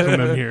 We welcome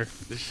them here.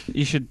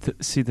 You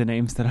should see the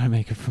names that I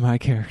make for my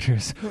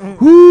characters.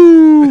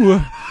 Woo!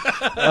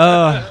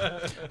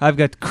 I've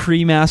got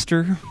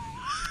Cremaster,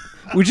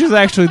 which is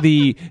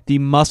actually the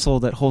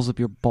muscle that holds up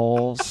your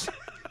balls.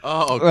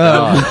 Oh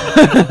god.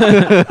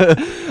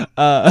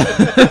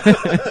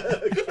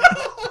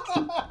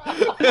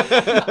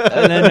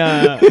 And then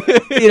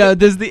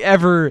there's the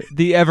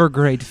ever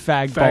great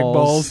Fag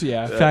Balls.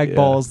 Yeah. Fag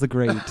Balls the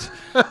Great.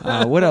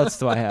 What else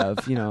do I have?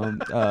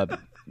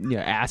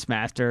 Ass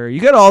Master.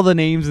 You got all the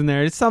names in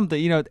there. It's something,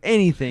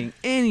 anything.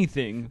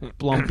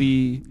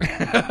 Blumpy.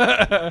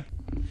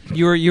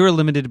 You were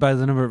limited by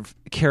the number of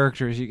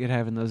characters you could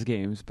have in those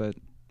games, but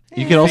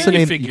you could also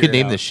name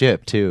the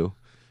ship too.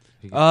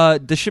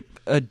 The ship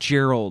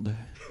Gerald.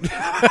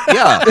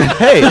 Yeah.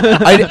 Hey,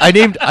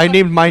 I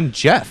named mine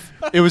Jeff.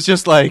 It was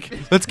just like,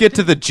 let's get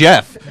to the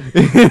Jeff.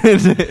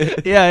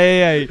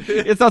 Yeah.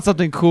 It's not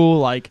something cool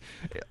like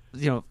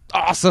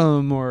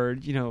awesome, or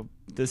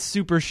the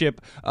super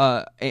ship.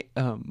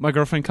 My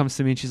girlfriend comes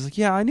to me and she's like,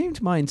 "Yeah, I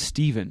named mine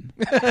Steven."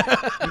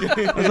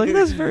 I was like,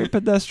 "That's very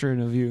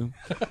pedestrian of you."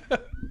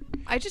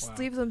 I just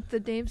leave them the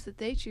names that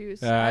they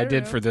choose. I don't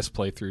did know. for this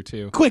playthrough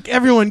too. Quick,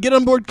 everyone, get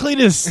on board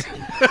Cletus.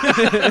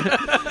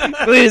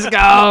 Please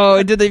go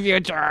into the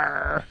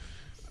future.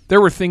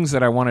 There were things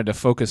that I wanted to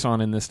focus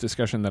on in this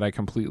discussion that I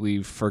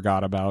completely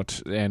forgot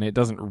about, and it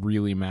doesn't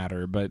really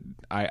matter. But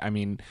I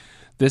mean,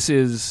 this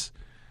is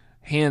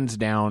hands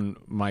down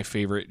my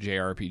favorite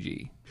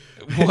JRPG.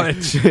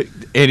 What?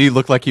 Andy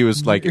looked like he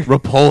was like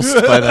repulsed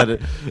by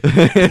that.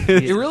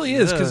 It really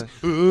is, because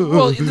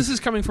this is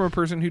coming from a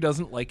person who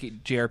doesn't like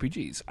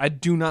JRPGs. I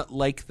do not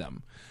like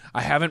them.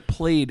 I haven't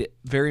played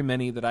very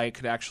many that I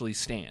could actually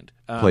stand.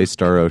 Play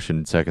Star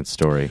Ocean Second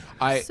Story.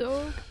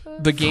 So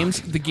good. The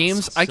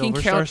games I can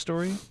Silver Star count.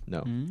 Story?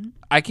 No.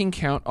 I can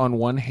count on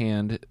one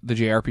hand the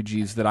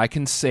JRPGs that I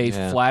can say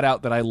flat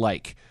out that I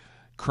like: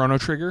 Chrono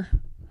Trigger,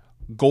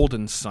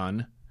 Golden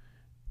Sun,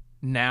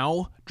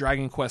 now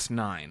Dragon Quest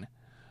IX.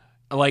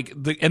 Like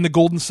the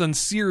Golden Sun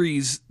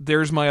series,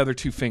 there's my other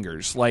two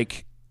fingers.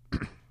 Like,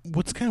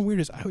 What's kind of weird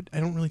is I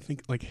don't really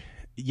think like.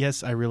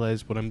 Yes, I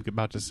realize what I'm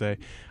about to say.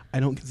 I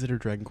don't consider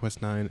Dragon Quest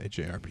IX a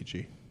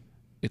JRPG.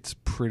 it's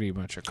pretty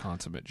much a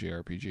consummate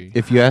JRPG.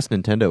 If you ask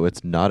Nintendo,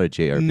 it's not a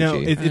JRPG. No,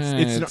 it's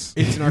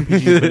an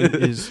RPG, but it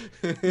is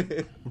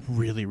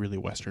really, really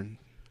Western.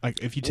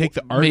 Like if you take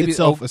the art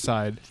itself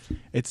aside,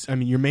 it's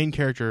your main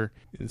character.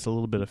 It's a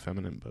little bit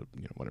effeminate, but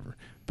whatever.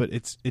 But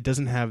it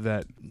doesn't have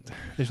that.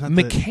 There's not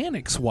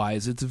mechanics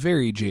wise, it's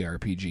very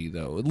JRPG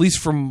though. At least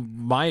from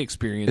my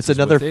experience, it's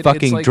another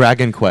fucking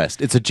Dragon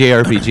Quest. It's a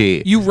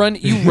JRPG. You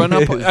run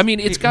up. I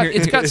mean, it's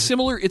got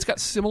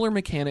similar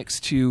mechanics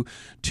to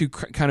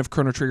kind of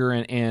Chrono Trigger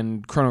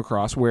and Chrono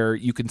Cross, where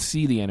you can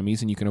see the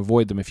enemies and you can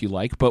avoid them if you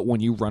like. But when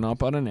you run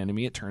up on an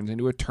enemy, it turns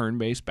into a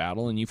turn-based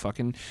battle, and you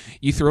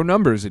throw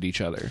numbers at each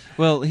other.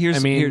 Well,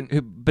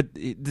 but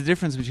the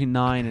difference between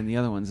 9 and the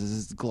other ones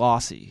is it's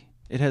glossy.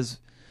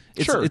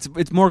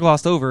 It's more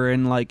glossed over,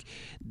 and like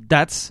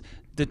that's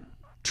the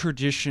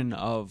tradition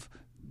of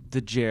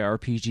the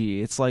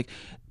JRPG. It's like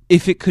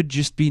if it could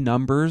just be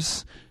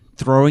numbers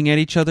throwing at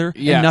each other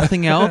and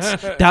nothing else,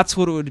 that's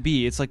what it would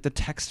be. It's like the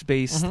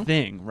text-based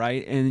thing,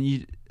 right?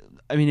 And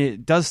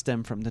it does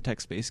stem from the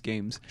text-based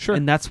games,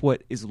 and that's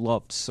what is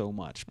loved so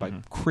much by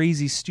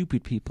crazy,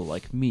 stupid people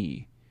like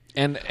me.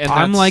 And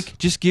I'm like,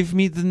 just give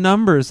me the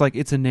numbers. Like,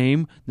 it's a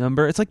name,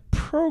 number. It's like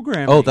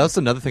programming. Oh, that's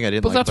another thing I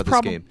didn't like about this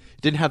game.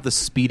 It didn't have the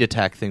speed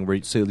attack thing where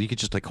you could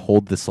just like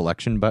hold the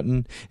selection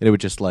button and it would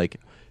just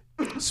like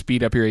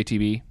speed up your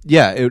ATB.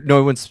 Yeah, it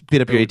wouldn't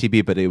speed up your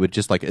ATB, but it would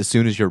just like as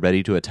soon as you're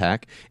ready to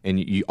attack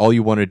and all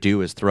you want to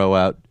do is throw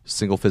out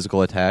single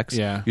physical attacks.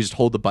 Yeah, you just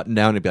hold the button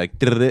down and be like,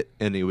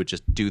 and it would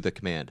just do the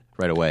command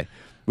right away.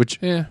 Which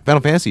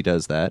Final Fantasy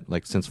does that,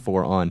 like since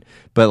 4 on.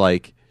 But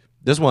like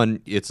this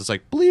one, it's just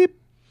like bleep.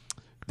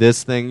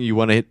 This thing, you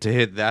want to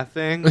hit that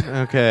thing?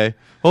 Okay.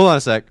 Hold on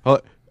a sec.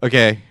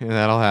 Okay, and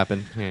that'll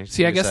happen.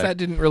 See, I guess that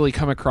didn't really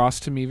come across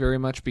to me very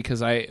much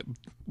because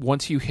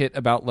once you hit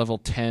about level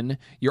 10,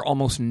 you're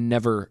almost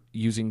never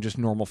using just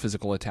normal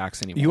physical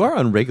attacks anymore. You are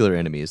on regular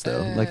enemies,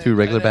 though, like through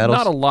regular battles?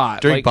 Not a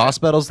lot. During boss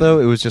battles, though,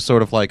 it was just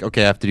sort of like,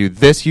 okay, I have to do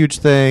this huge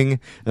thing, and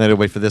then I gotta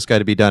wait for this guy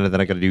to be done, and then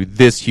I got to do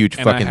this huge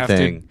fucking I have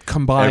thing. To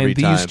combine every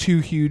these time. two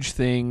huge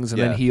things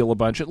and then heal a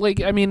bunch.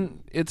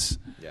 It's...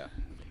 Yeah.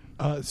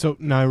 So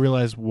now I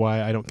realize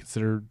why I don't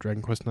consider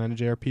Dragon Quest IX a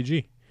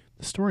JRPG.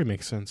 The story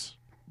makes sense.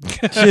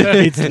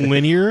 It's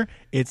linear,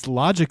 it's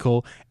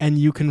logical, and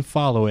you can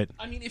follow it.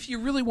 I mean, if you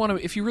really want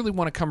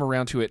to come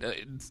around to it,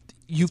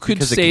 you could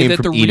because say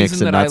that the Enix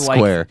reason that I like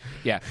Square.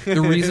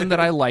 the reason that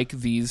I like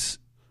these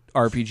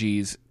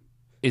RPGs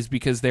is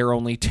because they're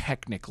only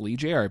technically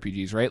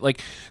JRPGs, right?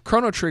 Like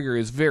Chrono Trigger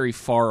is very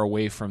far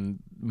away from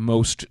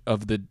most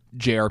of the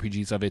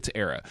JRPGs of its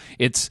era.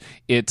 It's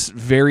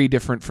very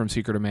different from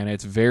Secret of Mana.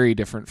 It's very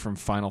different from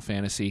Final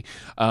Fantasy.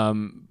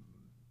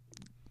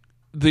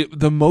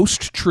 The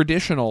most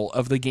traditional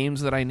of the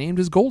games that I named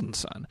is Golden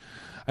Sun.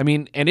 I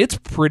mean, and it's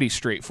pretty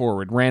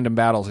straightforward, random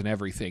battles and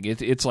everything.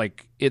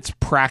 It's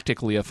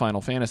practically a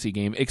Final Fantasy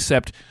game,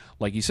 except,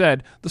 like you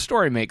said, the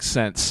story makes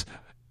sense,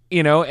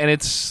 and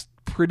it's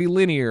pretty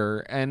linear,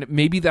 and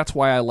maybe that's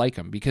why I like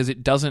them, because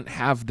it doesn't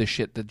have the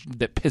shit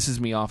that pisses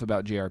me off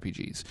about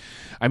JRPGs.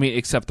 I mean,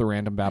 except the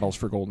random battles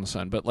for Golden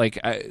Sun, but like,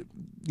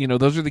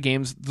 those are the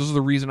games. Those are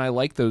the reason I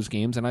like those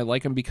games, and I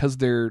like them because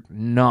they're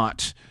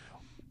not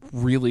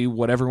really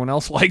what everyone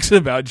else likes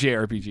about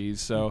JRPGs.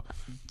 So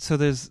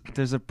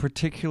there's a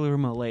particular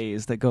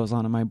malaise that goes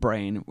on in my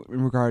brain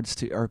in regards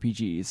to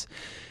RPGs.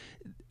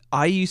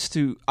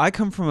 I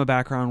come from a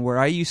background where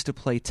I used to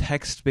play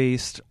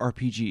text-based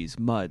RPGs,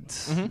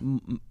 MUDs,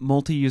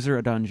 multi-user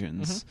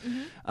dungeons.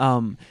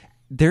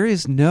 There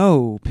is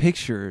no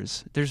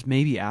pictures. There's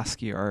maybe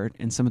ASCII art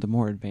in some of the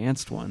more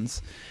advanced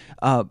ones.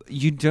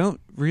 You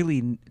don't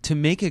really, to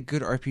make a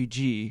good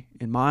RPG,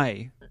 in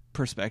my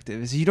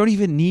perspective, is you don't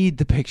even need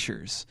the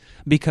pictures,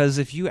 because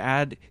if you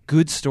add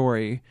good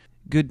story,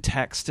 good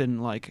text,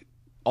 and like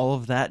all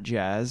of that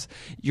jazz,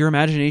 your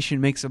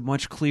imagination makes a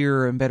much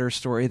clearer and better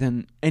story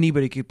than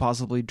anybody could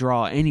possibly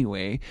draw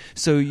anyway.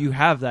 So you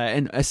have that,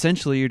 and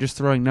essentially you're just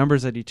throwing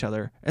numbers at each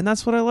other, and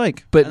that's what I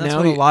like. But and that's now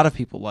what a you- lot of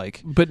people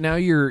like. But now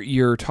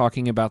you're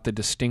talking about the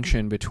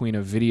distinction between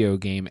a video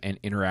game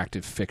and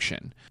interactive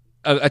fiction.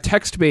 A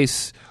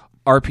text-based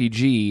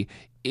RPG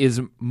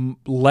is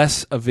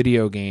less a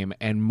video game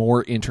and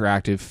more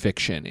interactive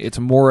fiction. It's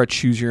more a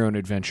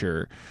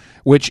choose-your-own-adventure,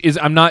 which is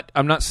I'm not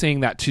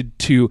saying that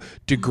to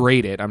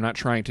degrade it. I'm not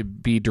trying to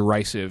be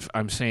derisive.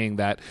 I'm saying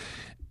that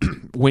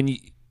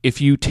if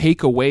you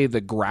take away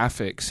the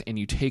graphics and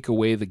you take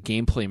away the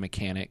gameplay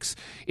mechanics,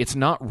 it's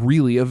not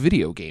really a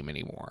video game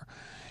anymore.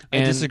 I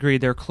disagree.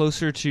 They're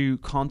closer to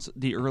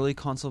the early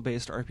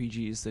console-based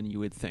RPGs than you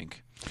would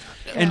think.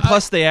 And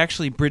plus, they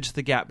actually bridge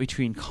the gap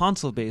between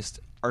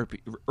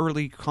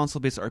early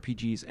console-based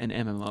RPGs and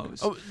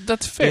MMOs. Oh,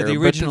 that's fair. The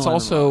original but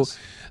it's also MMOs.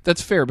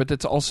 That's fair, but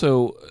that's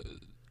also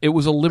it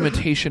was a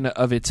limitation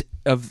of its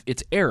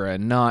era,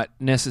 not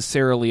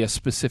necessarily a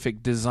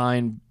specific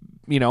design.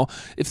 You know,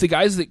 if the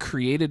guys that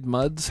created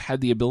MUDs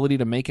had the ability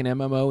to make an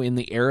MMO in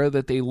the era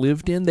that they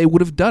lived in, they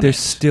would have done They're it.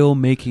 still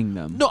making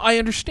them. No, I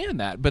understand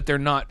that, but they're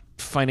not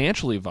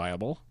financially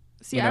viable.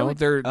 See, you I know, would-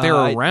 they're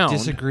I around.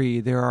 disagree.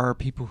 There are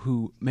people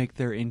who make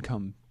their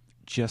income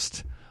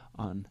just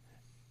on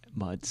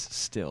MUDs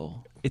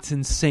still. It's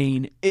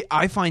insane.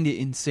 I find it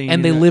insane.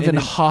 And they live in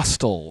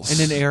hostels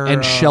in an era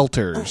and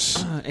shelters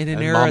in an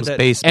And era mom's that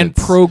basement. and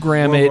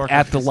program World it of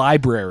at the Warcraft.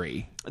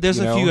 library. there's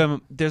you a know?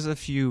 few there's a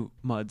few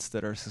MUDs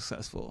that are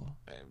successful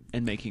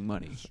in making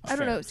money. I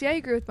don't know. See, I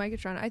agree with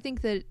Micatron. I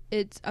think that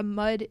a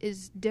MUD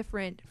is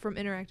different from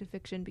interactive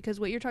fiction because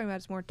what you're talking about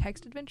is more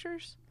text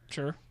adventures,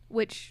 Sure.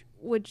 which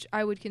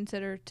I would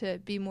consider to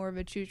be more of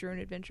a choose your own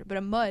adventure. But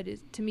a MUD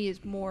to me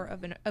is more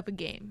of a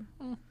game.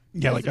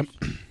 Yeah, like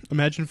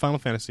imagine Final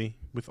Fantasy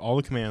with all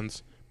the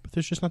commands, but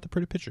there's just not the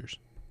pretty pictures.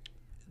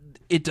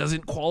 It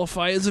doesn't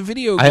qualify as a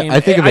video I- game. I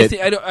think of it-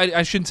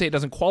 I shouldn't say it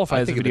doesn't qualify I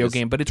as a think of it video as-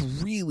 game, but it's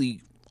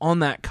really on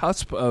that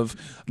cusp of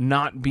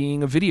not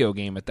being a video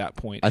game at that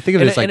point. I think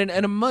of it as like and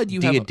a MUD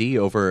you D have and D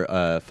over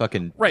a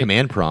fucking Right.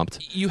 command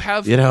prompt. you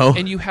have You know?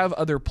 and you have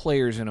other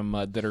players in a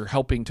MUD that are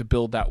helping to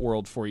build that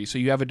world for you. So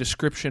you have a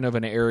description of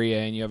an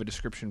area and you have a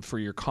description for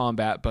your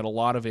combat, but a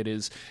lot of it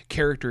is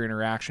character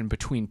interaction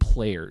between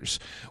players,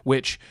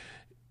 which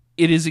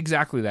it is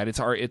exactly that. It's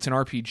an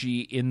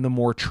RPG in the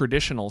more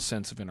traditional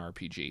sense of an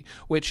RPG,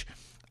 which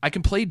I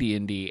can play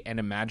D&D and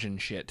imagine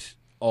shit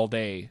all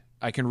day.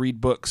 I can read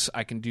books,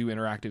 I can do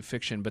interactive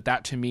fiction, but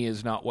that to me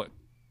is not what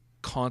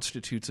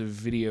constitutes a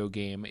video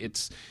game.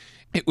 It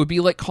would be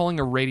like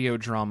calling a radio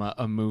drama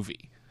a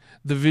movie.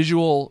 The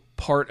visual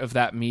part of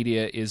that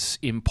media is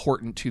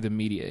important to the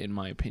media, in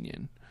my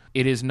opinion.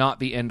 It is not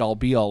the end-all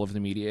be-all of the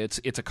media. It's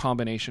a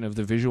combination of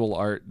the visual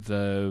art,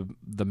 the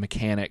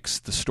mechanics,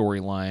 the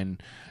storyline,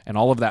 and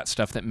all of that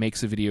stuff that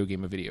makes a video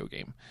game a video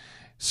game.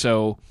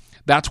 So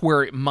that's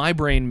where my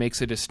brain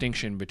makes a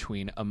distinction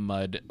between a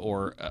MUD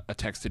or a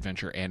text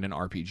adventure and an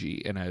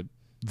RPG and a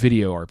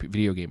video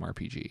game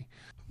RPG.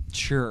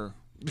 Sure.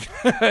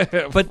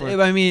 But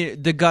I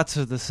mean, the guts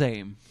are the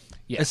same.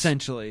 Yes.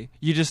 Essentially,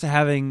 you're just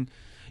having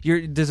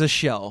there's a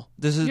shell.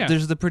 There's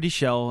the pretty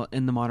shell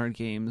in the modern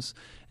games,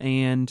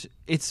 and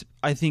it's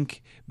I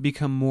think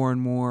become more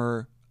and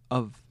more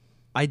of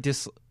I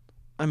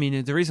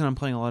mean, the reason I'm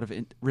playing a lot of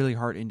really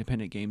hard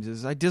independent games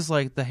is I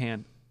dislike the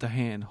hand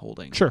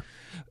holding. Sure.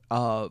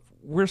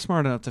 We're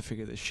smart enough to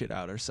figure this shit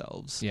out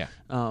ourselves. Yeah.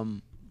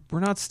 We're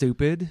not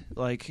stupid.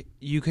 Like,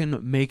 you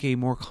can make a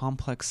more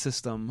complex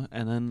system,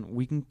 and then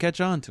we can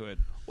catch on to it.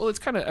 Well, it's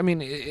kind of, I mean,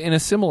 in a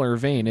similar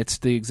vein, it's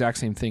the exact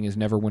same thing as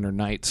Neverwinter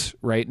Nights,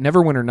 right?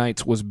 Neverwinter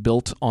Nights was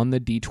built on the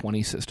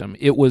D20 system.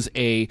 It was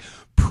a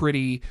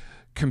pretty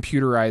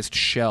computerized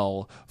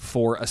shell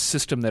for a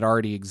system that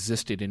already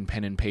existed in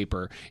pen and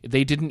paper.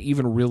 They didn't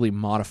even really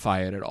modify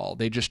it at all.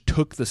 They just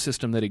took the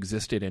system that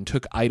existed and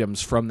took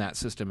items from that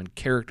system and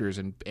characters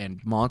and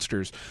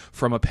monsters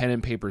from a pen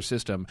and paper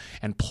system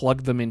and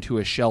plugged them into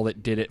a shell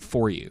that did it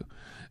for you.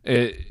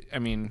 I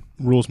mean,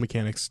 Rules,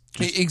 mechanics,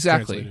 just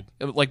exactly.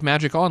 translated. Like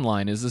Magic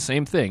Online is the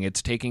same thing.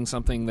 It's taking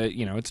something that,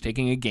 you know, it's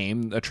taking a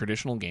game, a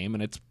traditional game,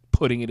 and it's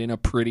putting it in a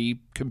pretty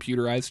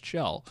computerized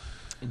shell.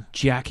 And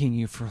jacking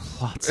you for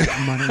lots of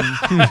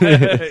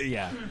money.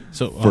 Yeah.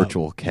 So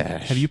Virtual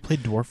cash. Have you played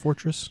Dwarf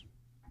Fortress?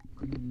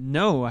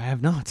 No, I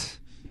have not.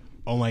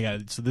 Oh my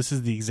god! So this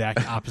is the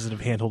exact opposite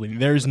of handholding.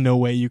 There is no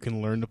way you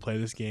can learn to play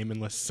this game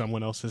unless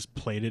someone else has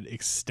played it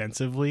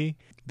extensively.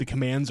 The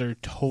commands are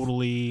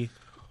totally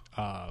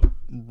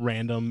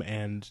random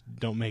and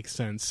don't make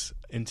sense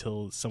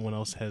until someone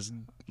else has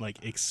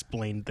like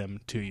explained them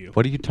to you.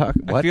 What are you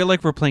talking? I What? feel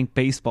like we're playing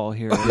baseball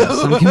here.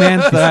 There's some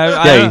commands that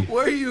I Yeah,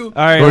 Where are you? all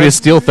right, What are you,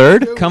 steal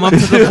third? come up to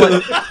the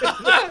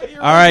plate.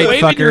 All right,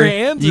 waving your fucker.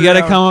 hands You got to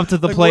around. come up to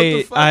the Like, what the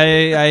plate. fuck?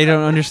 I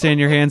don't understand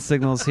your hand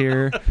signals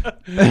here.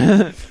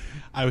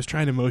 I was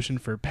trying to motion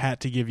for Pat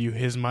to give you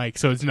his mic,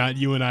 so it's not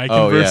you and I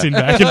Oh, yeah. conversing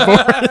back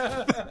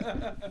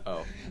and forth.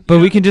 But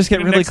we can just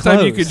get really Next close.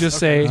 time you could just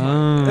say,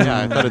 Oh.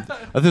 Yeah, I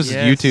thought this was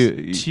you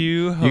two.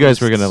 Two You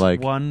guys were gonna hosts,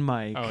 like. one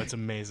mic. Oh, it's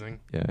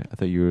amazing. Yeah, I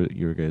thought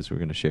you guys were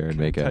gonna share and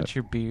make a Touch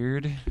your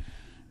beard.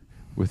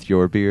 with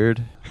your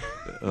beard.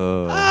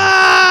 All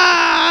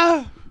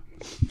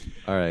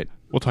right.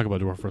 We'll talk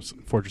about Dwarf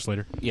Fortress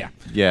later. yeah.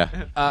 Yeah.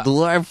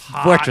 Dwarf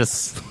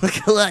Fortress.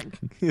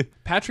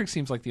 Patrick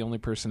seems like the only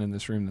person in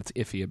this room that's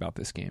iffy about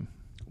this game.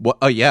 What?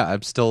 Oh yeah,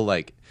 I'm still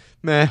like,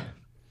 meh.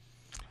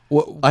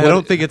 I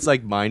don't think it's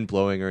like mind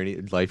blowing or any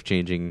life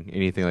changing,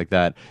 anything like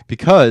that.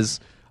 Because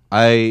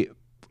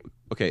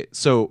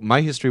so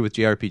my history with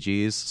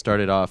JRPGs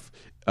started off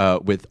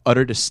with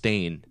utter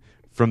disdain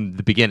from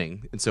the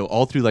beginning, and so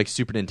all through like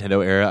Super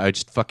Nintendo era, I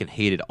just fucking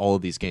hated all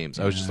of these games.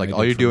 I was just like,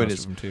 all you're doing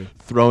is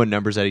throwing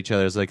numbers at each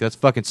other. It's like, that's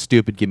fucking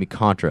stupid. Give me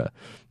Contra,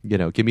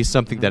 give me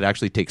something that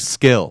actually takes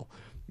skill.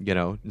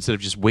 Instead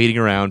of just waiting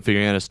around,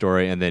 figuring out a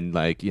story, and then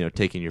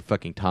taking your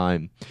fucking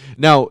time.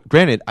 Now,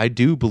 granted, I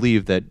do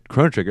believe that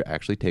Chrono Trigger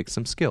actually takes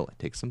some skill. It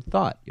takes some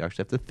thought. You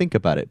actually have to think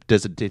about it.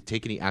 Does it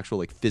take any actual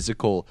like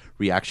physical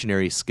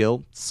reactionary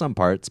skill? Some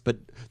parts, but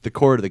the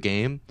core of the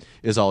game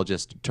is all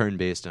just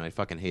turn-based, and I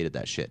fucking hated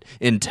that shit.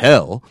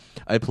 Until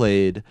I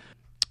played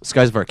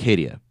Skies of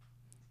Arcadia,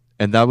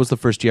 and that was the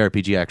first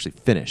JRPG I actually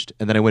finished.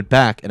 And then I went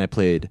back and I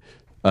played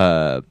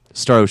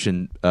Star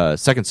Ocean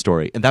Second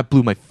Story, and that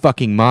blew my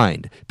fucking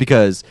mind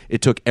because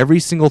it took every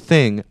single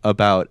thing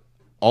about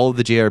all of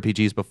the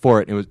JRPGs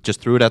before it and it was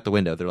just threw it out the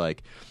window. They're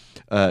like,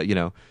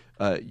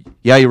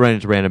 you run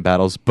into random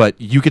battles, but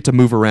you get to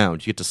move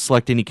around. You get to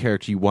select any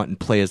character you want and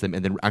play as them,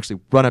 and then actually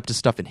run up to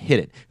stuff and hit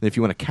it. And if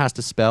you want to cast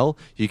a spell,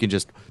 you can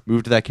just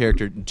move to that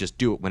character and just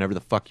do it whenever the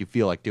fuck you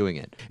feel like doing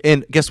it.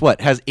 And guess what?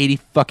 It has 80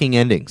 fucking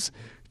endings.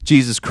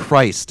 Jesus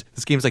Christ.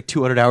 This game's like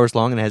 200 hours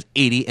long and it has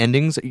 80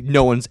 endings.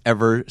 No one's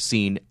ever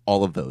seen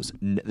all of those.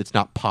 It's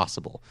not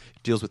possible.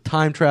 It deals with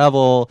time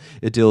travel.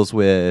 It deals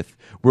with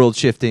world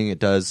shifting. It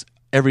does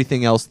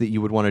everything else that you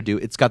would want to do.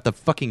 It's got the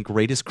fucking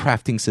greatest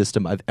crafting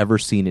system I've ever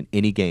seen in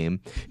any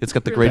game. It's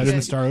got the greatest... Better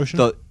than Star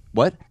Ocean?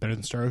 What? Better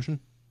than Star Ocean?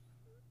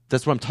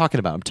 That's what I'm talking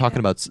about. I'm talking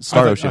about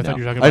Star Ocean I thought now.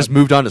 you were talking I just about-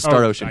 moved on to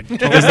Star Ocean.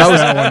 Because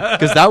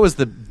that was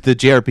the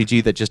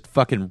JRPG that just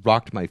fucking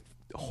rocked my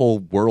whole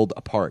world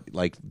apart.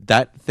 Like,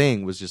 that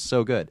thing was just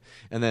so good.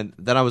 And then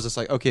I was just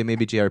like, okay,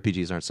 maybe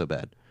JRPGs aren't so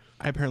bad.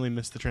 I apparently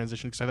missed the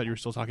transition because I thought you were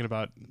still talking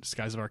about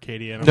Skies of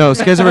Arcadia. And No,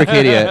 Skies of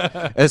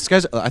Arcadia. I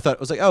thought, I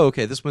was like, oh,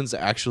 okay, this one's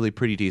actually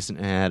pretty decent,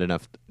 and I had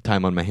enough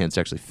time on my hands to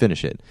actually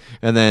finish it.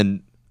 And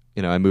then,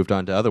 I moved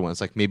on to other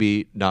ones. Like,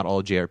 maybe not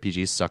all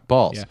JRPGs suck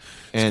balls. Yeah.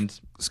 And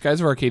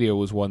Skies of Arcadia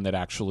was one that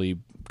actually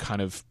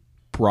kind of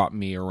brought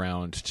me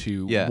around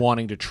to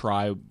wanting to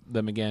try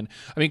them again.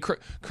 I mean,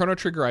 Chrono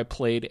Trigger I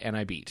played and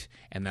I beat,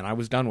 and then I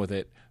was done with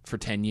it for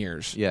 10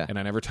 years, and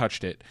I never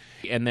touched it.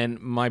 And then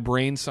my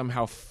brain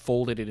somehow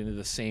folded it into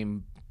the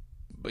same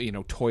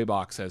toy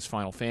box as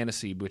Final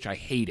Fantasy, which I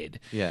hated.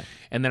 Yeah.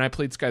 And then I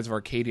played Skies of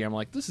Arcadia. I'm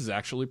like, this is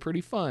actually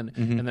pretty fun.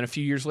 Mm-hmm. And then a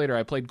few years later,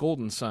 I played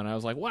Golden Sun. I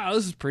was like, wow,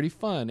 this is pretty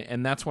fun.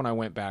 And that's when I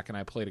went back and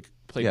I played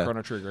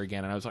Chrono Trigger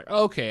again. And I was like,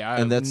 okay,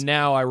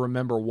 now I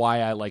remember why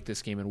I like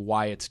this game and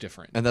why it's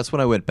different. And that's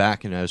when I went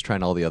back and I was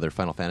trying all the other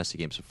Final Fantasy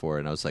games before,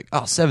 and I was like,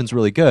 oh, 7's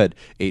really good.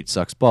 8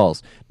 sucks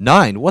balls.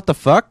 9, what the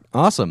fuck?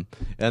 Awesome.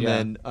 And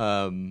then...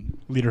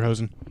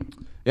 Lederhosen.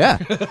 Yeah.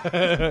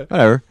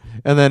 Whatever.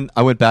 And then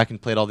I went back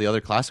and played all the other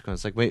classic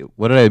ones. Like, wait,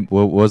 what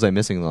was I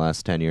missing in the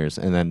last 10 years?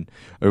 And then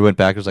I went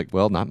back and was like,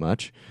 well, not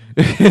much.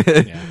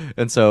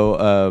 And so,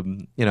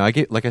 I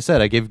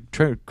gave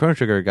Chrono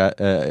Trigger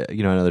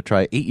another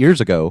try 8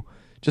 years ago,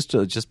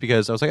 just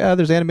because I was like,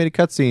 there's animated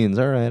cutscenes.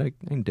 All right,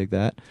 I can dig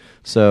that.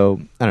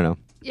 So I don't know.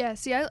 Yeah,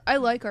 see, I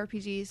like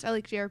RPGs. I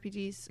like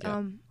JRPGs.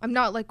 Yeah. I'm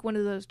not like one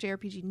of those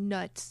JRPG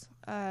nuts,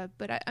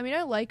 but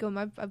I like them.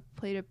 I've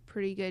played a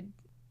pretty good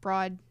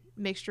broad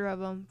mixture of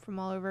them from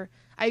all over.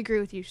 I agree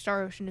with you.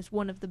 Star Ocean is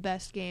one of the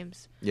best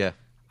games. Yeah.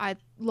 I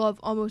love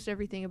almost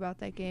everything about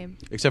that game.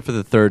 Except for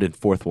the third and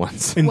fourth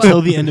ones.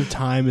 Until the End of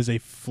Time is a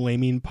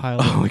flaming pile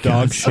of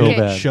dog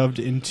shit shoved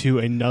into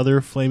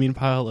another flaming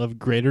pile of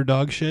greater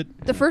dog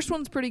shit. The first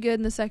one's pretty good,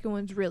 and the second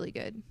one's really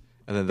good.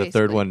 And then the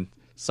third one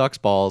sucks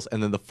balls,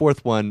 and then the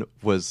fourth one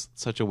was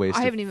such a waste.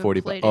 I haven't even 40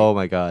 played it. Oh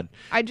my god!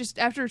 I just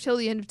after Till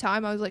the End of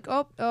Time, I was like,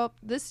 oh,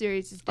 this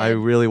series is dead. I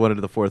really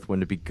wanted the fourth one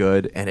to be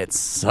good, and it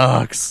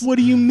sucks. What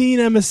do you mean?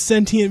 I'm a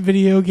sentient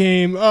video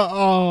game.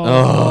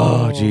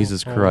 Oh,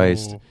 Jesus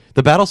Christ!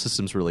 The battle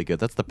system's really good.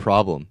 That's the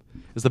problem.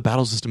 Is the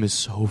battle system is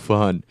so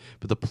fun,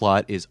 but the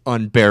plot is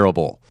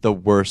unbearable. The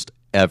worst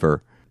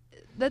ever.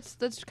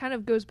 That's kind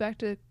of goes back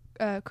to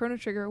Chrono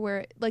Trigger,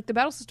 where like the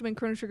battle system in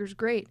Chrono Trigger is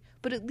great,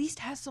 but at least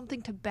has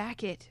something to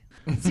back it.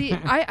 See,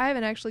 I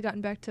haven't actually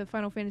gotten back to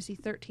Final Fantasy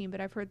 13, but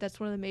I've heard that's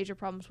one of the major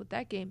problems with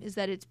that game is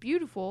that it's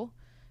beautiful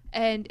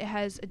and it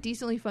has a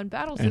decently fun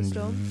battle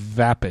system.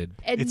 Vapid.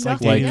 And it's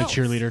like nothing dating a else.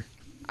 cheerleader.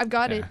 I've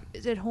got it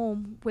at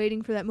home,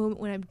 waiting for that moment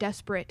when I'm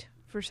desperate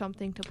for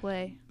something to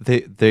play.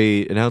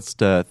 They announced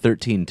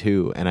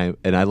 13.2,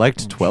 and I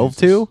liked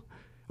 12.2.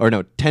 Or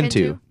no,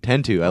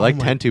 Tentu. I liked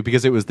my- Tentu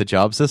because it was the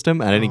job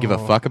system, and I didn't give a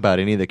fuck about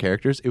any of the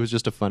characters. It was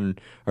just a fun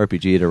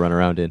RPG to run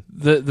around in.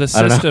 The I don't know.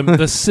 system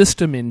the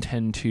system in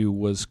 10.2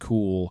 was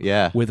cool.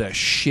 Yeah. With a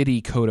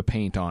shitty coat of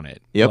paint on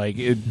it. Yep.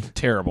 Like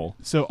terrible.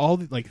 So all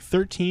the,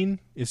 13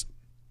 is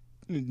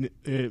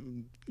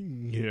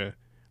yeah.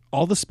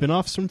 All the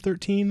spin-offs from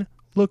 13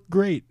 look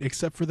great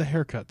except for the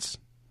haircuts.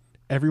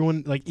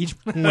 Everyone, each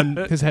one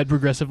has had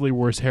progressively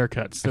worse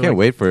haircuts. So I can't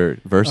wait for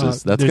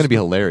Versus. That's going to be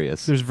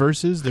hilarious. There's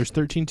Versus, there's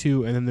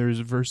 13-2, and then there's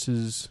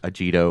Versus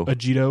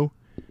Agito.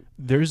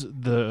 There's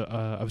the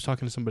I was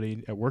talking to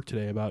somebody at work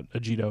today about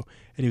Agito,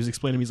 and he was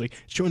explaining to me, he's like,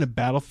 showing a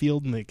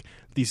battlefield, and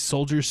these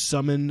soldiers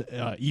summon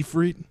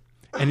Ifrit,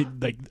 and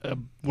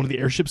one of the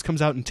airships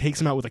comes out and takes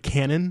him out with a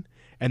cannon,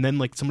 and then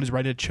somebody's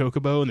riding a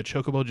chocobo, and the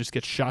chocobo just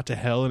gets shot to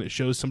hell, and it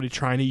shows somebody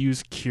trying to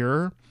use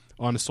Cure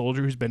on a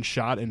soldier who's been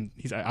shot, and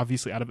he's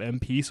obviously out of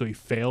MP, so he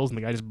fails, and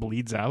the guy just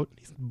bleeds out.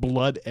 He's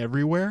blood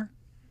everywhere.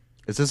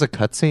 Is this a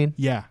cutscene?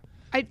 Yeah.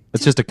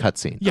 It's just a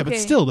cutscene. Yeah, but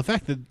still, the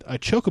fact that a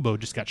chocobo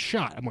just got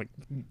shot, I'm like,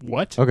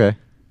 what? Okay.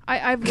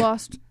 I've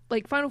lost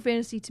Final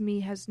Fantasy to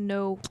me has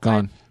no. It's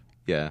gone.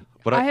 Yeah,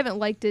 but I haven't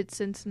liked it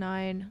since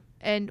 9,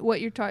 and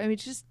what you're talking. I mean,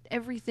 it's just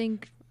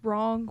everything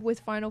wrong with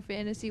Final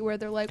Fantasy, where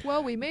they're like,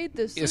 well, we made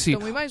this system,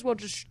 we might as well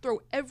just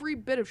throw every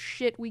bit of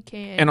shit we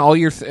can. And all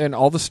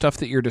all the stuff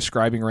that you're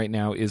describing right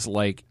now is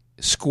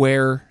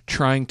Square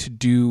trying to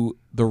do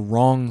the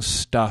wrong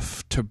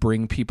stuff to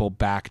bring people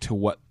back to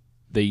what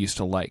they used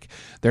to like.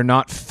 They're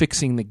not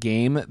fixing the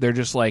game. They're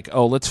just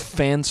let's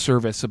fan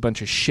service a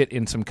bunch of shit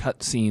in some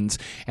cutscenes,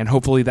 and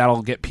hopefully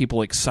that'll get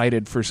people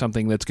excited for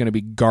something that's going to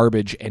be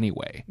garbage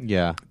anyway.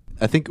 Yeah.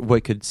 I think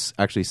what could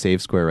actually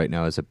save Square right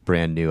now is a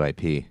brand new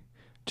IP.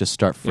 Just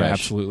start fresh. Yeah,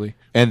 absolutely.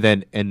 And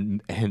then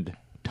and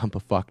dump a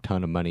fuck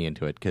ton of money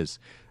into it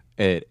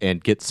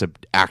and get some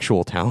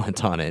actual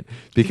talent on it,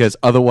 because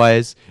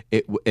otherwise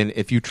and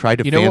if you try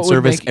to fan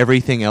service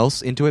everything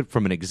else into it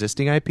from an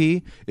existing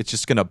IP, it's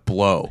just gonna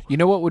blow. You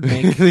know what would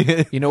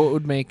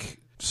make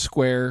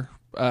Square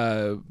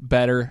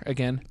better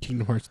again?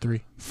 Kingdom Hearts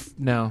 3.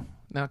 No,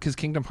 because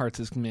Kingdom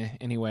Hearts is meh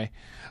anyway.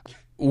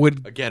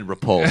 Would again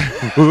repulsed.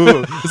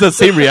 It's that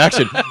same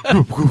reaction.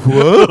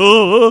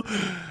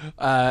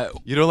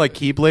 You don't like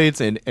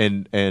Keyblades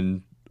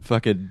and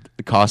fucking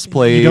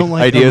cosplay You don't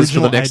like ideas for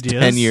the original next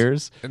ideas? 10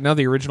 years? No,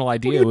 the original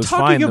idea you was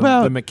talking fine.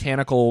 about? The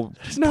mechanical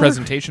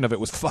presentation of it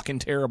was fucking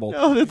terrible.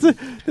 No,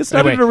 that's not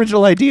Anyway. an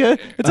original idea.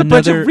 It's a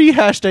bunch of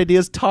rehashed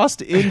ideas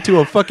tossed into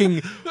a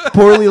fucking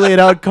poorly laid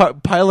out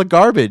pile of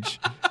garbage.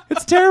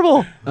 It's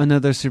terrible.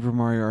 Another Super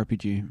Mario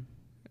RPG.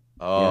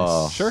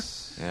 Oh, Yes. Sure.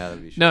 Yeah,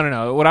 that'd be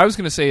No. What I was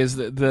going to say is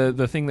that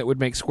the thing that would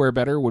make Square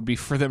better would be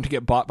for them to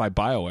get bought by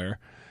BioWare.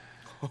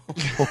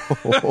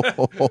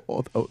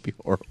 that would be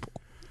horrible.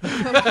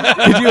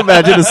 Could you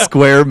imagine a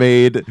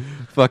Square-made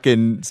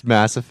fucking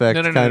Mass Effect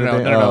kind of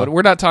thing? No.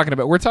 We're not talking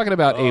about. We're talking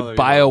about Oh, a there you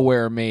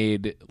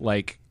BioWare-made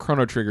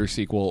Chrono Trigger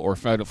sequel or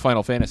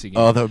Final Fantasy game.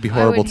 Oh, that would be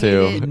horrible would hate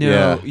too. it. No,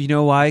 Yeah. you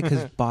know why?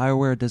 Because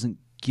BioWare doesn't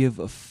give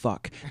a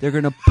fuck. They're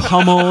gonna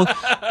pummel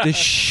the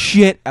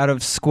shit out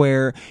of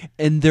Square,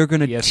 and they're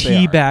gonna Yes,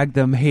 they are. teabag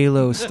them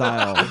Halo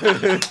style.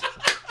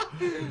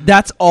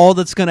 That's all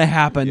that's gonna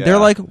happen. Yeah. They're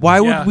like, why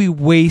Yeah. would we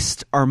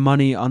waste our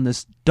money on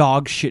this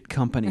dog shit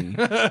company?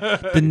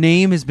 The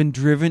name has been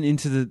driven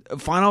into the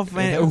Final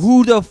Fantasy.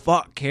 Who the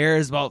fuck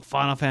cares about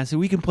Final Fantasy?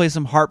 We can play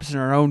some harps in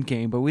our own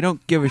game, but we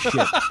don't give a shit.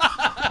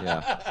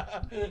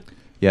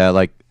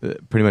 Yeah,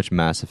 pretty much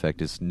Mass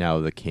Effect is now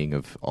the king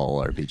of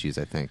all RPGs,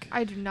 I think.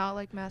 I do not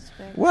like Mass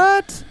Effect.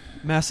 What?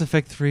 Mass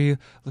Effect 3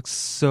 looks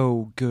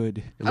so good.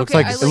 It looks Okay,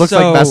 like I it like- looks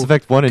like Mass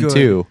Effect 1 and good.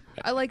 2.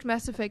 I liked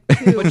Mass Effect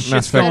 2. Mass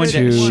Effect going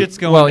 2. down. Shit's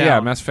going well, yeah,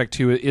 down. Mass Effect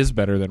 2 is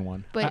better than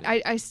 1. But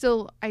I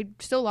still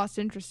lost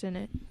interest in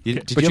it.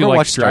 Did But you ever like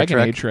watch Star Dragon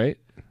Trek? Age, right?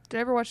 Did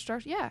I ever watch Star?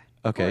 Yeah.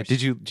 of Okay. course.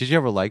 Did you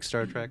ever like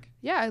Star Trek?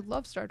 Yeah, I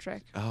love Star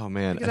Trek. Oh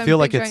man, Because I I'm feel a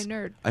like big it's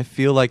giant nerd. I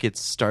feel like it's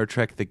Star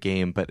Trek the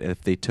game, but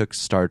if they took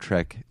Star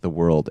Trek the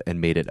world and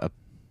made it a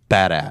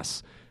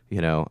badass, I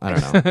don't know. I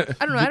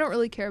don't know. I don't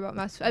really care about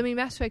Mass. I mean,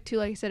 Mass Effect 2,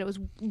 like I said, it was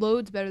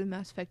loads better than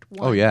Mass Effect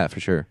 1. Oh yeah, for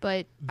sure.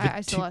 But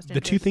I still lost The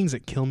interest. two things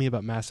that kill me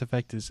about Mass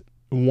Effect is,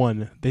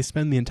 one, they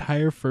spend the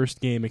entire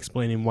first game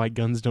explaining why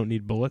guns don't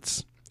need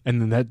bullets,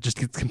 and then that just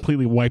gets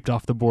completely wiped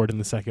off the board in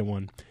the second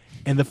one.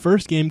 And the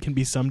first game can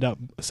be summed up.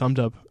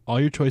 All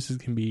your choices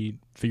can be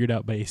figured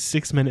out by a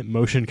 6-minute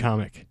motion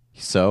comic.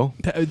 So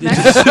It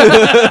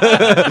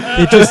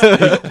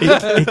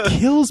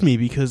kills me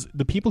because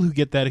the people who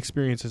get that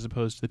experience, as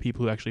opposed to the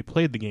people who actually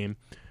played the game,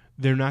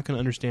 they're not going to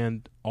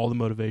understand all the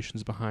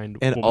motivations behind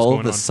and what was all going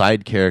of the on.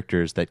 side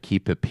characters that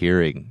keep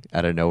appearing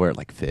out of nowhere,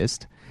 like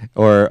Fist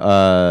or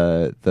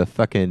the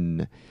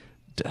fucking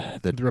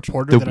The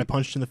reporter that I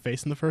punched in the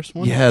face in the first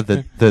one. yeah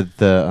the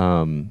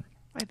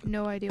I have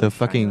no idea. the what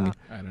you're talking fucking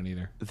about. I don't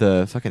either.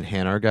 the fucking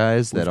Hanar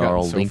guys that We've are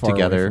all gotten so linked far away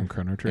together. from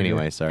Chrono Trigger.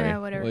 Anyway, sorry. Yeah,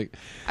 whatever. Like,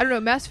 I don't know.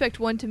 Mass Effect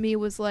 1 to me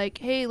was like,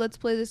 hey, let's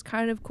play this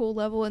kind of cool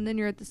level, and then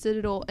you're at the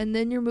Citadel, and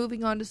then you're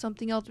moving on to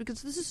something else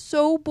because this is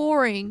so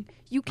boring.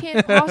 You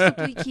can't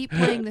possibly keep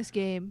playing this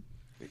game.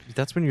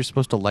 That's when you're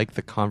supposed to like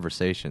the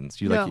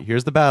conversations. You No. like,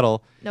 here's the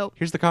battle. Nope.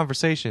 Here's the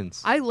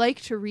conversations. I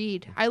like to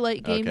read. I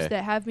like games Okay.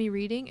 that have me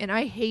reading, and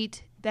I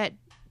hate that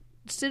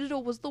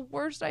Citadel was the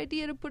worst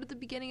idea to put at the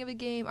beginning of a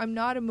game. I'm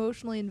not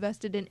emotionally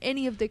invested in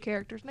any of the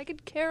characters, and I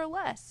could care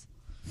less.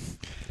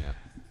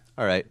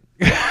 All right.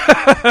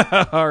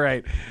 All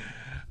right.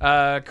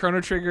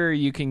 Chrono Trigger,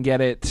 you can get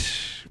it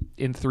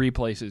in 3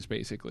 places,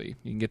 basically.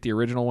 You can get the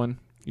original one.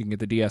 You can get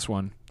the DS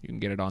one. You can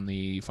get it on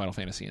the Final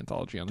Fantasy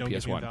Anthology on the Don't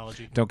get PS1. the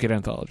Anthology. Don't get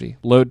Anthology.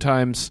 Load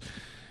times,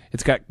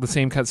 it's got the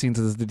same cutscenes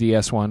as the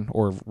DS one,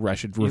 or I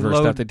should You reverse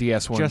load that. The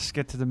DS one. Just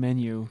get to the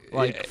menu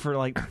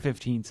for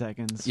 15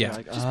 seconds. Yeah. You're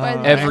like, Just buy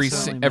the every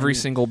Excellent every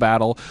menu. single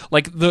battle.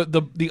 Like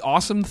the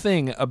awesome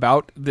thing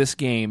about this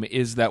game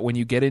is that when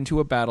you get into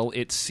a battle,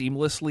 it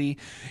seamlessly,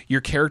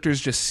 your characters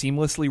just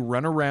seamlessly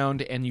run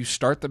around and you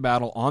start the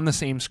battle on the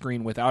same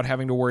screen without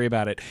having to worry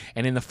about it.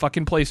 And in the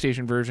fucking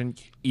PlayStation version,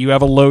 you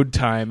have a load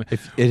time.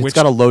 It's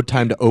got a load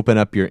time to open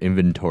up your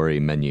inventory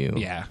menu.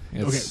 Yeah.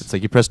 It's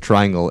like you press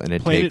triangle and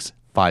it Played takes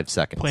 5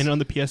 seconds. Playing it on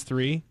the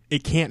PS3,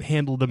 it can't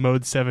handle the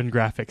Mode 7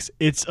 graphics.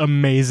 It's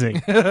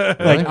amazing.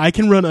 Like, I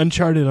can run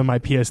Uncharted on my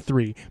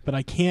PS3, but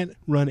I can't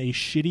run a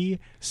shitty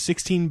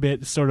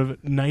 16-bit sort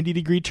of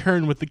 90-degree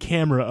turn with the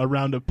camera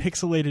around a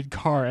pixelated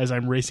car as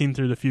I'm racing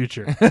through the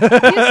future.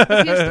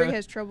 The PS3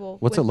 has trouble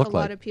What's with it look a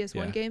lot like? of PS1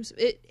 Yeah. games.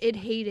 It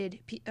hated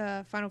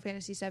Final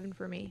Fantasy VII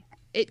for me.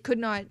 It could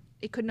not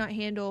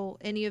handle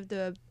any of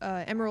the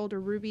Emerald or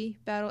Ruby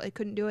battle. It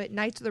couldn't do it.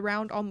 Knights of the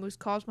Round almost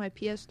caused my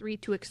PS3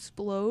 to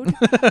explode.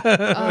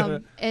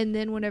 And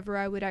then whenever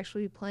I would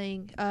actually be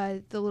playing,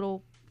 the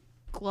little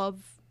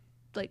glove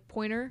like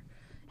pointer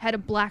had a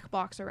black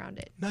box around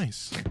it.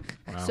 Nice.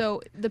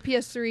 So the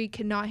PS3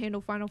 cannot handle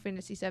Final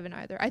Fantasy VII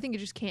either. I think it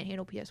just can't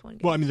handle PS1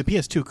 games. Well, I mean, the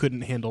PS2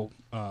 couldn't handle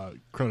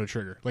Chrono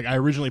Trigger. Like, I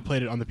originally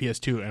played it on the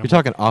PS2. And You're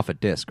talking off a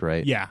disc,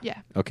 right? Yeah.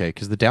 Yeah. Okay,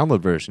 because the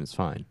download version is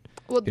fine.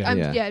 Well,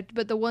 Yeah. Yeah.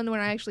 but the one when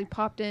I actually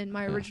popped in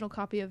my original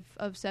copy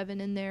of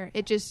 7 in there,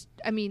 it just,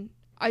 I mean,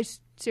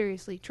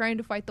 seriously, trying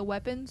to fight the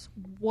weapons,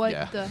 what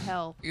Yeah. the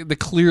hell?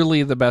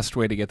 Clearly the best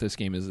way to get this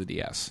game is the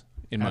DS.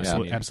 In my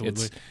opinion,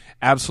 Absolutely. it's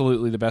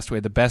absolutely the best way.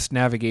 The best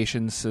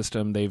navigation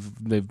system. They've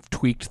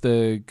tweaked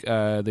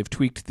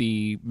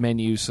the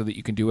menus so that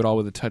you can do it all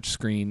with a touch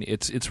screen.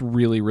 It's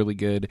really really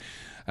good.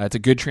 It's a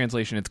good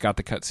translation. It's got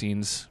the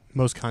cutscenes.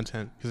 Most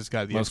content, because it's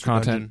got the Most extra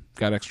content. dungeon.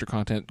 Got extra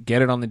content.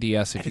 Get it on the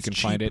DS if And you it's can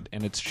find cheap. it,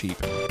 and it's cheap.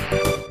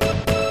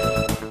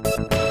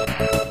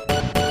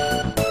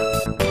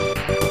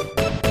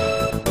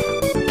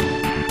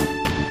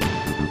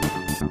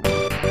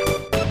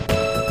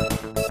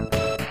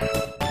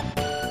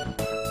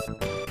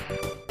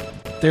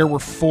 There were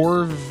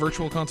 4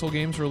 Virtual Console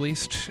games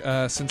released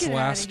since Get the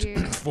last outta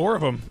here. 4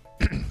 of them.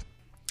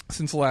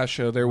 Since the last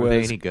show, there Were they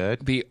was any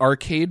good? the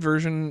arcade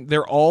version.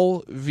 They're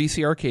all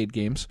VC arcade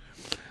games.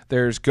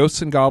 There's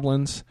Ghosts and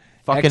Goblins,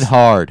 Fucking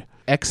hard.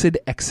 Exid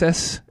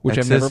Excess, which I've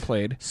Excess? never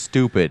played.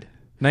 Stupid.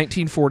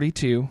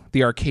 1942,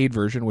 the arcade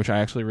version, which I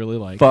actually really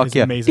like. Fuck It's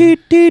yeah. amazing.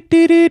 Best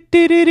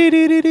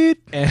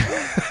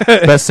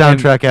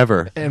soundtrack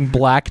ever. And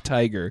Black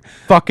Tiger.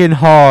 Fucking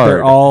hard.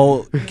 They're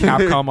all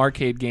Capcom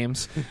arcade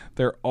games.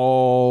 They're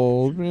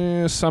all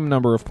some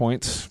number of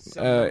points.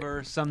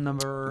 Some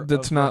number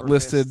That's of not rubber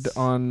listed fists.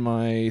 on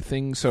my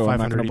thing, so I'm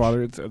not 500 going to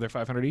bother. They're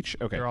 500 each?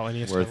 Okay. They're all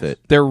NES worth titles. it.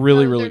 They're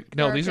really, No, really...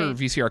 they're No, these are arcade.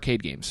 VC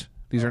arcade games.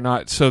 These are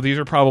not... So these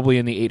are probably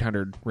in the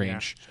 800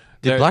 range.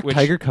 Did Black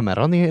Tiger come out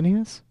on the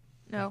NES?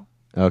 No.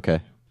 Okay.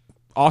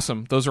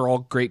 Awesome. Those are all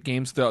great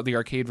games. The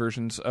arcade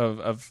versions of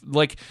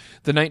like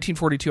the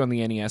 1942 on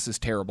the NES is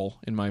terrible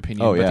in my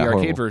opinion. Oh, but yeah, the arcade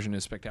horrible. version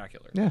is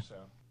spectacular. Yeah.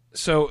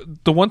 So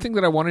the one thing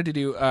that I wanted to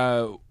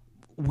do,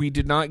 we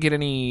did not get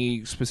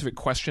any specific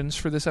questions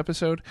for this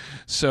episode.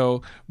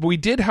 So we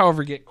did,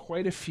 however, get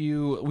quite a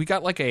few. We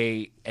got like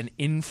an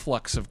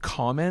influx of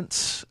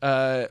comments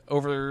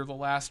over the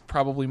last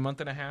probably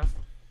month and a half.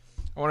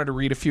 I wanted to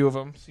read a few of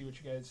them. See what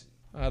you guys.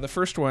 The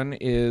first one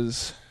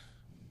is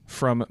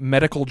from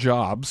Medical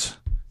Jobs.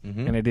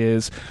 Mm-hmm. And it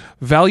is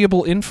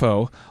valuable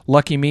info.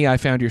 Lucky me, I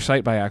found your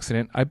site by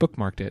accident. I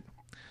bookmarked it.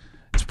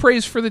 It's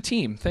praise for the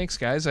team. Thanks,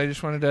 guys. I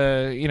just wanted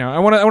to, I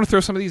want to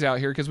throw some of these out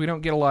here because we don't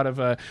get a lot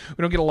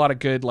of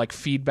good like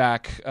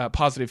feedback,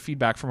 positive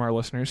feedback from our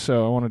listeners.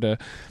 So I wanted to.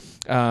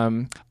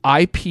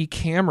 IP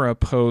Camera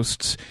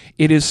posts,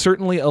 it is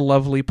certainly a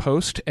lovely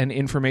post, and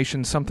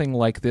information something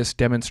like this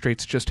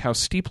demonstrates just how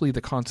steeply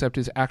the concept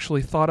is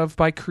actually thought of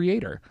by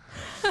creator.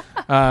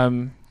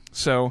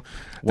 So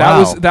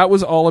Wow. that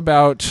was all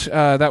about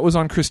that was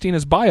on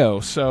Christina's bio.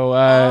 So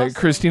Awesome.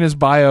 Christina's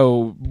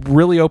bio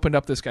really opened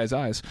up this guy's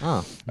eyes.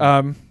 Oh.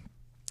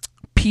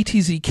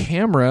 PTZ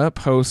Camera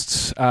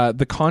posts,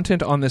 the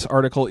content on this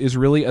article is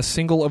really a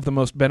single of the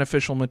most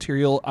beneficial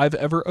material I've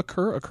ever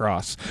occur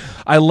across.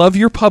 I love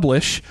your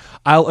publish.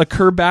 I'll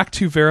occur back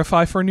to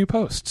verify for new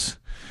posts.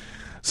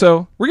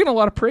 So we're getting a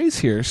lot of praise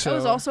here. So That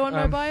was also on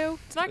my bio.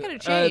 It's not going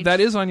to change. that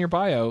is on your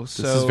bio.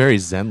 So This is very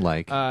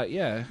Zen-like.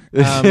 yeah.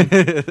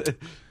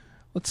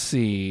 Let's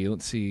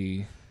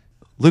see.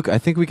 Luke, I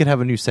think we could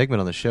have a new segment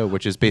on the show,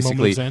 which is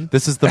basically Zen?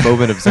 this is the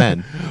moment of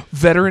Zen.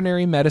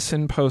 Veterinary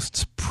Medicine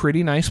posts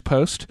pretty nice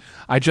post.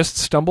 I just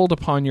stumbled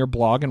upon your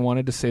blog and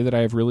wanted to say that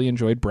I have really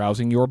enjoyed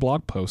browsing your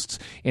blog posts.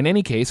 In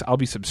any case, I'll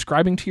be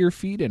subscribing to your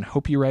feed and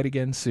hope you write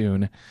again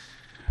soon.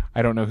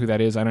 I don't know who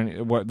that is. I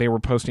don't. What they were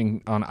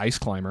posting on Ice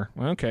Climber.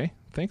 Okay,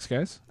 thanks,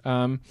 guys.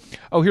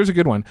 Here's a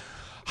good one.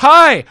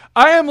 Hi,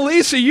 I am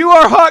Lisa. You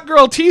are hot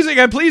girl teasing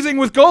and pleasing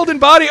with golden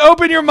body.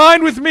 Open your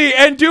mind with me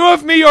and do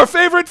of me your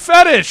favorite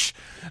fetish.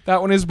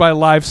 That one is by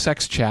Live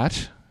Sex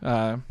Chat.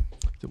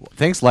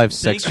 Thanks, Live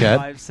Sex Chat.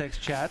 Live Sex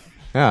Chat.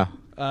 Yeah.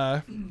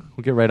 We'll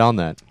get right on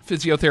that.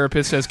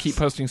 Physiotherapist says, keep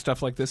posting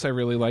stuff like this. I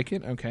really like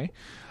it. Okay.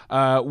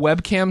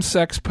 Webcam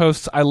Sex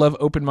posts, I love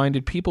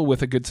open-minded people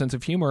with a good sense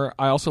of humor.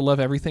 I also love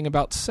everything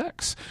about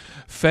sex.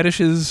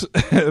 Fetishes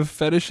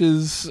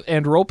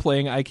and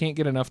role-playing, I can't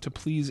get enough to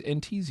please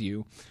and tease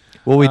you.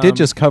 Well, we did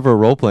just cover a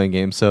role-playing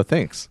game, so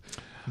thanks.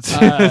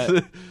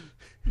 The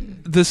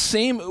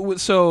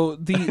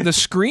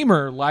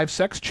Screamer Live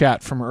Sex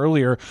Chat from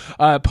earlier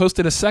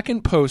posted a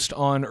second post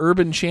on the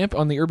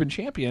Urban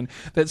Champion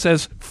that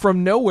says,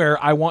 from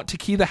nowhere, I want to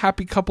key the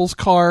happy couple's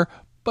car,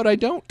 but I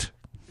don't.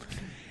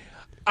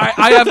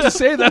 I have to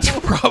say that's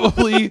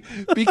probably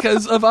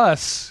because of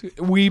us.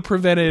 We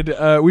prevented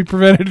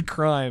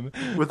crime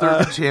With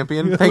Urban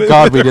Champion? Thank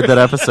God we did that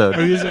episode.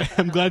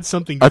 I'm glad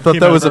something I thought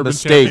came that out was of a Urban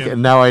mistake, Champion.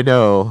 and now I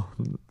know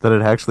that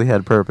it actually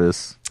had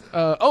purpose.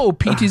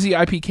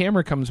 PTZ IP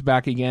Camera comes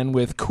back again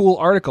with cool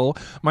article.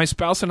 My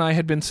spouse and I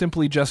had been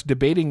simply just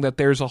debating that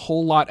there's a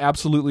whole lot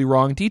absolutely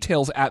wrong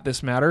details at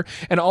this matter,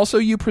 and also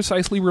you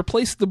precisely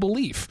replaced the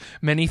belief.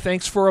 Many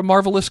thanks for a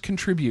marvelous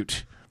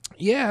contribute.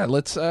 Yeah,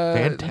 let's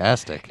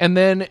Fantastic. And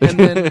then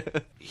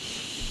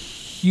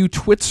Hugh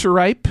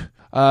Twitzeripe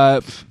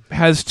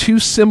has two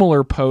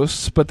similar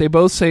posts, but they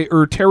both say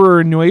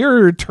terror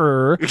noir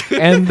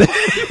and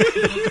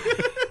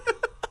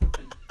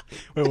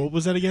Wait, what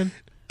was that again?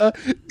 terror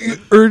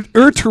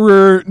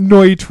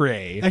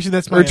noitre. Actually,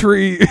 that's my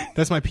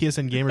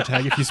PSN gamer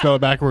tag if you spell it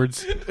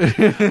backwards.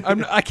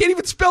 I can't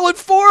even spell it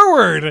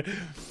forward.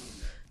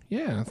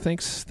 Yeah,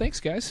 thanks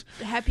guys.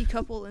 The happy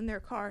couple in their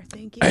car.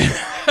 Thank you.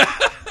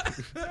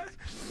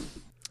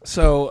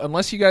 So,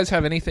 unless you guys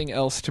have anything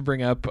else to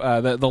bring up,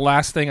 the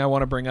last thing I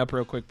want to bring up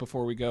real quick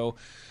before we go,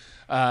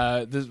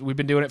 we've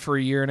been doing it for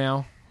a year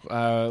now.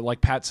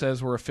 Like Pat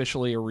says, we're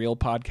officially a real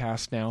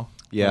podcast now.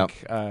 Yeah.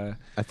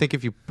 I think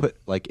if you put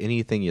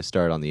anything you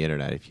start on the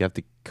internet, if you have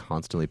to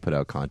constantly put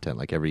out content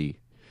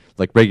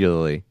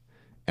regularly,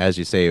 as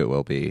you say it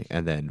will be,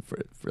 and then for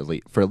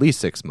at least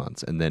 6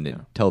 months, and then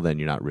until then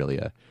you're not really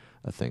a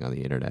thing on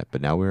the internet. But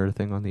now we're a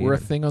thing on the internet.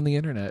 We're a thing on the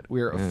internet.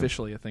 We're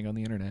officially a thing on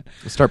the internet.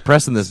 Let's start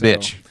pressing this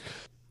bitch.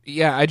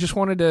 Yeah, I just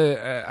wanted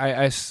to.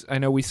 I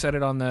know we said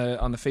it on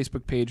the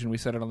Facebook page and we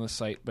said it on the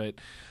site, but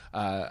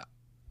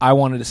I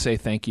wanted to say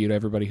thank you to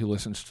everybody who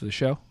listens to the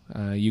show.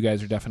 You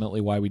guys are definitely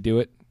why we do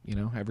it. You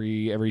know,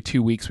 every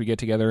 2 weeks we get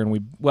together and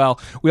we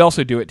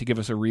also do it to give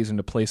us a reason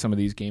to play some of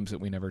these games that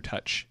we never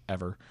touch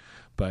ever.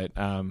 But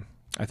I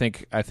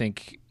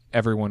think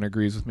everyone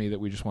agrees with me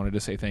that we just wanted to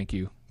say thank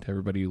you to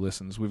everybody who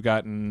listens. We've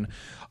gotten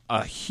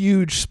a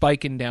huge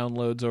spike in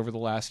downloads over the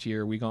last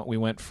year. We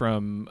went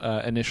from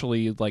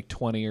initially like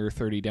 20 or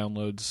 30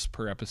 downloads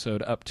per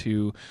episode up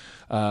to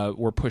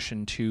we're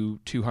pushing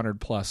 200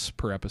 plus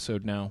per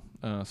episode now.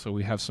 So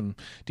we have some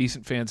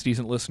decent fans,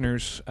 decent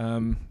listeners,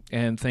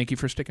 and thank you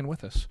for sticking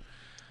with us.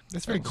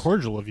 That's very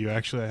cordial of you,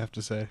 actually, I have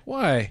to say.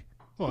 Why?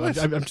 Well,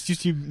 I'm just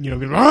used to you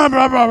going, blah,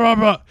 blah, blah, blah,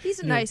 blah. He's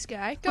a nice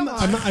guy. Come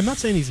on. I'm not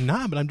saying he's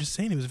not, but I'm just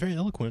saying he was very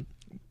eloquent.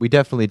 We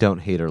definitely don't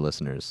hate our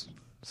listeners,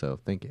 so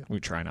thank you. We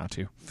try not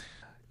to.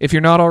 If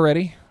you're not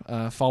already,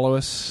 follow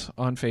us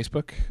on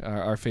Facebook.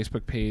 Our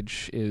Facebook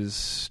page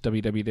is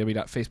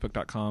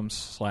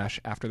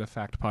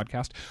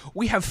www.facebook.com/afterthefactpodcast.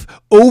 We have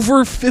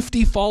over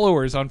 50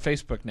 followers on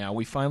Facebook now.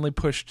 We finally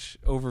pushed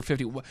over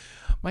 50.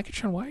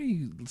 Micatron, why are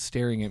you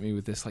staring at me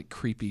with this like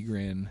creepy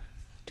grin?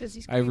 Because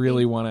he's I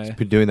really want to.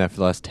 Been doing that for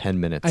the last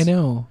 10 minutes. I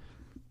know.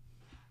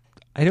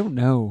 I don't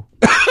know.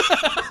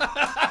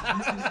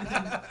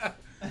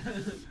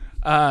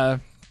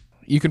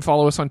 You can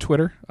follow us on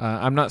Twitter.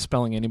 I'm not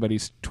spelling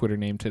anybody's Twitter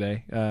name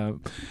today.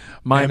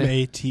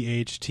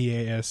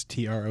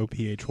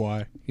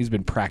 MATHTASTROPHY. He's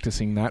been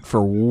practicing that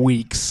for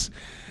weeks.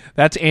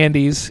 That's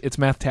Andy's. It's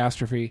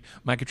Mathtastrophe.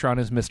 Micatron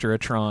is Mr.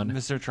 Atron.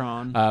 Mr.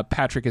 Tron.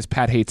 Patrick is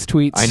Pat Hates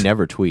Tweets. I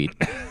never tweet.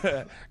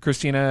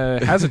 Christina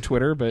has a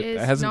Twitter, but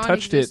It's hasn't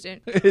touched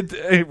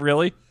it.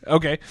 Really?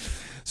 Okay.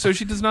 So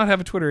she does not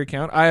have a Twitter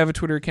account. I have a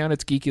Twitter account.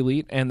 It's Geek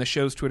Elite, and the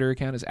show's Twitter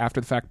account is After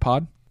the Fact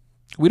Pod.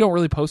 We don't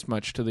really post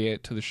much to the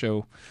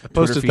show. I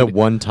posted the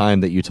one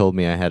time that you told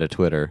me I had a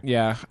Twitter.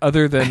 Yeah,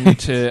 other than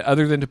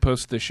to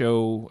post the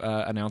show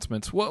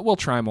announcements, we'll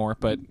try more.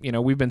 But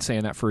we've been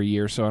saying that for a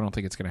year, so I don't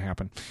think it's going to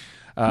happen.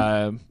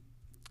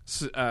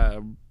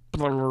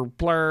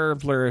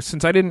 Blur.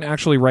 Since I didn't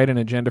actually write an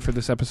agenda for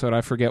this episode,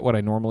 I forget what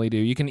I normally do.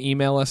 You can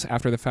email us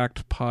after the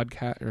fact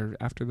podcast or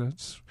after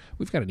this.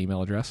 We've got an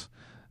email address.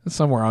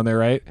 Somewhere on there,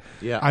 right?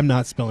 Yeah. I'm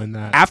not spelling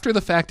that. After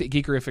the fact at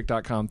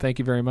geekerific.com. Thank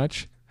you very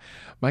much.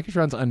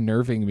 Microtron's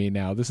unnerving me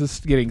now. This is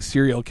getting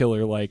serial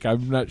killer like.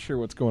 I'm not sure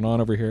what's going on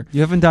over here.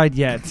 You haven't died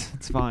yet.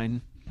 It's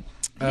fine.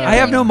 Yeah. I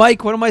have no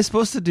mic. What am I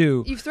supposed to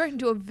do? You've threatened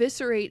to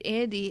eviscerate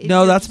Andy.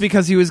 No, that's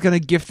because he was going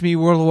to gift me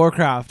World of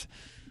Warcraft.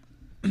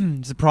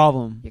 It's a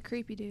problem. You're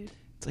creepy, dude.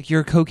 It's like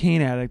you're a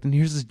cocaine addict, and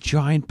here's this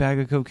giant bag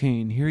of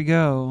cocaine. Here you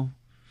go.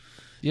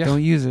 Yeah.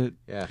 Don't use it.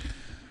 Yeah.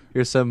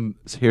 Here's some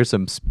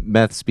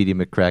meth, Speedy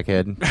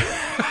McCrackhead.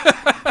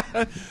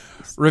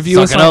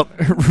 Review us Suck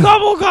on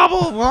Gobble,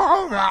 gobble.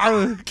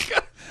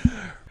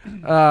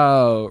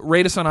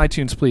 rate us on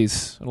iTunes,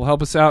 please. It'll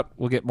help us out.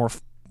 We'll get more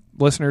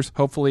listeners,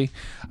 hopefully.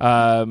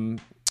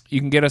 You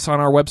can get us on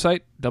our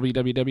website,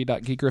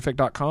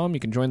 www.geekerific.com. You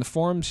can join the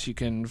forums. You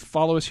can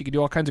follow us. You can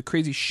do all kinds of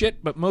crazy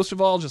shit. But most of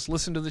all, just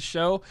listen to the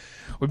show.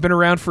 We've been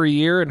around for a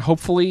year, and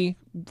hopefully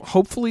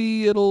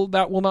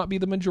that will not be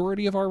the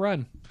majority of our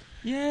run.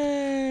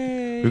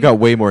 Yay. We've got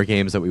way more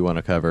games that we want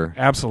to cover.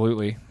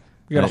 Absolutely.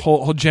 We got a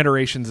whole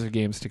generations of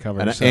games to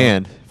cover.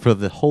 And for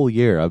the whole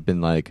year, I've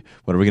been like,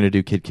 when are we going to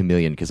do Kid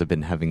Chameleon? Because I've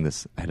been having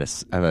this, I have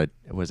a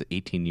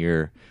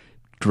 18-year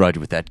grudge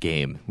with that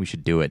game. We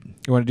should do it.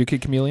 You want to do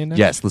Kid Chameleon next?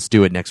 Yes, let's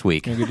do it next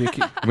week. You wanna do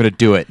I'm going to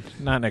do it.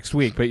 Not next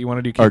week, but you want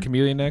to do Kid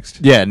Chameleon next?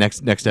 Yeah,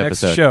 next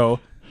episode. Show.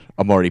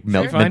 I'm already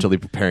Fine. mentally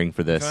preparing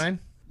for this. Fine.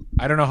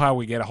 I don't know how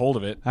we get a hold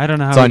of it. I don't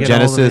know how It's we on get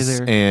a hold of it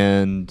Genesis either.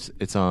 and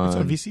it's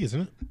on VC,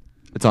 isn't it?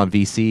 It's on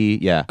VC.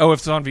 Yeah. Oh, if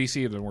it's on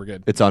VC, then we're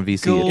good. It's on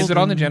VC. Cool. Is it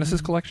on the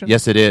Genesis collection?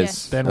 Yes, it is.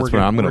 Yes. Then That's we're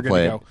where I'm good. going to We're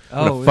play good it. to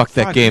I'm going to fuck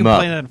that game You're up.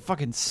 playing that on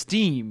fucking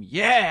Steam.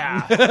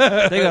 Yeah. They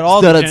got all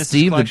It's not the on Genesis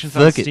Steam, then collections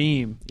on fuck it.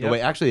 Steam. Oh,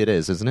 wait, actually, it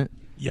is, isn't it?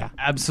 Yeah.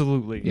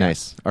 Absolutely.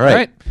 Nice. All All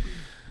right.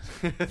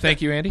 right.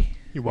 Thank you, Andy.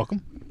 You're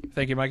welcome.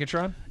 Thank you,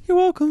 Microtron. You're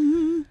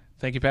welcome.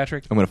 Thank you,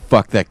 Patrick. I'm going to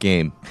fuck that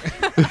game.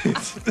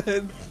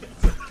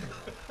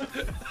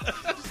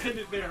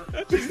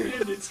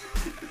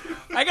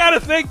 I gotta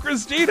thank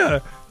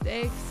Christina.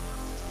 Thanks.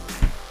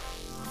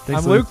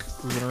 I'm Luke.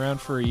 We've been around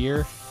for a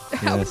year.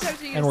 How many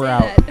times are you And gonna we're say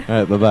out. that? All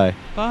right, bye-bye.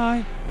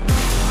 Bye.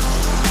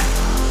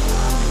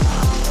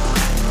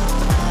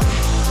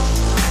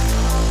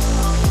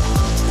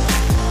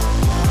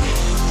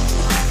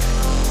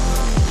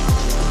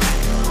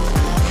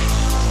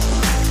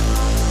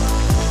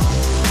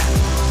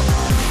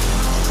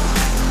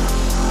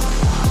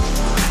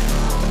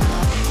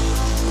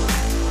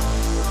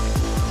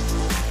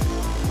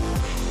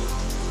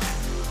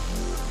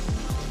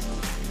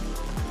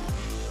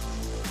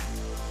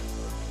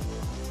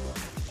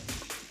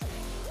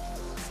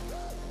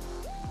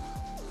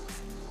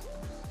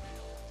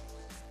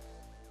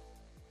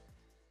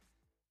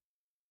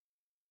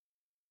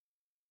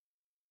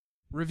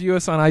 Review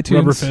us on iTunes.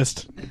 Rubber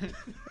fist.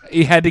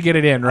 You had to get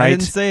it in, right? I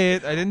didn't say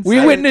it.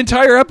 We went an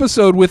entire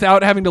episode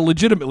without having to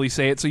legitimately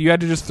say it, so you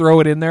had to just throw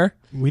it in there.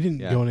 We didn't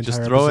go an entire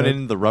Just throw it episode.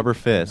 in the rubber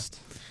fist.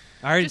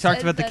 I already Just talked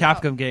edit about the that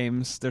out. Capcom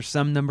games. There's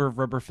some number of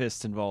rubber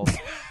fists involved.